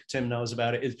it and Tim knows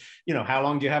about it, is, how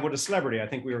long do you have with a celebrity? I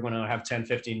think we were going to have 10,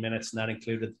 15 minutes and that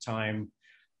included the time,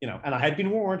 and I had been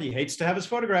warned he hates to have his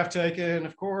photograph taken,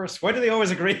 of course. Why do they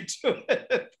always agree to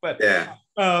it? But yeah.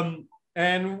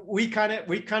 And we kind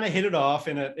of hit it off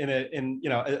in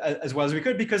as well as we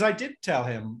could, because I did tell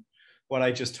him, what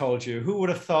I just told you. Who would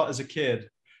have thought as a kid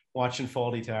watching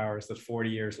Fawlty Towers that 40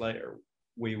 years later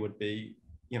we would be,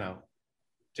 you know,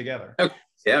 together? Oh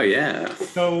yeah.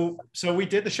 So we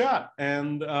did the shot,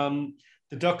 and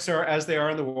the ducks are as they are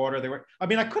in the water. They were. I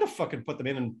mean, I could have fucking put them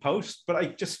in post, but I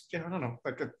just, I don't know.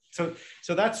 Like, so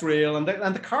that's real, and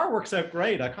the car works out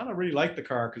great. I kind of really like the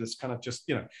car because it's kind of just,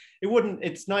 you know, it wouldn't.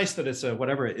 It's nice that it's a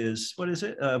whatever it is. What is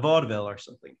it? Vaudeville or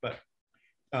something. But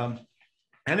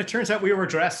and it turns out we were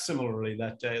dressed similarly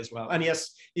that day as well. And yes,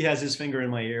 he has his finger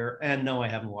in my ear. And no, I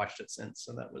haven't watched it since.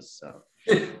 So that was so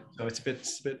it's a bit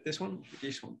this one.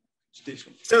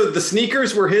 So the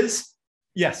sneakers were his?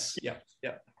 Yes. Yeah.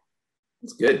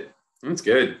 That's good. That's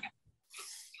good.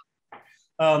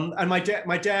 And my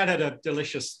dad had a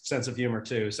delicious sense of humor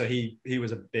too. So he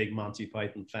was a big Monty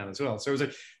Python fan as well. So it was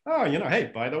like, oh, you know,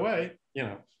 hey, by the way, you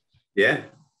know. Yeah.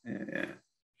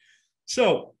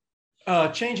 So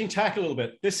changing tack a little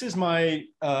bit. This is my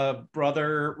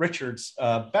brother Richard's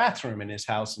bathroom in his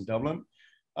house in Dublin.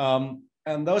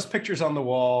 And those pictures on the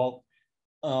wall,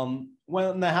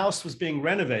 when the house was being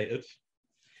renovated,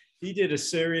 he did a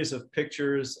series of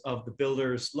pictures of the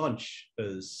builder's lunch,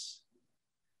 as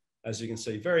you can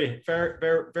see, very, very,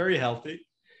 very, very healthy.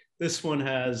 This one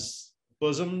has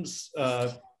bosoms,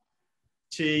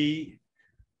 tea,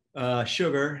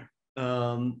 sugar,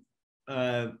 what's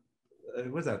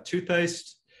that?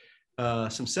 Toothpaste, some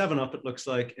 7-Up, it looks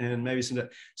like, and maybe some.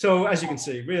 So as you can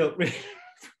see, real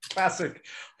classic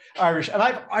Irish. And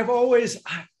I've always,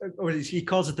 or he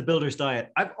calls it the builder's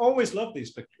diet. I've always loved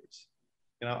these pictures.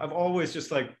 You know, I've always just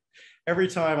like, every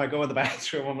time I go in the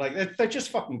bathroom, I'm like, they're just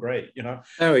fucking great, you know?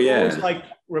 Oh, yeah. Always like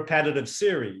repetitive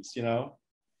series, you know?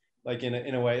 Like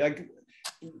in a way, like,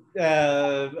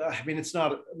 I mean, it's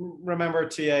not, remember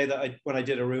TA that when I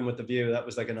did A Room with the View, that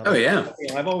was like another. Oh, yeah.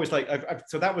 I've always like,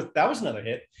 so that was another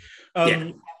hit.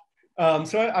 So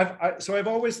I've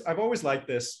always liked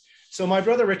this. So my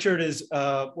brother Richard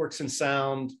works in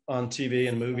sound on TV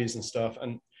and movies and stuff.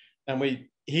 And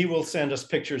he will send us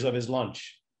pictures of his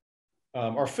lunch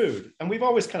or food. And we've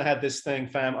always kind of had this thing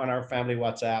on our family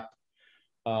WhatsApp.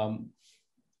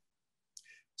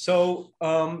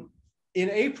 In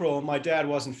April, my dad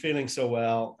wasn't feeling so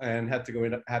well and had to go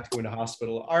into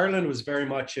hospital. Ireland was very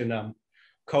much in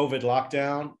COVID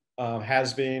lockdown,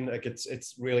 has been, like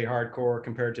it's really hardcore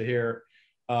compared to here.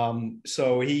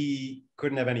 So he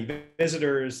couldn't have any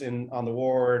visitors on the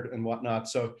ward and whatnot.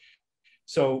 So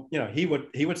you know, he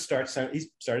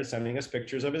started sending us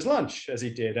pictures of his lunch as he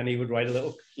did, and he would write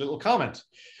a little comment.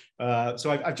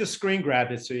 So I've just screen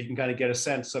grabbed it so you can kind of get a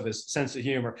sense of his sense of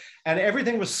humor. And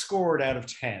everything was scored out of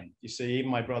 10. You see, even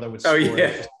my brother would score. Oh,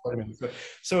 yeah.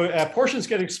 So portions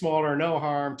getting smaller, no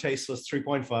harm, tasteless,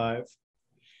 3.5.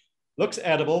 Looks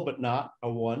edible, but not a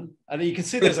 1. And you can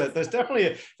see there's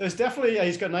definitely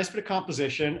he's got a nice bit of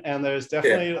composition, and there's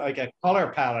definitely like a color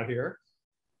palette here.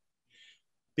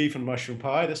 Beef and mushroom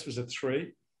pie. This was a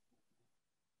 3.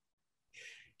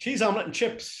 Cheese omelet and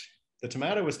chips. The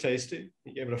tomato was tasty.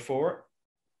 He gave it a 4.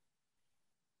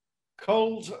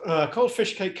 Cold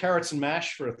fish cake, carrots, and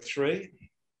mash for a 3.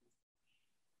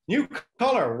 New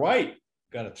color, white,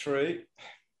 got a 3.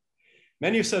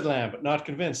 Menu said lamb, but not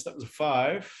convinced. That was a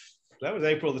 5. That was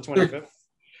April the 25th.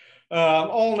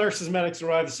 All nurses, medics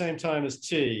arrived at the same time as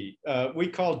tea. We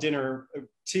call dinner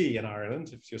tea in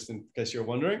Ireland, just in case you're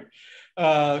wondering.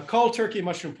 Cold turkey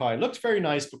mushroom pie. Looked very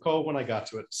nice, but cold when I got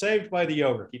to it. Saved by the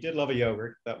yogurt. He did love a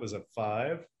yogurt. That was a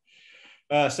 5.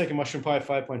 Steak and mushroom pie,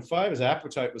 5.5. His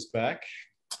appetite was back.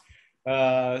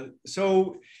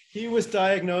 So he was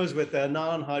diagnosed with a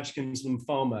non-Hodgkin's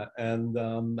lymphoma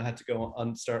and had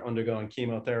to start undergoing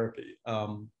chemotherapy.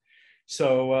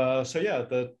 So yeah,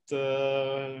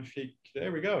 there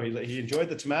we go. He enjoyed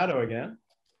the tomato again.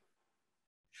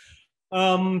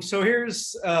 So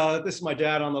here's, this is my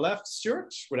dad on the left,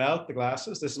 Stuart, without the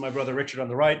glasses. This is my brother Richard on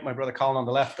the right, my brother Colin on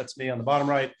the left, that's me on the bottom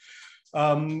right.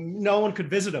 No one could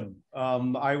visit him.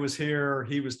 I was here,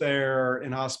 he was there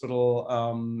in hospital.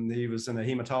 He was in a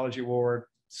hematology ward,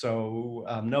 so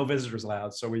no visitors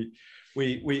allowed. So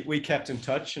we kept in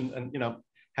touch and you know,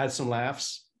 had some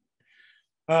laughs.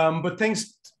 But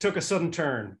things took a sudden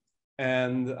turn,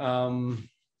 and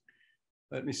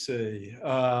let me see.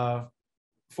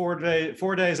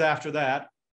 4 days after that,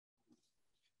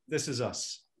 this is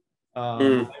us.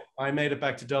 I made it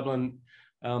back to Dublin.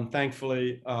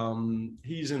 Thankfully,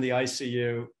 he's in the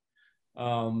ICU.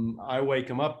 I wake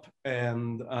him up,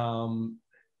 and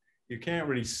you can't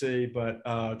really see, but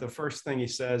the first thing he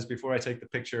says before I take the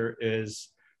picture is,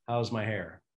 "How's my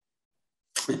hair?"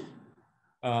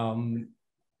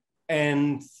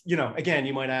 And, you know, again,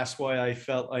 you might ask why I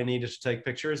felt I needed to take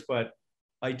pictures, but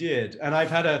I did. And I've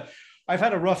I've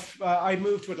had a rough. I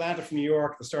moved to Atlanta from New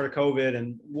York at the start of COVID,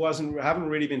 and haven't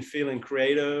really been feeling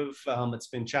creative. It's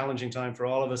been a challenging time for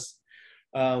all of us,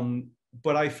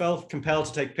 but I felt compelled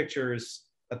to take pictures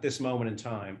at this moment in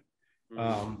time.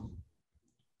 Of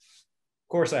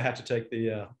course, I had to take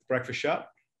the breakfast shot.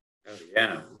 Oh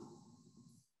yeah.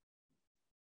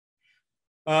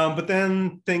 But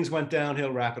then things went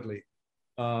downhill rapidly,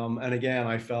 and again,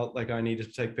 I felt like I needed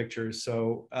to take pictures.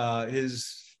 So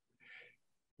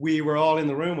we were all in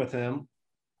the room with him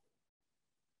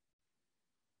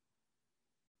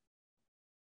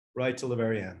right till the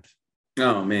very end.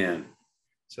 Oh man.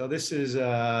 So this is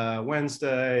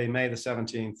Wednesday, May the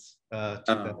 17th,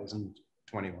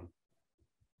 2021.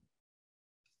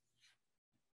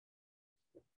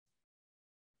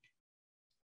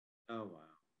 Oh wow.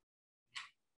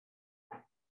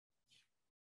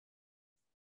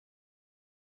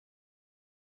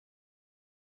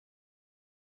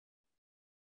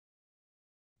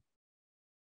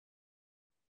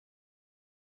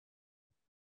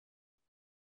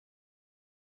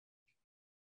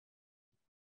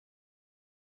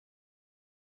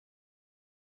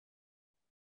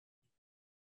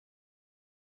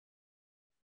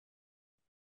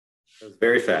 It was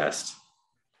very fast.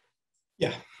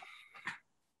 Yeah.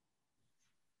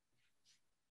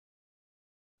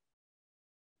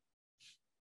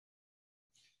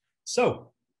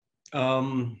 So,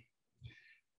 again,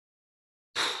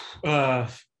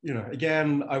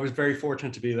 I was very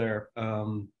fortunate to be there.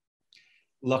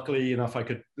 Luckily enough, I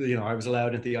could, I was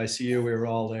allowed into the ICU. We were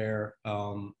all there.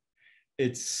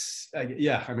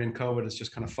 COVID has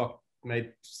just kind of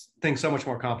made things so much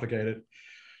more complicated.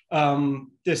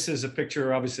 This is a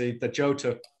picture, obviously, that Joe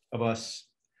took of us.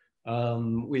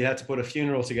 We had to put a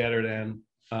funeral together then.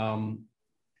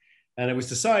 And it was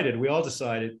decided, we all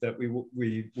decided that we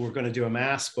were going to do a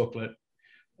mass booklet,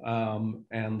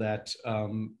 and that,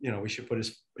 we should put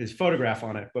his photograph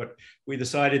on it. But we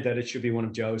decided that it should be one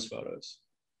of Joe's photos.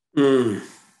 And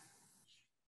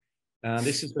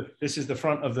this is the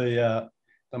front of the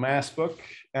mass book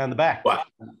and the back. Wow.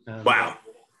 And, wow.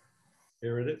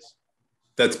 Here it is.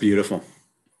 That's beautiful.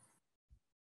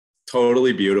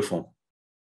 Totally beautiful.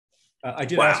 I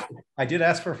did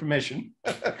ask for permission.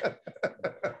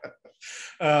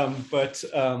 But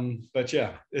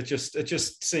yeah,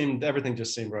 everything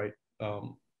just seemed right.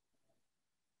 Wow.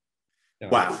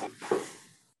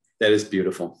 That is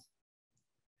beautiful.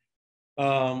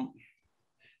 So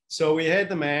we had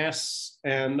the mass,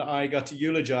 and I got to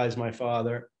eulogize my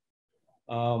father,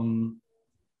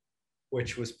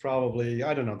 which was probably,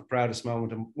 I don't know,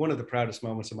 one of the proudest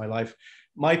moments of my life.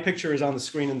 My picture is on the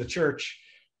screen in the church.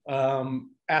 Ireland,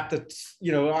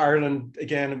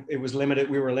 again, it was limited.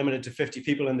 We were limited to 50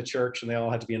 people in the church, and they all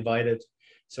had to be invited.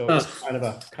 So it was kind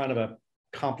of a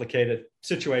complicated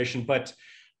situation. But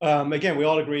again, we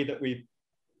all agreed that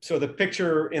so the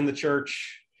picture in the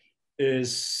church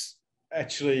is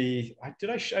actually,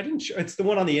 it's the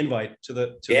one on the invite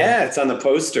it's on the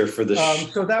poster for the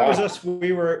so that was us.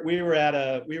 We were at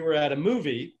a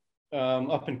movie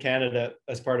up in Canada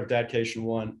as part of Dadcation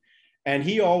 1, and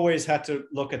he always had to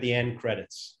look at the end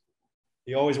credits.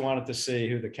 He always wanted to see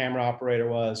who the camera operator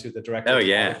was, who the director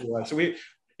was. So he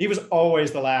was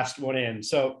always the last one in.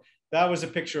 So that was a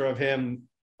picture of him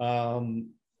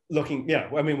looking,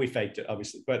 we faked it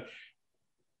obviously, but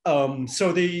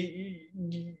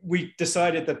we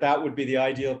decided that would be the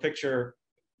ideal picture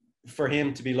for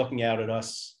him to be looking out at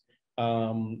us.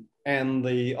 And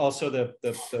the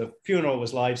funeral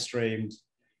was live streamed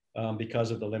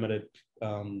because of the limited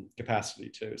capacity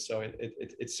too. So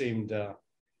it seemed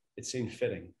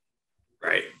fitting.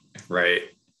 Right.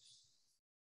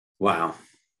 Wow.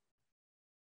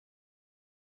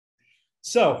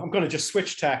 So I'm going to just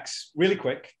switch tacks really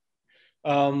quick.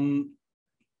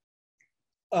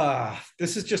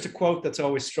 This is just a quote that's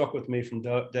always struck with me from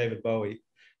David Bowie.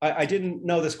 I didn't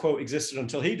know this quote existed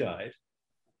until he died,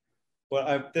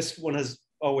 but this one has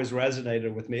always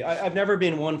resonated with me. I've never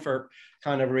been one for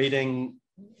kind of reading,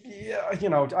 I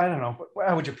don't know,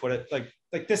 how would you put it? Like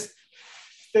this,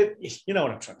 you know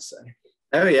what I'm trying to say.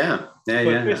 Oh yeah.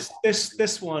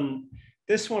 This one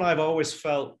I've always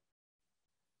felt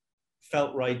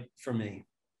right for me.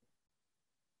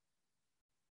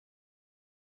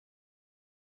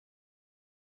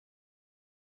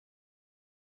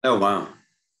 Oh, wow.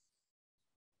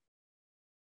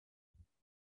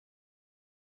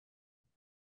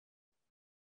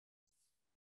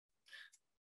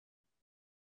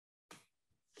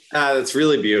 That's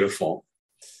really beautiful.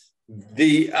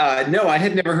 No, I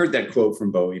had never heard that quote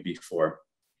from Bowie before.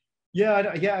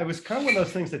 Yeah, it was kind of one of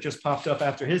those things that just popped up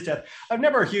after his death. I'm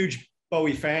never a huge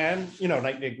Bowie fan,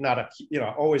 like not a,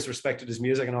 always respected his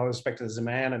music and always respected as a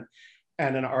man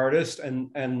and an artist,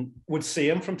 and would see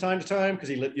him from time to time because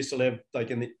he used to live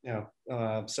like in the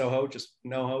Soho, just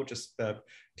NoHo, just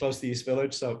close to the East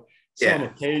Village. So saw him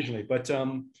occasionally, but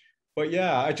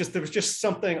yeah, there was just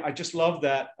something. I just love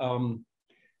that. I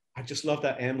just love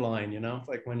that end line,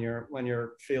 like when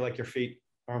you're feel like your feet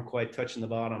aren't quite touching the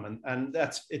bottom, and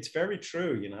it's very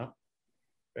true,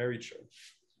 very true.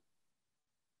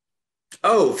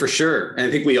 Oh, for sure. And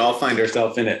I think we all find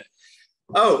ourselves in it.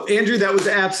 Oh, Andrew, that was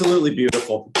absolutely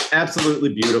beautiful.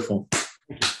 Absolutely beautiful.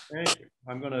 Thank you.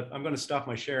 I'm gonna stop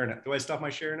my share now. Do I stop my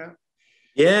share now?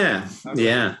 Yeah.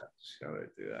 Yeah. Shall I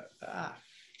do that?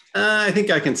 I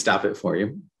think I can stop it for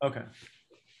you. Okay.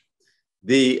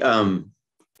 Okay.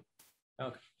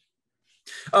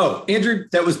 Oh, Andrew,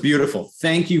 that was beautiful.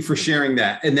 Thank you for sharing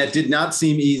that. And that did not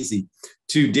seem easy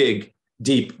to dig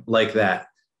deep like that.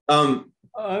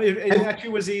 It actually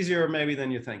was easier maybe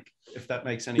than you think, if that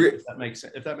makes any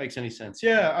sense.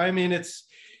 Yeah, I mean, it's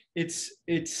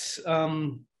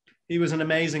he was an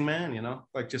amazing man,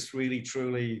 like just really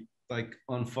truly like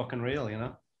unfucking real,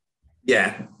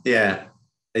 Yeah. No,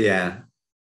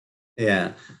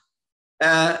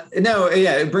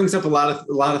 yeah, it brings up a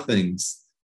lot of things.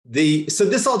 So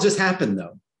this all just happened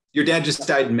though. Your dad just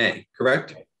died in May,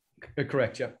 correct?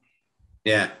 Correct. Yeah.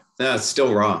 Yeah. No, it's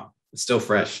still raw. It's still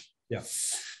fresh. Yeah.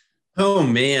 Oh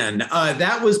man,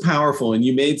 that was powerful, and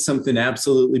you made something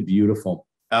absolutely beautiful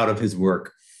out of his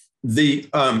work.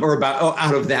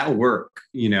 Out of that work.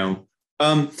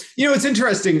 It's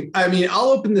interesting. I mean, I'll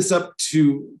open this up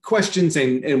to questions,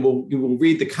 and we'll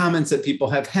read the comments that people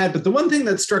have had. But the one thing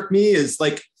that struck me is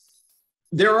like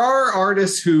there are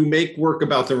artists who make work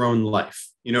about their own life.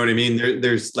 You know what I mean?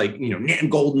 There's like, Nan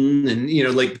Golden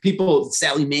and, like people,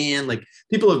 Sally Mann, like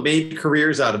people have made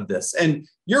careers out of this. And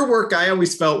your work, I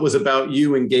always felt, was about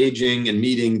you engaging and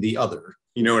meeting the other,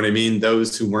 you know what I mean?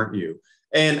 Those who weren't you.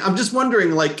 And I'm just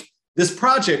wondering, like this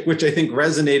project, which I think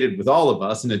resonated with all of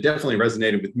us, and it definitely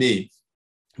resonated with me,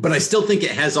 but I still think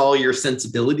it has all your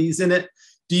sensibilities in it.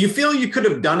 Do you feel you could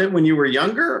have done it when you were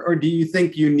younger? Or do you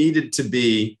think you needed to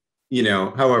be,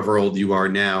 however old you are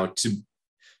now,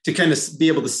 to kind of be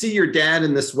able to see your dad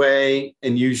in this way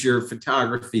and use your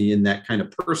photography in that kind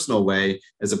of personal way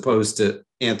as opposed to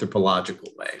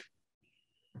anthropological way?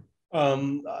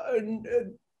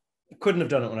 Couldn't have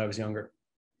done it when I was younger.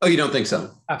 Oh, you don't think so?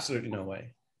 Absolutely no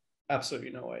way. Absolutely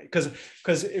no way.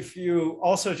 Because if you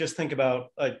also just think about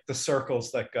like the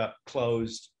circles that got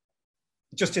closed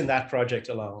just in that project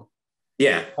alone.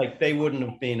 Yeah. Like they wouldn't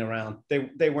have been around.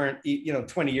 They weren't,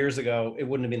 20 years ago, it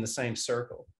wouldn't have been the same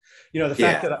circle.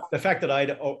 The fact that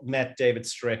I'd met David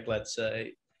Strick, let's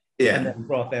say, and then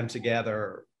brought them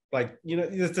together, like,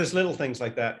 there's little things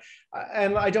like that.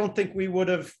 And I don't think we would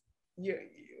have,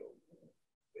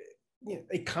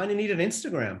 it kind of needed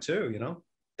Instagram too,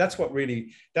 That's what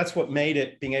made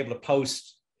it, being able to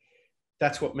post,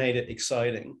 that's what made it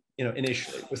exciting,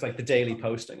 initially. It was like the daily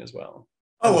posting as well.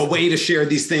 Oh, a way to share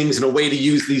these things and a way to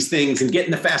use these things and get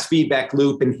in the fast feedback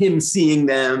loop and him seeing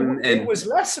them. And it was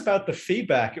less about the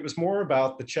feedback. It was more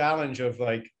about the challenge of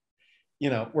like,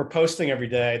 we're posting every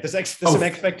day. There's an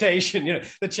expectation,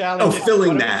 the challenge. Oh,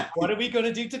 filling that. What are we going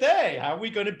to do today? How are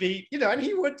we going to be, and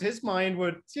his mind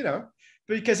would,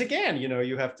 because again,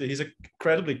 he's an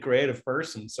incredibly creative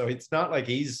person. So it's not like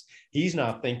he's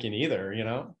not thinking either,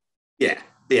 Yeah.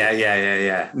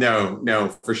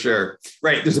 No, for sure.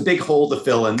 Right. There's a big hole to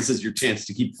fill, and this is your chance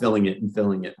to keep filling it and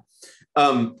filling it.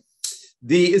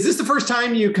 Is this the first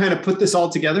time you kind of put this all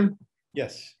together?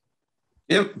 Yes.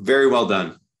 Yep. Very well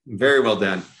done. Very well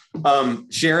done.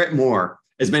 Share it more,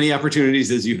 as many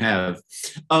opportunities as you have.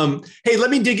 Hey, let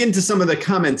me dig into some of the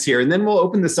comments here, and then we'll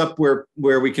open this up where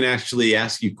we can actually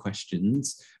ask you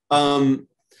questions. Oh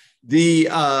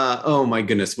my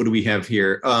goodness, what do we have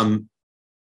here?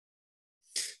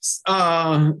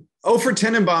 For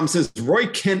Tenenbaum says Roy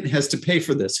Kent has to pay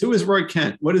for this. Who is Roy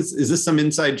Kent? Is this some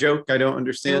inside joke? I don't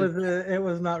understand. It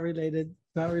was not related.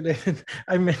 Not related.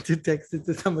 I meant to text it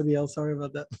to somebody else. Sorry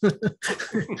about that.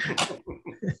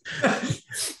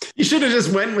 You should have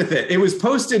just went with it. It was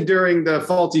posted during the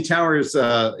Faulty Towers,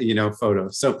 photo.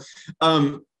 So,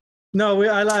 no, we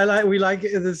like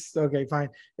this. Okay, fine.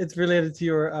 It's related to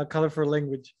your colorful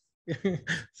language.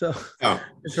 So,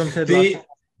 it's from Ted Lasso.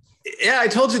 Yeah, I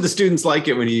told you the students like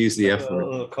it when you use the F word. A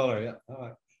little color, yeah.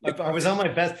 All right. I was on my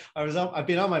best. I've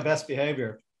been on my best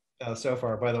behavior so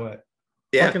far, by the way.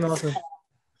 Yeah. Fucking awesome.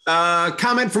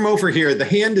 Comment from over here. The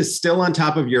hand is still on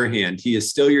top of your hand. He is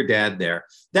still your dad there.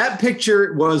 That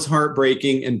picture was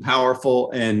heartbreaking and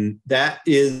powerful, and that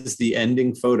is the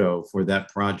ending photo for that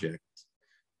project.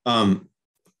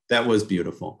 That was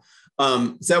beautiful.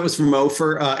 So that was from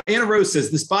Ofer. Anna Rose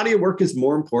says, this body of work is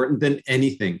more important than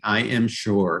anything. I am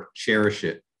sure. Cherish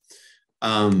it.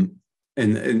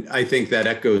 And I think that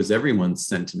echoes everyone's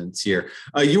sentiments here.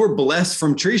 You were blessed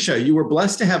from Trisha. You were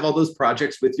blessed to have all those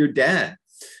projects with your dad.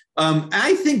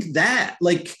 I think that,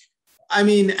 like, I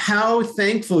mean, how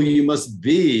thankful you must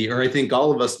be, or I think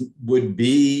all of us would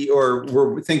be, or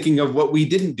we're thinking of what we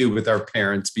didn't do with our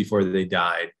parents before they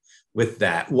died with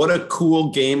that. What a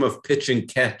cool game of pitch and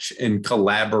catch and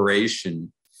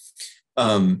collaboration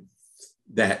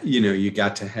that, you know, you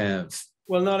got to have.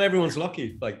 Well, not everyone's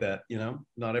lucky like that, you know.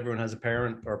 Not everyone has a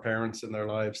parent or parents in their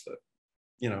lives that,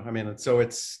 you know, I mean, so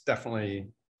it's definitely,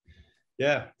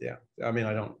 yeah. I mean,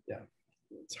 I don't,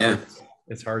 it's hard. Yeah.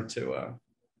 It's hard to,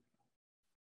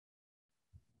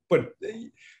 but,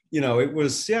 you know, it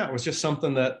was just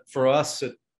something that for us,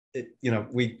 it, you know,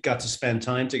 we got to spend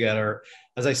time together.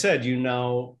 As I said, you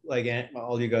know, like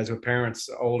all you guys with parents,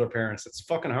 older parents, it's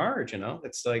fucking hard, you know.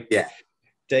 It's like,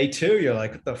 day two, you're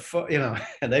like, what the fuck, you know,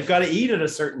 and they've got to eat at a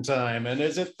certain time. And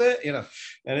is it that, you know,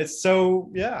 and it's so,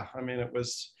 yeah, I mean, it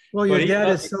was. Well, your dad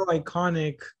is so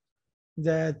iconic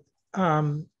that,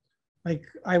 like,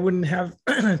 I wouldn't have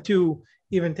to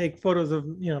even take photos of,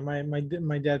 you know,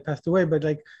 my dad passed away, but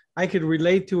like, I could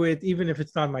relate to it even if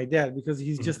it's not my dad, because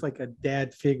he's just like a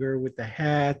dad figure with the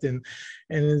hat and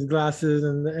his glasses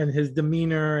and his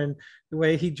demeanor and the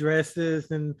way he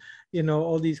dresses and, you know,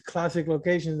 all these classic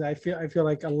locations. I feel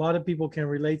like a lot of people can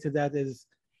relate to that as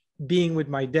being with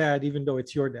my dad, even though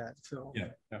it's your dad. So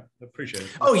yeah, appreciate it.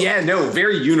 Oh yeah, no,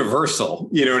 very universal.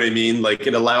 You know what I mean? Like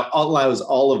it allows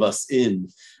all of us in.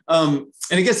 And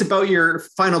I guess about your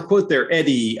final quote there,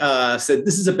 Eddie said,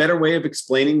 "This is a better way of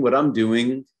explaining what I'm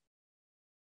doing.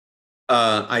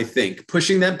 I think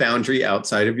pushing that boundary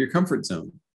outside of your comfort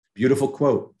zone." Beautiful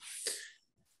quote.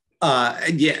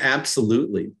 Yeah,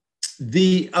 absolutely.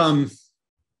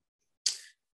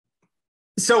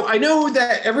 So I know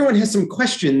that everyone has some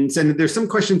questions, and there's some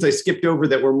questions I skipped over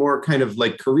that were more kind of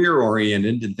like career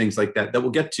oriented and things like that we'll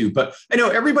get to. But I know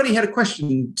everybody had a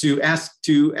question to ask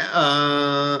you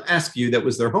that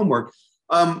was their homework.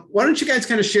 Why don't you guys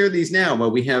kind of share these now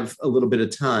while we have a little bit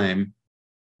of time?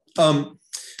 Alana,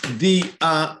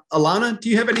 do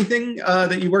you have anything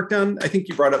that you worked on? I think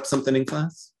you brought up something in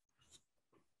class.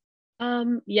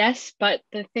 Yes, but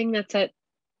the thing that's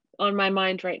on my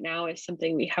mind right now is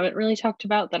something we haven't really talked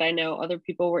about that I know other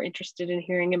people were interested in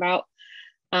hearing about,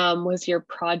 was your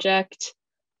project.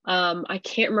 I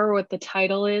can't remember what the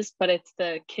title is, but it's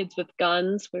the Kids with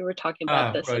Guns. We were talking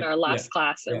about this in our last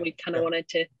class, and we kind of wanted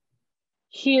to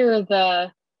hear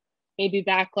the maybe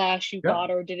backlash you got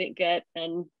or didn't get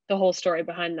and the whole story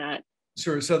behind that.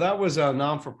 Sure. So that was a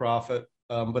non-for-profit,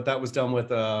 but that was done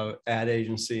with an ad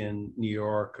agency in New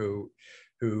York who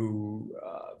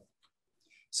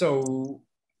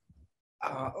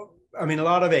I mean, a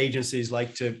lot of agencies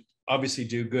like to obviously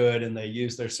do good, and they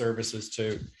use their services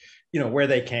to, you know, where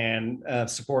they can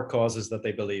support causes that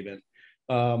they believe in.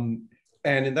 And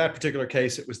in that particular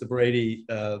case, it was the Brady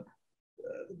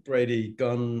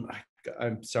gun.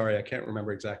 I'm sorry, I can't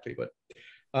remember exactly, but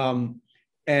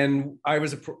and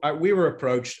we were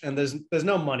approached, and there's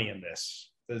no money in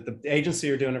this. The agency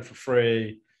are doing it for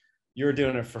free. You're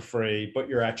doing it for free, but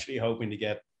you're actually hoping to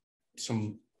get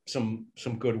some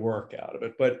good work out of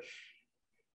it.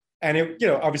 And it, you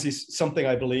know, obviously something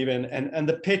I believe in, and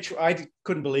the pitch, I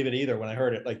couldn't believe it either when I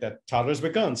heard it, like that toddlers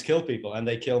with guns kill people and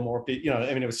they kill more people, you know,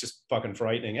 I mean, it was just fucking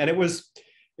frightening. And it was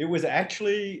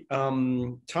actually,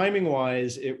 timing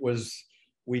wise,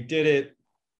 we did it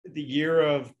the year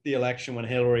of the election when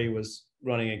Hillary was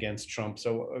running against Trump.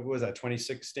 So what was that,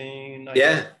 2016?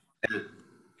 Yeah.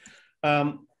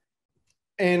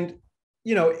 And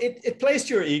you know, it plays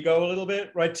to your ego a little bit,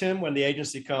 right, Tim? When the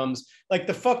agency comes, like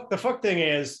the fuck thing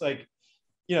is, like,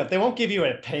 you know, they won't give you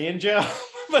a paying job,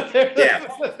 but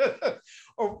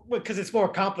or because it's more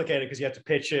complicated because you have to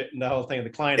pitch it and the whole thing.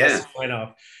 The client has to sign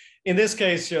off. In this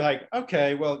case, you're like,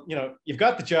 okay, well, you know, you've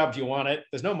got the job, you want it.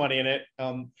 There's no money in it,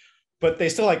 but they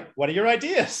still like, what are your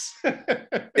ideas?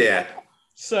 Yeah.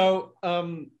 So,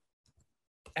 and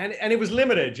it was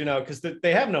limited, you know, because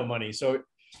they have no money, so.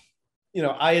 You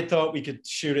know, I had thought we could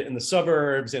shoot it in the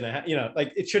suburbs, you know,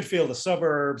 like it should feel the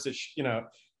suburbs, you know,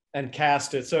 and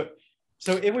cast it. So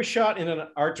it was shot in an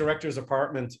art director's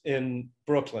apartment in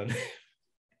Brooklyn,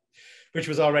 which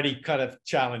was already kind of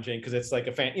challenging because it's like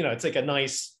you know, it's like a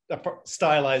nice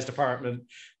stylized apartment.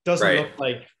 Doesn't look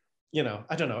like, you know,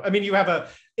 I don't know. I mean, you have a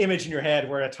image in your head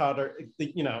where a toddler,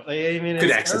 you know, I mean,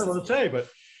 it's terrible to say, but,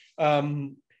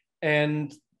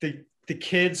 and the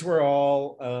kids were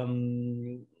all,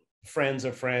 friends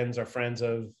of friends or friends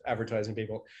of advertising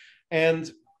people.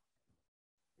 And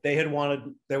they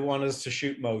wanted us to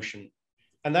shoot motion.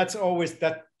 And that's always,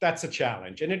 that's a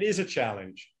challenge. And it is a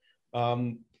challenge.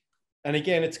 And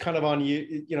again, it's kind of on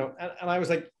you, you know, and I was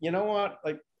like, you know what,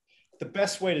 like the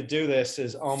best way to do this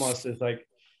is almost is like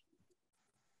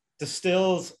the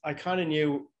stills. I kind of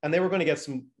knew, and they were going to get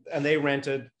some, and they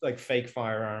rented like fake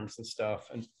firearms and stuff.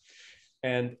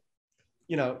 And,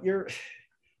 you know,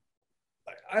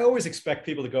 I always expect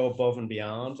people to go above and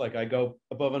beyond. Like I go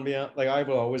above and beyond, like I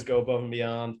will always go above and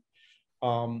beyond.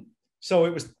 So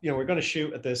it was, you know, we're going to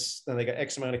shoot at this, and they got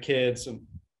X amount of kids. And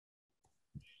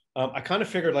I kind of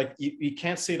figured like you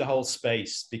can't see the whole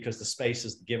space because the space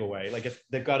is the giveaway. Like if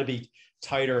they've got to be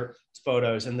tighter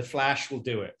photos, and the flash will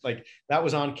do it. Like that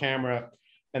was on camera.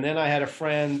 And then I had a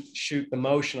friend shoot the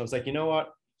motion. I was like, you know what?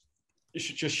 You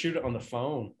should just shoot it on the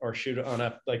phone or shoot it on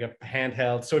a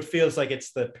handheld. So it feels like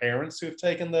it's the parents who have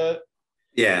taken the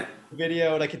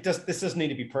video. Like this doesn't need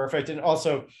to be perfect. And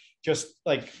also just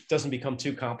like doesn't become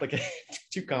too complicated,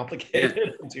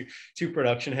 and too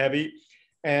production heavy.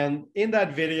 And in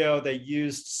that video, they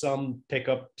used some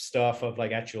pickup stuff of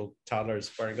like actual toddlers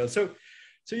firing guns. So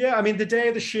yeah, I mean, the day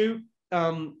of the shoot,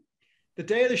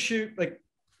 like,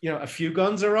 you know, a few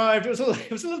guns arrived. It was a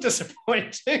little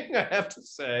disappointing, I have to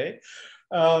say.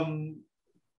 But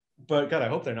God, I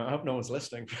hope no one's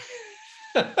listening.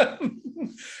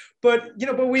 But, you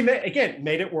know, but we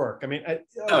made it work. I mean,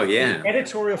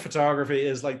 editorial photography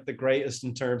is like the greatest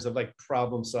in terms of like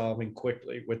problem solving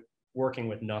quickly with working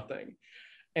with nothing.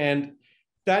 And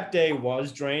that day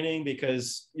was draining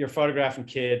because you're photographing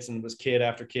kids, and it was kid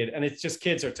after kid. And it's just,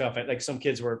 kids are tough. Like some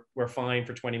kids were fine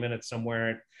for 20 minutes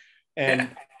somewhere.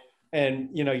 And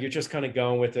you know, you're just kind of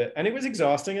going with it, and it was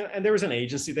exhausting. And there was an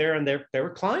agency there, and they were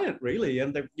client really,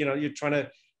 and they, you know, you're trying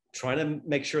to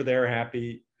make sure they're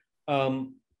happy.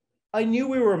 I knew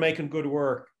we were making good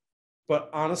work, but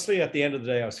honestly, at the end of the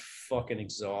day, I was fucking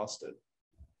exhausted.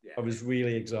 Yeah. I was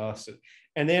really exhausted.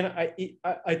 And then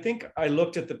I think I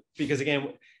looked at because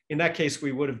again, in that case,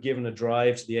 we would have given a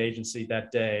drive to the agency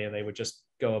that day, and they would just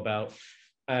go about.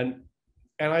 And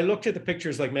I looked at the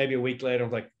pictures like maybe a week later. I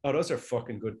was like, oh, those are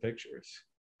fucking good pictures.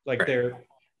 Like they're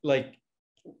like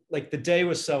the day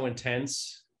was so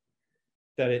intense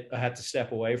that I had to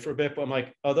step away for a bit. But I'm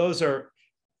like, oh, those are,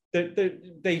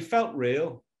 they felt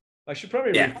real. I should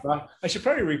probably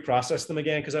reprocess them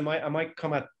again, because I might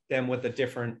come at them with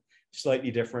a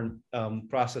slightly different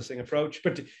processing approach.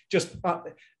 But just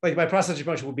like my processing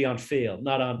approach will be on feel,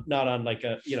 not on like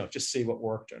a, you know, just see what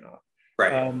worked or not.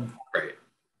 Right.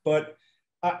 But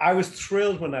I was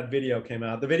thrilled when that video came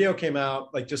out. The video came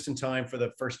out like just in time for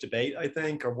the first debate, I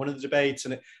think, or one of the debates,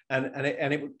 and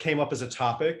it came up as a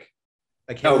topic.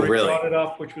 Like Hillary brought it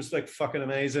up, which was like fucking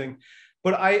amazing.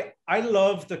 But I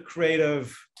love the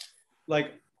creative,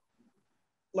 like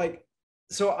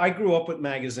so I grew up with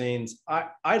magazines.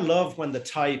 I love when the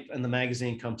type and the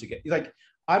magazine come together. Like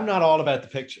I'm not all about the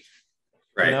picture,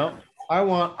 right? You know, I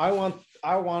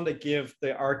want to give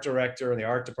the art director and the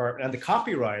art department and the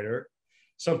copywriter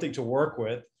something to work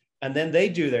with, and then they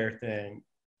do their thing,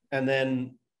 and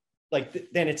then like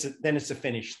then it's a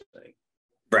finished thing.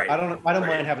 Right. I don't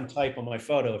mind having type on my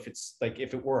photo if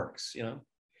it works, you know.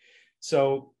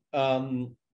 So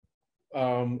in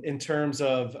terms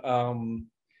of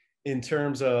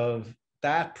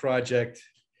that project,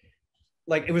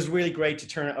 like it was really great to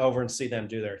turn it over and see them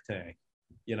do their thing,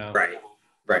 you know. Right.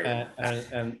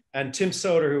 And Tim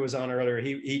Soder, who was on earlier,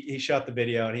 he shot the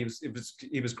video, and he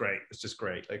was great. It was just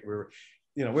great. Like we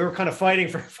were kind of fighting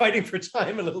for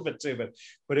time a little bit too,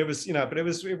 but it was, you know,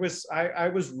 I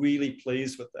was really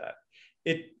pleased with that.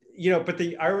 It, you know, but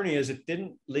the irony is it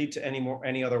didn't lead to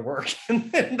any other work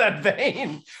in that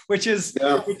vein, which is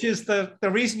the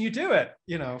reason you do it,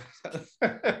 you know.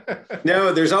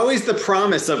 No, there's always the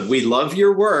promise of, we love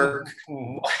your work,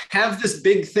 have this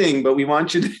big thing, but we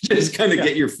want you to just kind of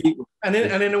get your feet. And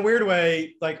in a weird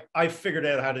way, like I figured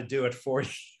out how to do it for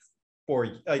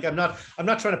you. Like I'm not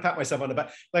trying to pat myself on the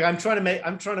back. Like I'm trying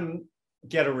to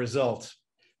get a result.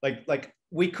 Like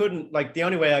we couldn't, like the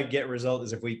only way I get a result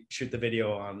is if we shoot the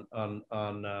video on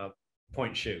point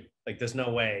and shoot. Like there's no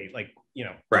way, like, you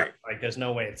know, right. Like there's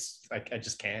no way it's like, I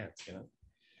just can't, you know.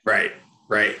 Right.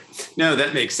 No,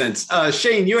 that makes sense.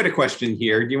 Shane, you had a question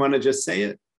here. Do you want to just say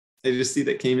it? I just see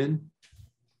that came in.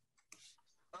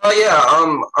 Oh yeah.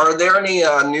 Are there any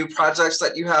new projects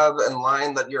that you have in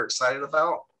line that you're excited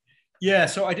about? Yeah,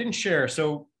 so I didn't share.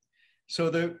 So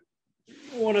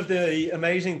one of the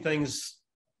amazing things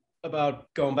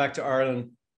about going back to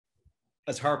Ireland,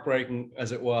 as heartbreaking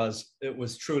as it was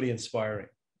truly inspiring.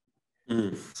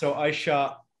 So I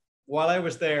shot while I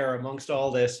was there amongst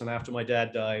all this, and after my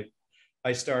dad died,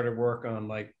 I started work on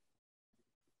like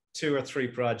 2 or 3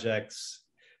 projects.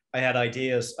 I had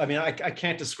ideas. I mean, I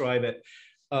can't describe it.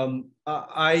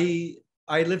 I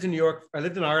lived in New York. I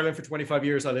lived in Ireland for 25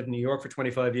 years. I lived in New York for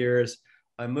 25 years.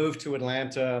 I moved to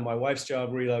Atlanta. My wife's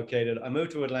job relocated. I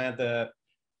moved to Atlanta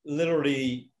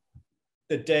literally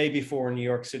the day before New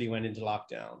York City went into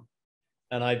lockdown.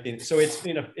 And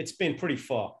it's been pretty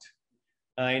fucked.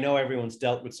 I know everyone's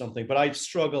dealt with something, but I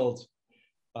struggled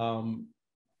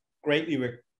greatly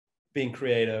with being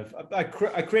creative. I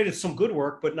created some good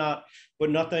work, but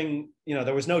nothing,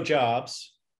 there was no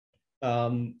jobs.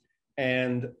 And,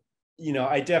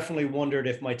 I definitely wondered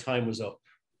if my time was up.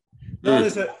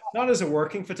 Not as a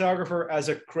working photographer, as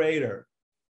a creator,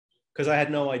 because I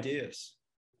had no ideas.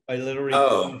 I literally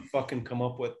couldn't fucking come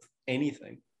up with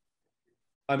anything.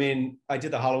 I mean, I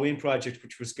did the Halloween project,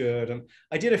 which was good, and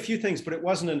I did a few things, but it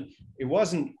wasn't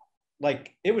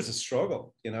like, it was a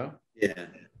struggle, Yeah.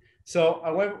 So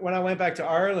when I went back to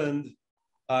Ireland,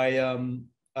 I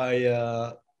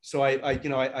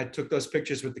took those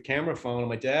pictures with the camera phone of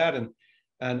my dad, and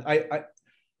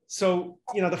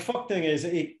the fuck thing is,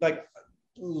 like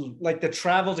the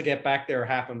travel to get back there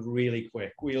happened really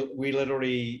quick. We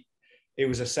literally, it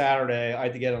was a Saturday. I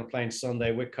had to get on a plane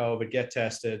Sunday with COVID, get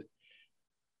tested.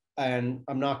 And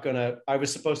I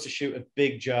was supposed to shoot a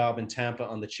big job in Tampa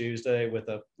on the Tuesday with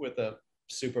a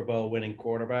Super Bowl winning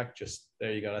quarterback. Just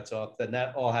there you go. That's all. Then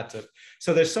that all had to.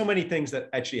 So there's so many things that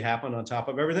actually happened on top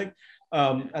of everything.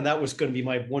 And that was going to be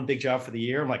my one big job for the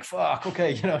year. I'm like, fuck,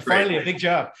 okay, finally a big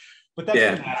job. But that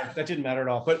didn't matter. That didn't matter at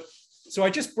all. But so I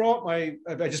just brought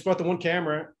the one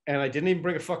camera, and I didn't even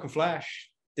bring a fucking flash.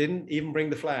 Didn't even bring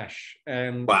the flash.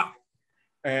 And wow.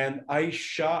 And I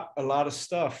shot a lot of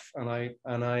stuff, and I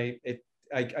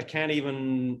can't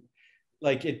even,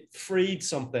 like, it freed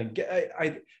something.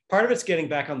 Part of it's getting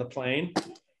back on the plane,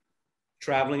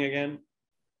 traveling again.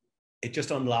 It just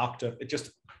unlocked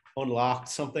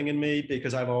something in me,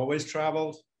 because I've always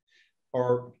traveled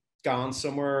or gone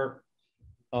somewhere.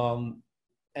 And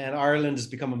Ireland has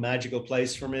become a magical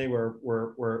place for me,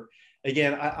 where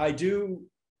again, I do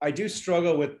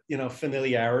struggle with,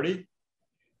 familiarity.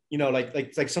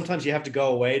 Like sometimes you have to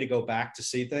go away to go back to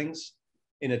see things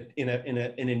in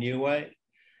a new way.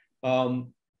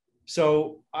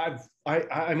 So I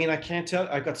mean, I can't tell.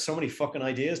 I've got so many fucking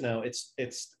ideas now. It's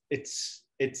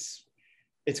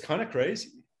kind of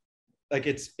crazy. Like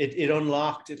it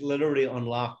literally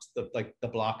unlocked the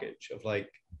blockage of, like,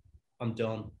 I'm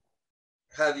done.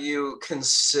 Have you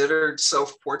considered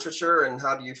self-portraiture, and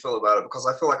how do you feel about it? Because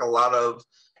I feel like a lot of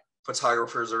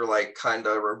photographers are like kind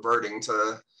of reverting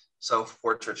to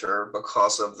self-portraiture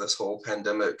because of this whole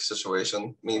pandemic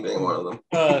situation, me being one of them.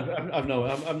 I'm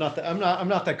not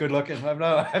that good looking. I've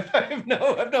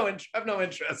no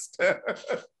interest.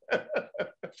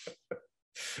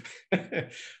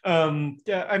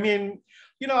 Yeah, I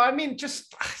mean,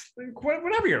 just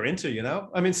whatever you're into,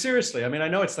 I mean, seriously, I mean, I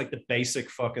know it's like the basic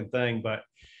fucking thing, but,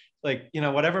 like,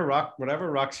 whatever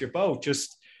rocks your boat,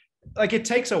 just, like, it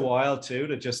takes a while too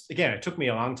to just, again, it took me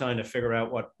a long time to figure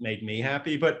out what made me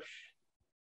happy, but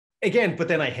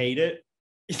then I hate it,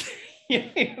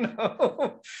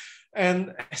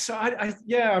 and so I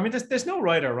mean, there's no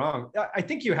right or wrong. I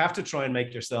think you have to try and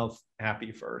make yourself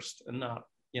happy first, and not,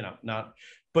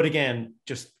 but again,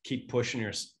 just keep pushing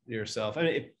yourself. I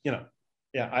mean,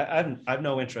 I have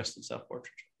no interest in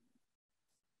self-portraiture.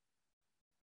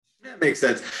 That makes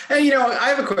sense. And, I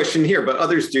have a question here, but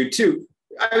others do too.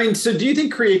 I mean, so do you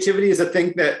think creativity is a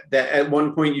thing that at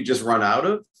one point you just run out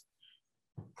of?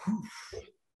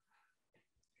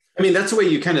 I mean, that's the way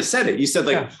you kind of said it. You said,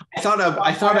 like, yeah.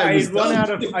 I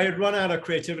had run out of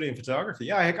creativity in photography.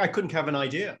 Yeah, I couldn't have an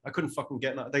idea. I couldn't fucking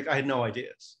I had no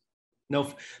ideas.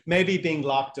 No, maybe being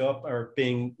locked up, or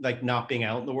being, like, not being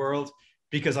out in the world,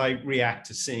 because I react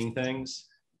to seeing things,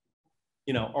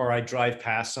 or I drive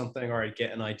past something, or I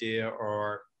get an idea,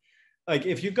 or, like,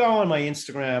 if you go on my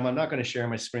Instagram, I'm not going to share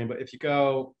my screen, but if you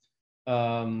go,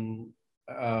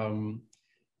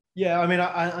 yeah, I mean,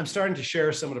 I'm starting to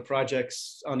share some of the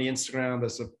projects on the Instagram.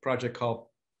 There's a project called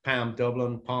Palm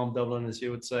Dublin, as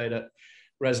you would say, that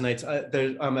resonates.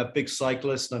 I'm a big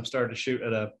cyclist, and I'm starting to shoot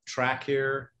at a track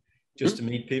here, just to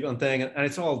meet people and thing, and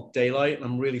it's all daylight, and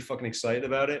I'm really fucking excited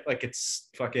about it. Like, it's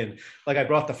fucking, like, I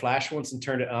brought the flash once and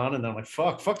turned it on, and then I'm like,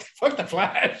 fuck the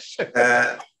flash.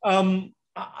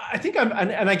 I think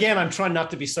and again, I'm trying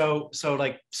not to be so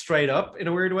like straight up in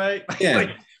a weird way.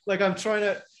 Yeah. like I'm trying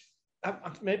to,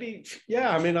 maybe,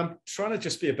 yeah. I mean, I'm trying to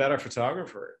just be a better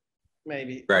photographer,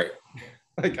 maybe. Right.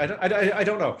 Like, I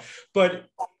don't know, but,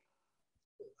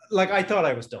 like, I thought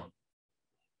I was done.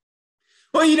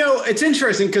 Well, it's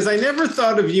interesting because I never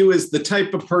thought of you as the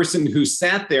type of person who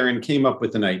sat there and came up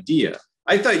with an idea.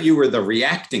 I thought you were the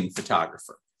reacting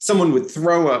photographer. Someone would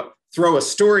throw a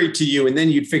story to you and then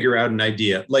you'd figure out an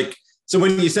idea. Like, so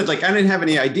when you said like, I didn't have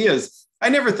any ideas, I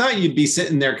never thought you'd be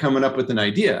sitting there coming up with an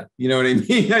idea. You know what I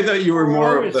mean? I thought you were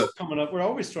more of the coming up. We're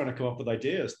always trying to come up with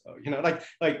ideas though.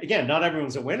 Like again, not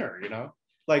everyone's a winner,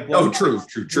 like, true.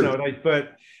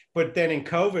 But then in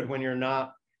COVID when you're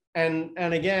not, and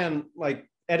again, like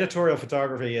editorial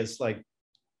photography is like,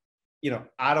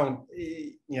 I don't,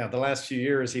 the last few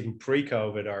years, even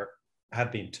pre-COVID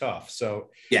have been tough. So,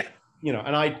 yeah,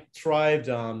 and I thrived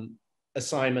on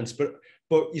assignments, but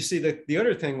you see the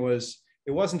other thing was,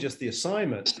 it wasn't just the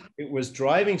assignment, it was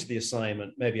driving to the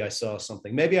assignment. Maybe I saw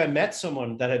something, maybe I met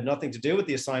someone that had nothing to do with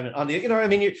the assignment on the,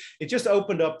 it just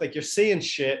opened up, like you're seeing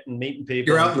shit and meeting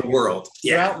people. You're out in the world.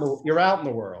 Yeah. You're out in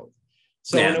the world.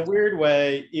 So in a weird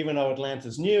way, even though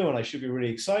Atlanta's new and I should be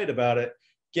really excited about it,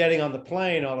 getting on the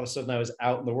plane, all of a sudden I was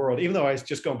out in the world. Even though I was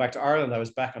just going back to Ireland, I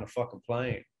was back on a fucking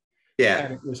plane. Yeah.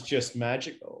 And it was just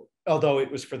magical. Although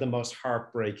it was for the most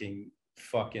heartbreaking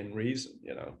fucking reason,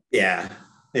 Yeah.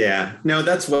 Yeah. No,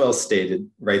 that's well stated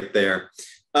right there.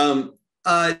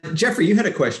 Jeffrey, you had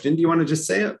a question. Do you want to just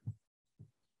say it?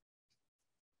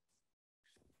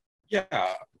 Yeah.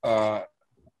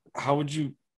 How would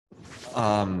you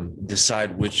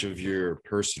decide which of your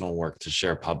personal work to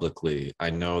share publicly? I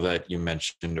know that you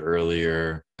mentioned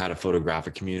earlier had a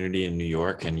photographic community in New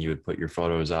York and you would put your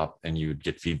photos up and you would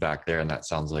get feedback there, and that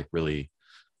sounds like really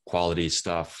quality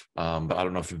stuff, but I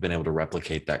don't know if you've been able to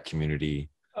replicate that community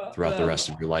throughout the rest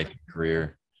of your life and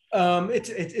career.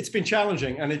 It's been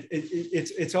challenging, and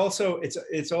it's also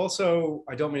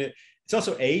I don't mean it, it's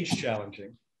also age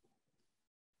challenging.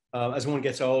 As one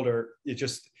gets older, it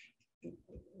just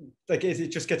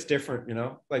gets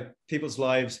different, like people's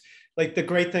lives. Like the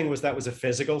great thing was that was a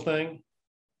physical thing,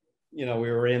 we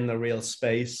were in the real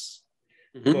space.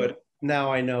 But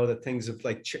now I know that things have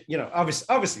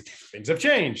obviously things have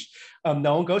changed.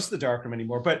 No one goes to the darkroom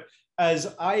anymore, but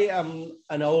as I am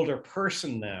an older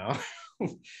person now,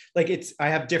 I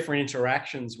have different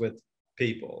interactions with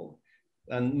people,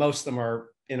 and most of them are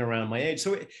in around my age.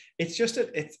 So it's just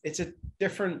it's a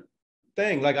different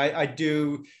thing. Like I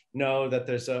do know that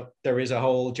there is a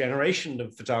whole generation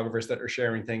of photographers that are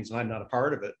sharing things, and I'm not a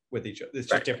part of it with each other. It's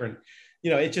just different.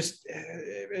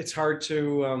 It's hard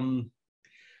to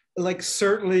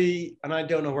certainly, and I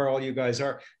don't know where all you guys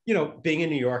are, being in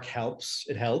New York helps.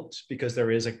 It helped because there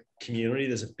is a community,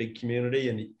 there's a big community,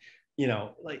 and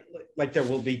like there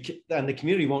will be, and the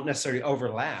community won't necessarily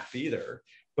overlap either,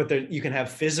 but there you can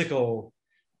have physical,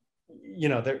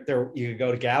 there you could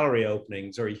go to gallery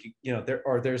openings, or you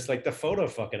could, there's like the photo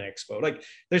fucking expo. Like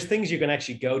there's things you can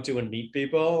actually go to and meet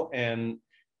people, and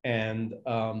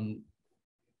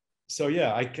so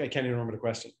yeah, I can't even remember the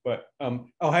question, but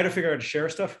how to figure out how to share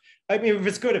stuff. I mean, if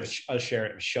it's good, I'll share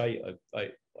it. If it's shy, I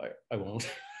won't.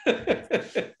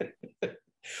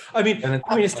 I mean,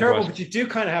 it's terrible, but you do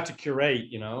kind of have to curate,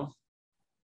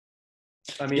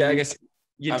 I mean, yeah, I guess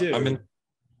you do.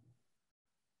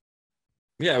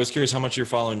 I was curious how much you're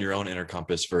following your own inner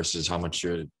compass versus how much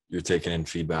you're taking in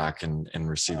feedback and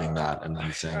receiving that and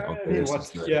then saying, okay,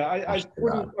 I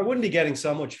wouldn't be getting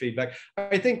so much feedback.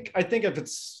 I think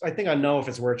I know if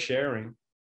it's worth sharing,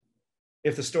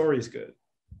 if the story is good.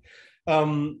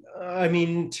 I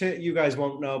mean, you guys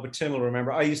won't know, but Tim will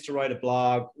remember. I used to write a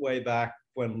blog way back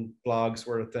when blogs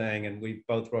were a thing, and we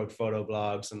both wrote photo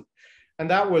blogs, and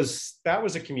that was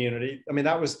a community. I mean,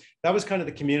 that was kind of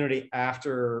the community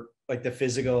after like the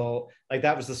physical, like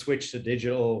that was the switch to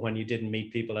digital when you didn't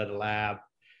meet people at a lab.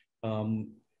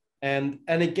 And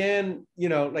again,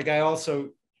 like I also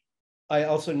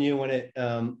knew when it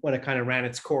kind of ran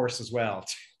its course as well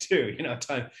too,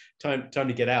 time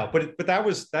to get out. But that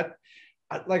was that,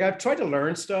 like I've tried to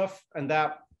learn stuff, and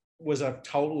that was a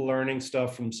total learning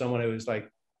stuff from someone who was like,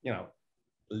 a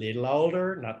little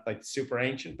older, not like super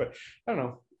ancient, but I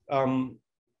don't know.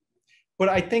 But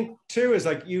I think too is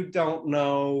like, you don't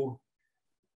know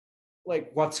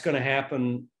like what's going to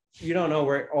happen. You don't know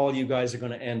where all you guys are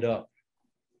going to end up.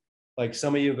 Like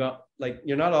some of you got, like,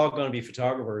 you're not all going to be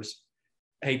photographers.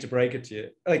 I hate to break it to you,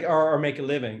 like, or make a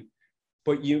living,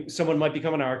 but someone might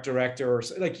become an art director, or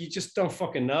like, you just don't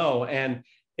fucking know. And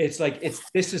it's like,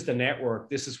 this is the network.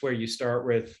 This is where you start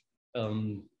with,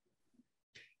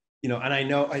 and I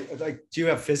know, do you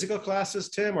have physical classes,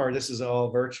 Tim, or this is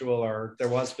all virtual, or there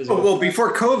was physical? Well,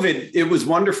 before COVID, it was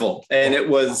wonderful. And it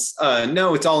was,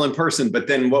 no, it's all in person. But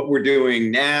then what we're doing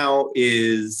now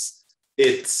is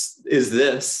this,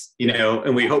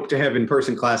 and we hope to have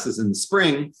in-person classes in the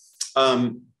spring.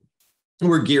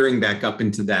 we're gearing back up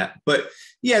into that. But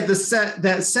yeah,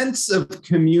 that sense of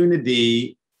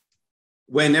community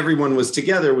when everyone was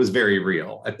together was very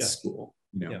real at school,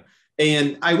 you know.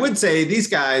 And I would say these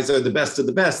guys are the best of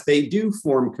the best. They do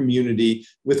form community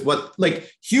with what,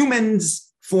 like,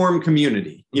 humans form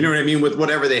community, you know what I mean, with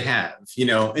whatever they have, you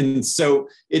know, and so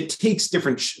it takes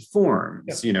different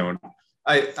forms, you know,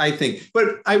 I think.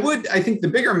 But I think the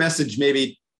bigger message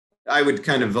maybe I would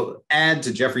kind of add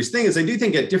to Jeffrey's thing is I do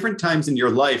think at different times in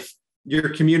your life, your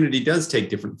community does take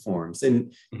different forms.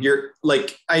 And you're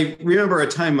like, I remember a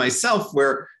time myself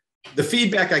where the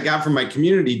feedback I got from my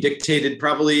community dictated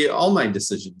probably all my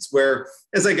decisions, where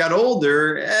as I got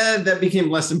older, that became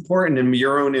less important, and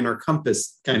your own inner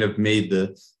compass kind of made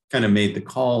the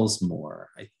calls more,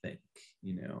 I think,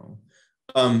 you know.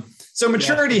 So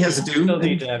maturity has to do. You still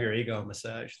need to have your ego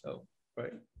massaged though,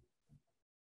 right?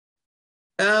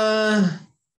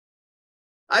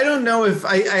 I don't know if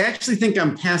I actually think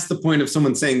I'm past the point of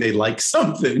someone saying they like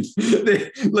something.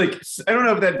 I don't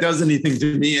know if that does anything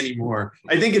to me anymore.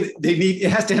 I think it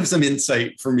has to have some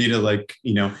insight for me to, like,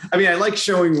 you know, I mean, I like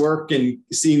showing work and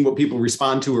seeing what people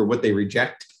respond to or what they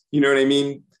reject, you know what I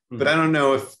mean? Mm-hmm. But I don't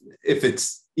know if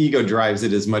it's ego drives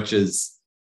it as much as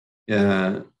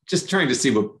just trying to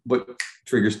see what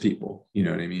triggers people, you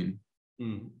know what I mean?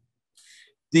 Mm-hmm.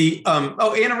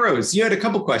 Anna Rose, you had a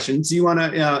couple questions. Do you want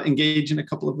to engage in a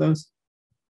couple of those?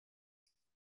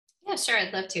 Yeah, sure.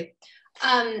 I'd love to.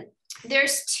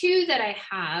 There's two that I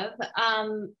have.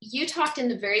 You talked in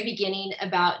the very beginning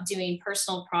about doing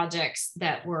personal projects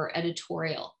that were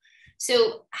editorial.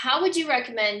 So how would you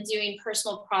recommend doing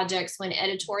personal projects when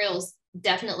editorials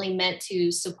definitely meant to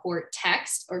support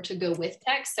text or to go with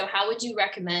text? So how would you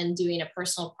recommend doing a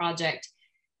personal project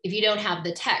if you don't have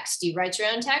the text? Do you write your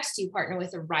own text? Do you partner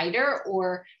with a writer?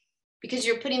 Or because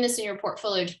you're putting this in your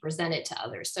portfolio to present it to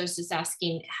others? So I was just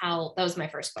asking that was my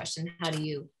first question. How do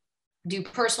you do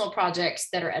personal projects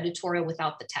that are editorial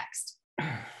without the text?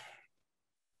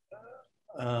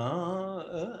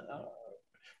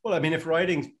 Well, I mean, if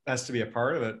writing has to be a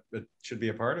part of it, it should be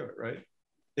a part of it, right?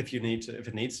 If it needs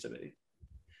to be.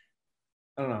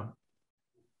 I don't know.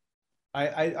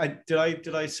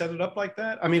 Did I set it up like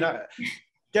that? I mean,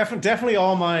 definitely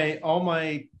all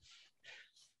my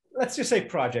let's just say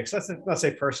projects. Let's not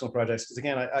say personal projects, because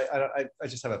again, I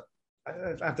just have I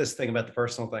have this thing about the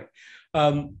personal thing.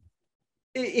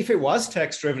 If it was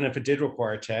text driven, if it did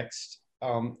require text,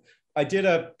 I did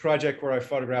a project where I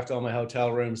photographed all my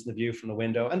hotel rooms and the view from the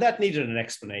window, and that needed an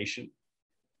explanation,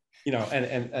 you know,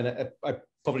 and I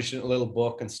published it in a little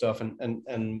book and stuff,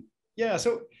 and yeah,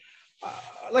 so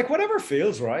like whatever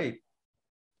feels right,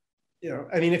 you know.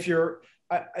 I mean, if you're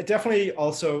I definitely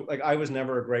also, like, I was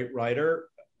never a great writer.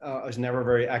 I was never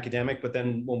very academic, but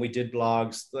then when we did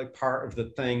blogs, like part of the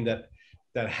thing that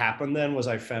happened then was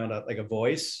I found a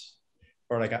voice,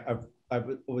 or like I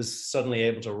was suddenly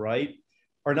able to write,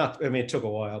 or not. I mean, it took a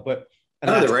while, but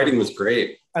the writing was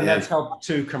great. And that's helped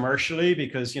too commercially,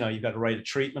 because, you know, you've got to write a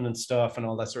treatment and stuff and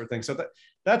all that sort of thing. So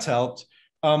that's helped.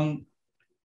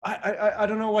 I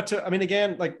don't know what to, I mean,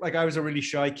 again, like I was a really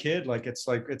shy kid. Like, it's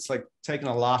like taking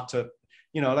a lot to,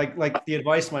 you know, like the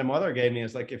advice my mother gave me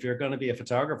is like, if you're going to be a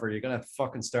photographer, you're going to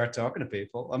fucking start talking to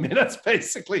people. I mean, that's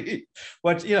basically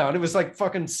what, you know, and it was like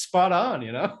fucking spot on,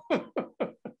 you know?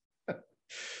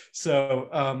 So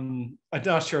I'm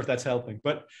not sure if that's helping,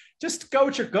 but just go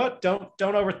with your gut.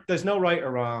 There's no right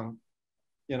or wrong.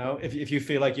 You know, if you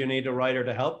feel like you need a writer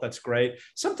to help, that's great.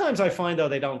 Sometimes I find though,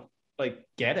 they don't like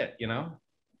get it, you know?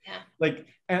 Yeah. Like,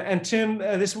 and Tim,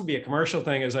 this would be a commercial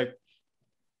thing, is like,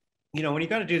 you know, when you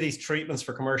got to do these treatments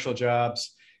for commercial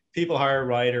jobs, people hire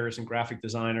writers and graphic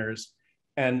designers.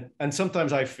 And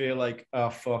sometimes I feel like, oh,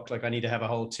 fuck, like I need to have a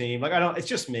whole team. Like, it's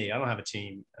just me. I don't have a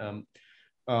team. I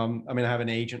mean, I have an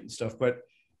agent and stuff, but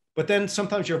then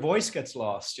sometimes your voice gets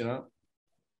lost, you know,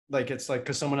 like, it's like,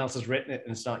 cause someone else has written it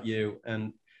and it's not you.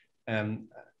 And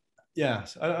yeah,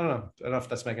 I don't know if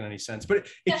that's making any sense, but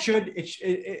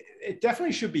it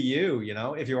definitely should be you, you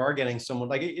know, if you are getting someone,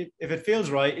 like, if it feels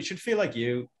right, it should feel like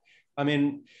you. I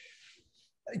mean,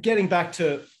 getting back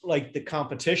to like the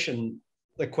competition,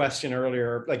 the question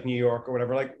earlier, like New York or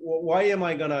whatever, like, why am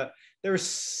I gonna, there's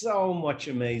so much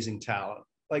amazing talent,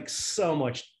 like so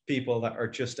much people that are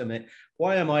just amazing.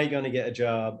 Why am I going to get a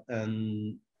job?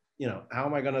 And, you know, how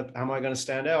am I going to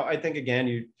stand out? I think,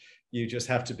 again, you just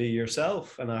have to be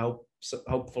yourself. And I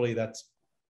hopefully that's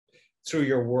through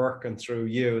your work and through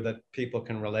you that people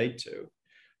can relate to.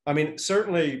 I mean,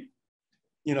 certainly,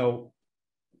 you know,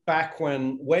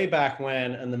 way back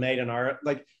when, and the Made in Art,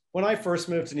 like when I first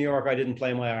moved to New York, I didn't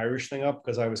play my Irish thing up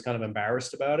because I was kind of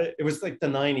embarrassed about it. It was like the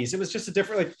 90s. It was just a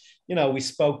different, like, you know, we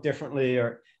spoke differently,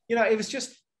 or, you know, it was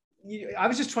just, I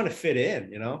was just trying to fit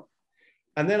in, you know?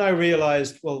 And then I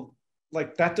realized, well,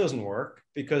 like that doesn't work,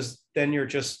 because then you're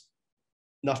just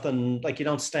nothing, like you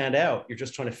don't stand out. You're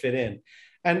just trying to fit in.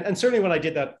 And certainly when I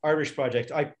did that Irish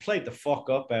project, I played the fuck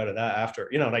up out of that after,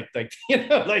 you know, you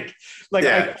know,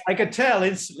 Yeah. I could tell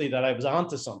instantly that I was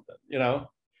onto something, you know,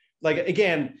 like,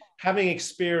 again, having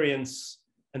experience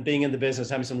and being in the business,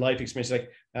 having some life experience,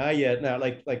 like, yeah, no,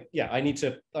 yeah, I need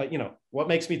to, you know, what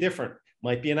makes me different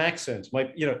might be an accent,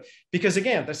 might, you know, because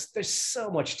again, there's so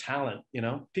much talent, you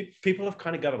know, people have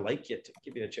kind of got to like you to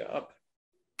give you a job.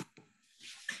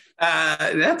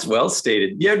 That's well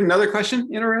stated. You had another question,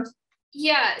 Rose?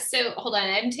 Yeah, so hold on,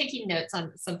 I'm taking notes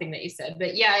on something that you said,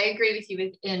 but yeah, I agree with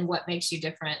you in what makes you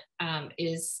different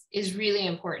is really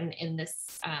important in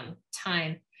this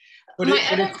time. But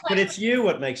it's you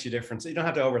what makes you different. So you don't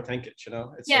have to overthink it, you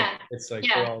know? It's like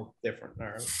we're all different.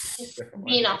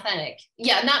 Being authentic.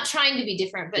 Yeah, not trying to be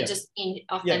different, but just being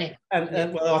authentic. Yeah.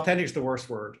 And well, authentic is the worst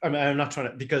word. I mean, I'm not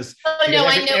trying to, because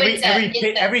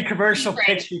every commercial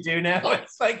pitch you do now,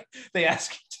 it's like they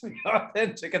ask you to be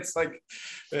authentic. It's like,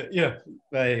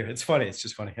 it's funny. It's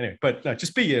just funny. Anyway, but no,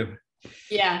 just be you.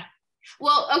 Yeah.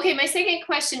 Well, okay, my second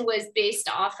question was based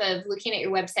off of looking at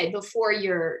your website before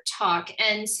your talk.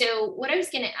 And so what I was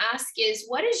going to ask is,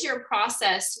 what is your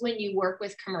process when you work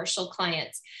with commercial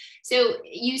clients? So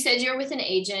you said you're with an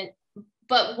agent,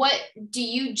 but what do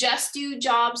you just do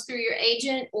jobs through your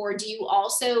agent, or do you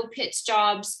also pitch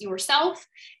jobs yourself?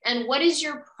 And what is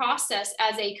your process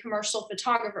as a commercial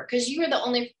photographer? Because you are the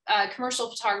only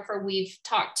commercial photographer we've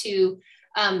talked to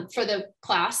for the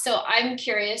class. So I'm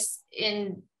curious,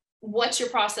 what's your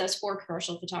process for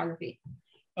commercial photography?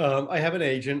 I have an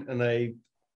agent, and they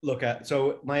look at,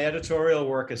 so my editorial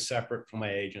work is separate from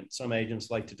my agent. Some agents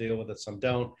like to deal with it, some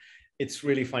don't. It's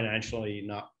really financially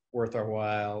not worth our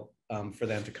while for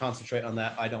them to concentrate on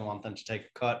that. I don't want them to take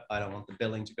a cut. I don't want the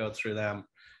billing to go through them.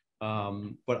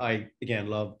 But I,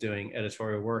 again, love doing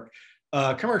editorial work.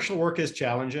 Commercial work is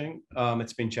challenging.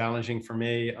 It's been challenging for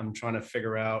me. I'm trying to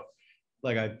figure out,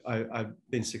 like, I've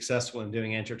been successful in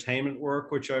doing entertainment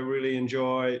work, which I really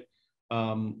enjoy.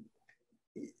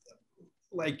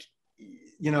 Like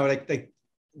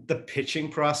the pitching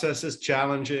process is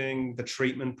challenging. The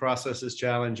treatment process is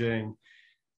challenging.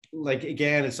 Like,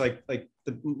 again, it's like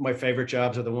my favorite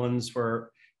jobs are the ones where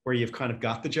you've kind of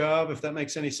got the job, if that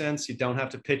makes any sense. You don't have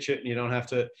to pitch it, and you don't have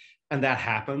to, and that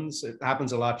happens. It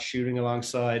happens a lot shooting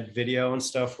alongside video and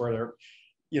stuff where they're,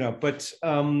 you know, but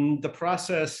the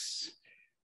process,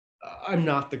 I'm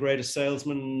not the greatest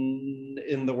salesman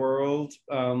in the world,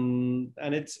 and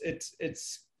it's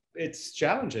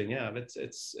challenging. Yeah,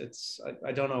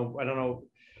 I don't know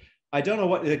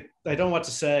what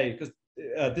to say, because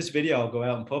this video will go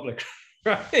out in public,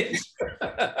 right?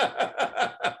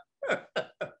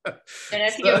 And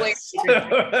if you get away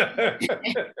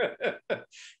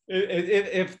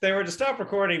if they were to stop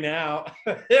recording now,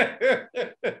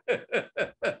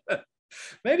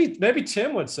 maybe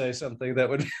Tim would say something that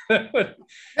would. No,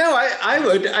 I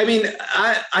would. I mean,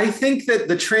 I think that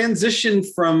the transition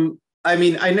from, I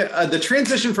know the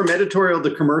transition from editorial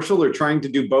to commercial, or trying to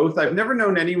do both, I've never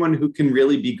known anyone who can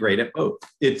really be great at both.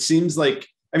 It seems like,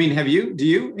 do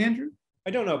you, Andrew? I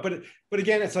don't know, but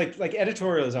again, it's like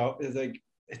editorial is like,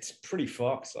 it's pretty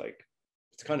fucked. Like,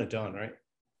 it's kind of done, right?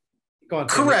 Go on.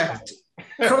 Correct.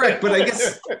 But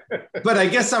I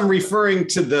guess I'm referring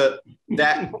to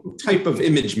that type of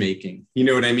image making, you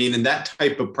know what I mean? And that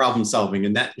type of problem solving,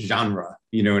 and that genre,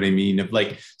 you know what I mean? Of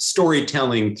like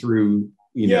storytelling through,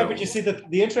 Yeah, but you see,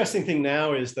 the interesting thing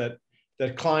now is that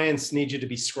clients need you to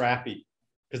be scrappy,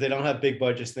 because they don't have big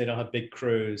budgets, they don't have big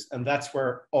crews. And that's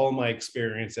where all my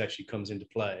experience actually comes into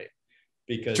play,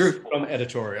 because from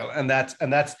editorial, and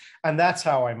that's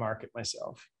how I market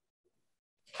myself,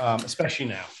 especially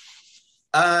now.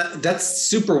 That's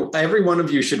super. Every one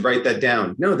of you should write that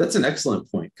down. No, that's an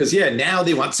excellent point. Because now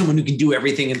they want someone who can do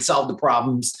everything and solve the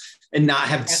problems, and not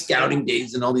have scouting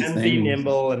days and all these things. And be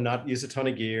nimble and not use a ton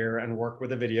of gear and work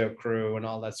with a video crew and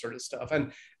all that sort of stuff.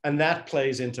 And that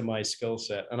plays into my skill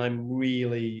set. And I'm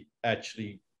really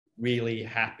happy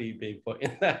being put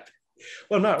in that.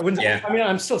 Well,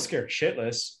 I'm still scared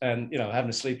shitless and, having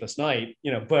a sleepless night,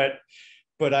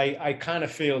 but I kind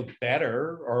of feel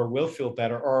better, or will feel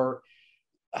better, or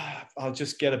I'll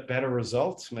just get a better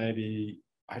result. Maybe,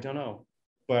 I don't know.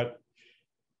 But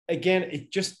again,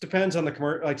 it just depends on the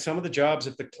commercial. Like, some of the jobs,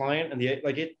 if the client and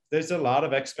there's a lot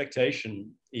of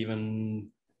expectation even,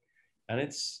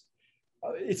 and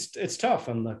it's tough,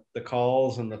 and the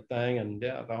calls and the thing, and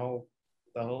yeah, the whole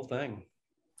thing.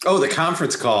 Oh, the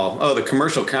conference call. Oh, the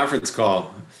commercial conference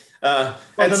call. Well,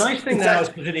 the nice thing now is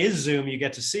because it is Zoom, you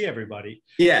get to see everybody.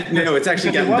 Yeah, no, it's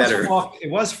actually gotten better.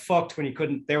 It was fucked when you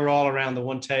couldn't. They were all around the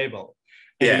one table.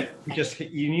 Yeah,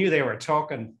 you knew they were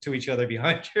talking to each other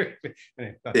behind you.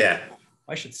 Yeah,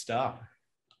 I should stop.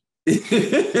 No,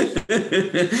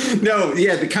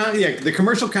 yeah, the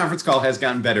commercial conference call has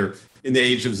gotten better in the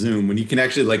age of Zoom when you can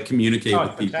actually like communicate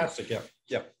with people. Fantastic,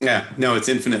 yeah. Yeah, no, it's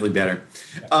infinitely better.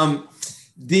 So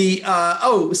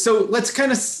let's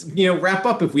kind of wrap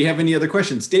up if we have any other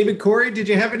questions. David, Corey, did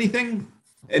you have anything?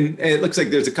 And it looks like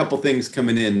there's a couple things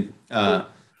coming in on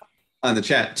the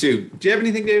chat too. Do you have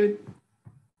anything, David?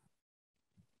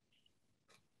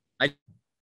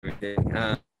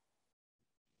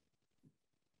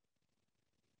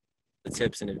 The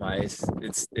tips and advice,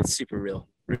 it's super real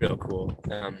cool.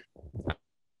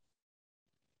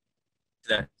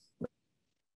 That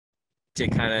to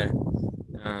kind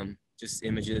of just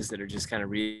images that are just kind of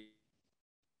real.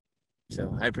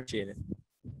 So I appreciate it.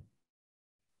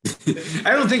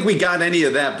 I don't think we got any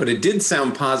of that, but it did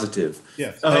sound positive.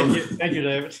 Yes. Thank you,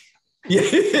 David.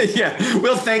 Yeah,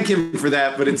 we'll thank him for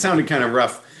that, but it sounded kind of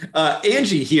rough.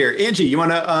 Angie here. Angie, you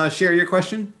want to share your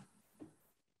question?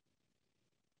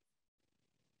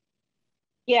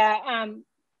 Yeah.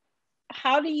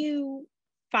 How do you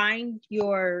find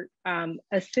your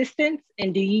assistants,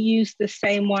 and do you use the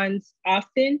same ones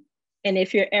often? And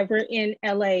if you're ever in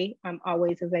LA, I'm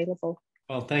always available.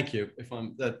 Well, thank you. If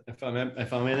I'm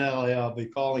in LA, I'll be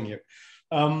calling you.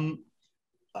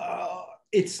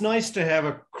 It's nice to have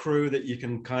a crew that you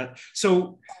can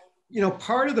so,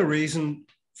 part of the reason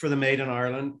for the Made in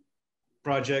Ireland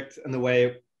project and the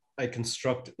way I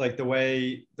construct, like the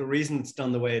reason it's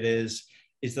done the way it is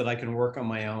that I can work on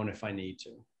my own if I need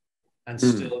to, and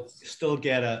still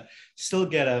get a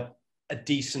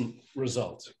decent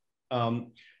result.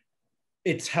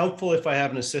 It's helpful if I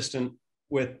have an assistant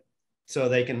so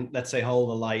they can, let's say, hold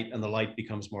the light and the light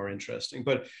becomes more interesting.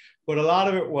 But a lot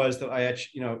of it was that I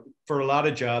actually, for a lot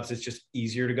of jobs, it's just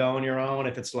easier to go on your own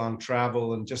if it's long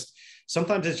travel, and just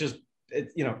sometimes it's just,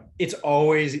 it's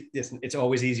always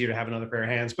easier to have another pair of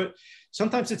hands, but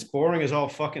sometimes it's boring as all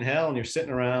fucking hell and you're sitting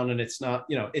around and it's not,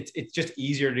 it's just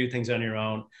easier to do things on your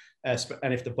own.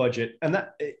 And if the budget, and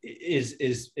that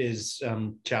is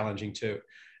challenging too.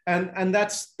 And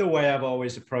that's the way I've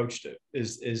always approached it,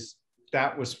 is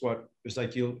that was what was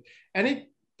like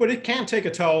but it can take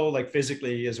a toll, like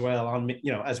physically as well, on me,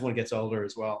 as one gets older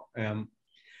as well.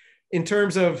 In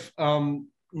terms of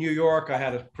New York, I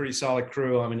had a pretty solid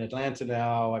crew. I'm in Atlanta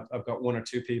now. I've got one or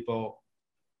two people.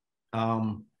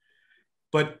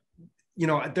 But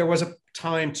there was a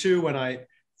time too when I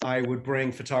would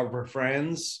bring photographer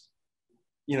friends,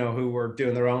 who were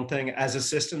doing their own thing as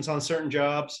assistants on certain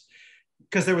jobs,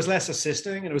 because there was less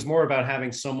assisting and it was more about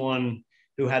having someone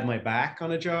who had my back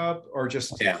on a job, or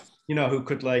just, who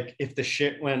could, like, if the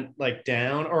shit went like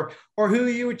down, or who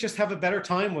you would just have a better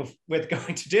time with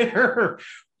going to dinner,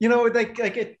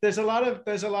 there's a lot of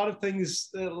things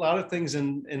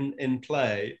in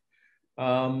play.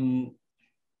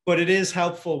 But it is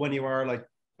helpful when you are like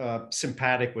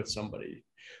sympathetic with somebody.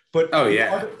 But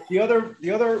the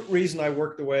other reason I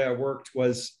worked the way I work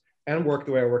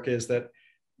is that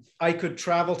I could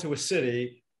travel to a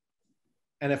city,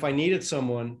 and if I needed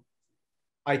someone,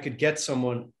 I could get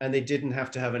someone, and they didn't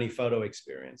have to have any photo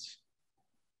experience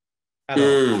at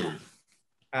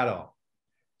all.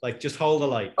 Like, just hold the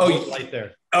light. Hold the light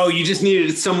there. Oh, you just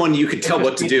needed someone you could tell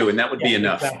what to do, and that would be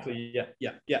enough. Exactly.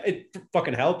 Yeah. It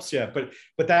fucking helps. Yeah.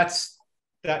 But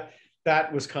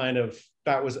that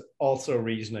was also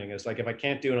reasoning. It's like, if I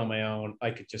can't do it on my own, I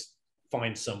could just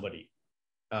find somebody.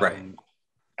 Right.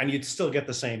 And you'd still get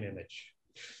the same image.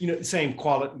 The same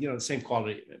quality of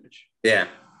image. Yeah.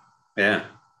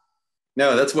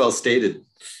 No, that's well stated.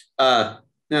 No,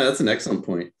 that's an excellent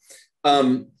point.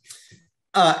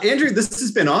 Andrew, this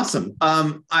has been awesome.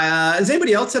 Does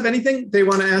anybody else have anything they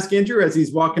want to ask Andrew as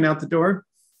he's walking out the door?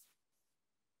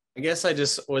 I guess I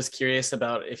just was curious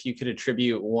about if you could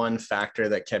attribute one factor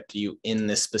that kept you in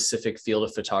this specific field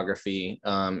of photography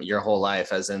your whole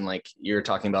life, as in, like, you're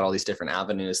talking about all these different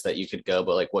avenues that you could go,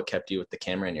 but like, what kept you with the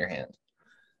camera in your hand?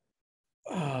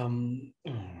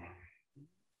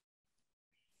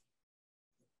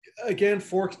 Again,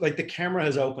 like, the camera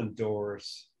has opened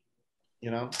doors,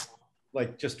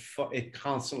 like, just it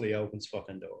constantly opens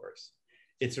fucking doors.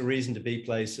 It's a reason to be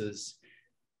places.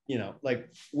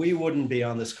 Like, we wouldn't be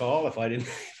on this call if I didn't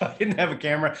have a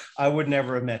camera. I would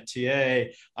never have met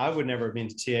TA. I would never have been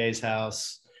to TA's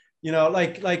house. You know,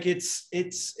 like it's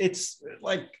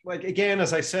like again,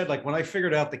 as I said, like when I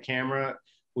figured out the camera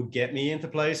would get me into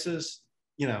places,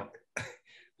 you know,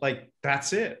 like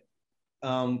that's it.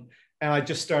 And I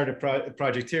just started a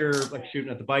project here, like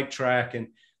shooting at the bike track, and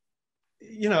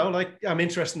you know, like I'm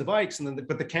interested in the bikes, and then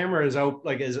but the camera is out,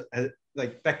 like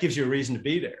like that gives you a reason to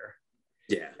be there.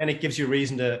 Yeah, and it gives you a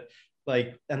reason to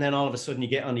like, and then all of a sudden you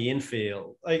get on the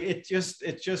infield, like it just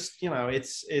you know,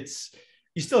 it's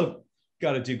you still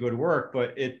got to do good work,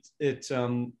 but it's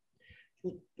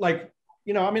like,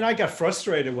 you know, I mean, I got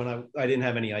frustrated when I didn't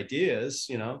have any ideas,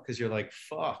 you know, because you're like,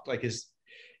 fuck, like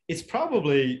it's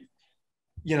probably,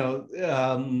 you know,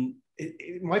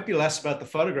 it might be less about the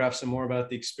photographs and more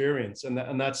about the experience,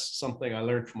 and that's something I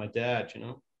learned from my dad, you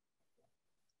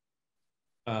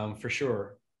know, for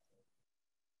sure.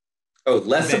 Oh,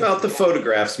 less about the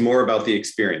photographs, more about the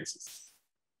experiences.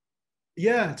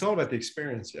 Yeah, it's all about the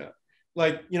experience. Yeah.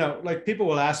 Like, you know, like people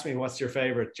will ask me, what's your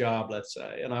favorite job, let's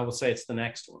say, and I will say it's the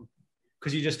next one,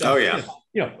 because you just don't,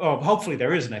 you know, oh, hopefully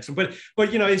there is a next one,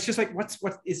 but you know, it's just like what's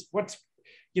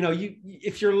you know,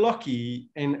 if you're lucky,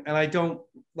 and I don't,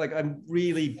 like, I'm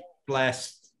really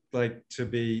blessed, like, to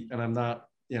be, and I'm not,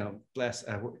 you know, blessed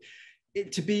to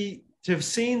have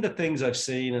seen the things I've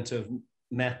seen, and to have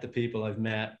met the people I've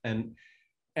met, and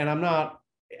I'm not,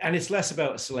 and it's less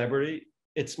about a celebrity,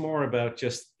 it's more about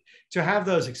just to have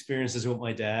those experiences with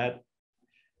my dad.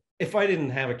 If I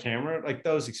didn't have a camera, like,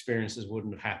 those experiences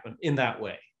wouldn't have happened in that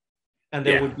way. And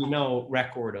there would be no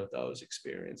record of those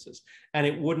experiences, and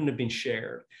it wouldn't have been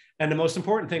shared. And the most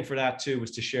important thing for that too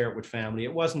was to share it with family.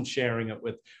 It wasn't sharing it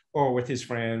with his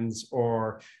friends,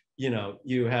 or, you know,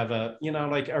 you have a, you know,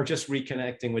 like, or just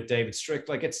reconnecting with David Strick.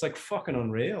 Like, it's like fucking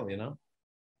unreal, you know?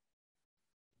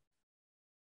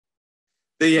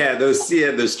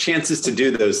 Those chances to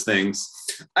do those things.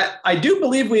 I do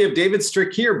believe we have David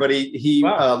Strick here, but he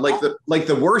wow. like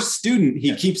the worst student,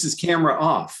 he keeps his camera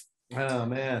off. Oh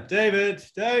man, David,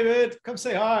 come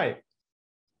say hi.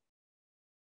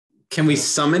 Can we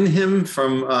summon him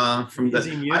from the?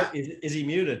 Is he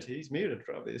muted? He's muted,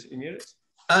 probably. Is he muted?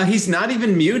 He's not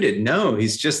even muted. No,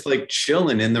 he's just like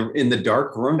chilling in the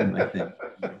dark room, I think.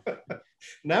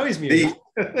 Now he's muted.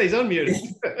 He's unmuted.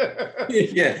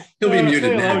 Yeah, he'll be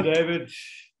muted now. Hello, David.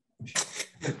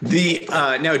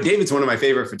 No, David's one of my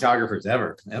favorite photographers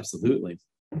ever. Absolutely.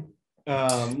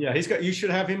 Yeah, you should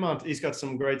have him on. He's got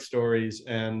some great stories,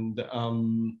 and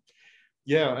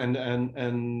yeah,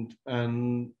 and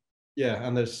yeah,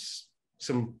 and there's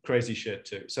some crazy shit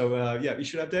too. So yeah, you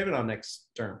should have David on next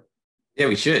term. Yeah,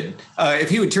 we should. If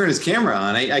he would turn his camera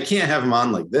on, I can't have him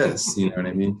on like this. You know what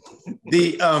I mean?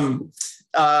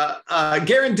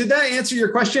 Garen, did that answer your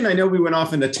question? I know we went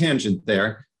off in a tangent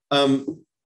there.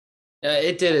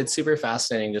 It did. It's super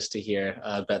fascinating just to hear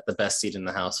about the best seat in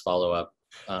the house follow up.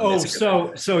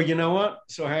 So you know what?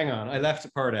 So hang on, I left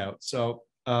a part out. So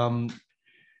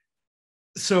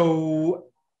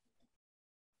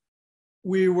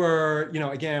we were, you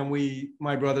know, again,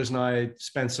 my brothers and I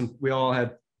spent we all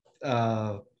had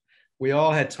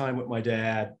time with my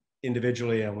dad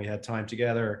individually, and we had time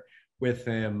together with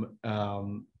him.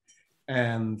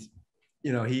 And,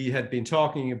 you know, he had been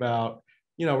talking about,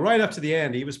 you know, right up to the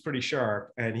end, he was pretty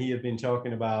sharp, and he had been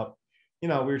talking about, you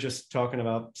know, we were just talking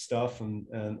about stuff and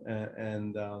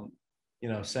you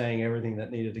know, saying everything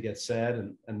that needed to get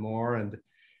said and more. And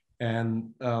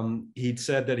he'd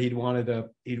said that he wanted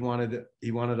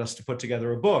us to put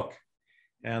together a book,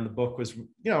 and the book was,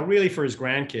 you know, really for his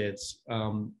grandkids,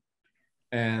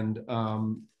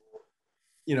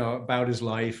 you know, about his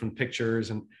life and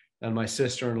pictures, and my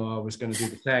sister-in-law was going to do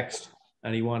the text,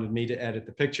 and he wanted me to edit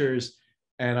the pictures.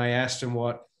 And I asked him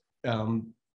what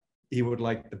he would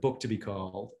like the book to be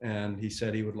called, and he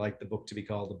said he would like the book to be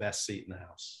called The Best Seat in the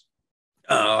House.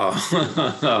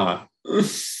 Oh.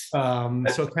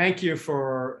 So thank you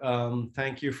for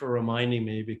reminding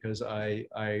me, because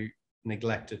I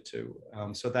neglected to.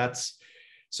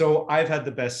 So I've had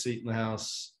the best seat in the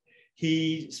house.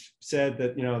 He said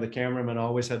that, you know, the cameraman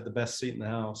always had the best seat in the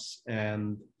house,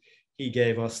 and he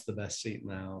gave us the best seat in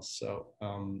the house. So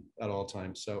at all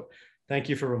times. So thank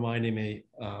you for reminding me.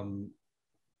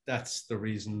 That's the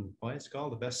reason why it's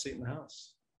called The Best Seat in the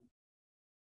House.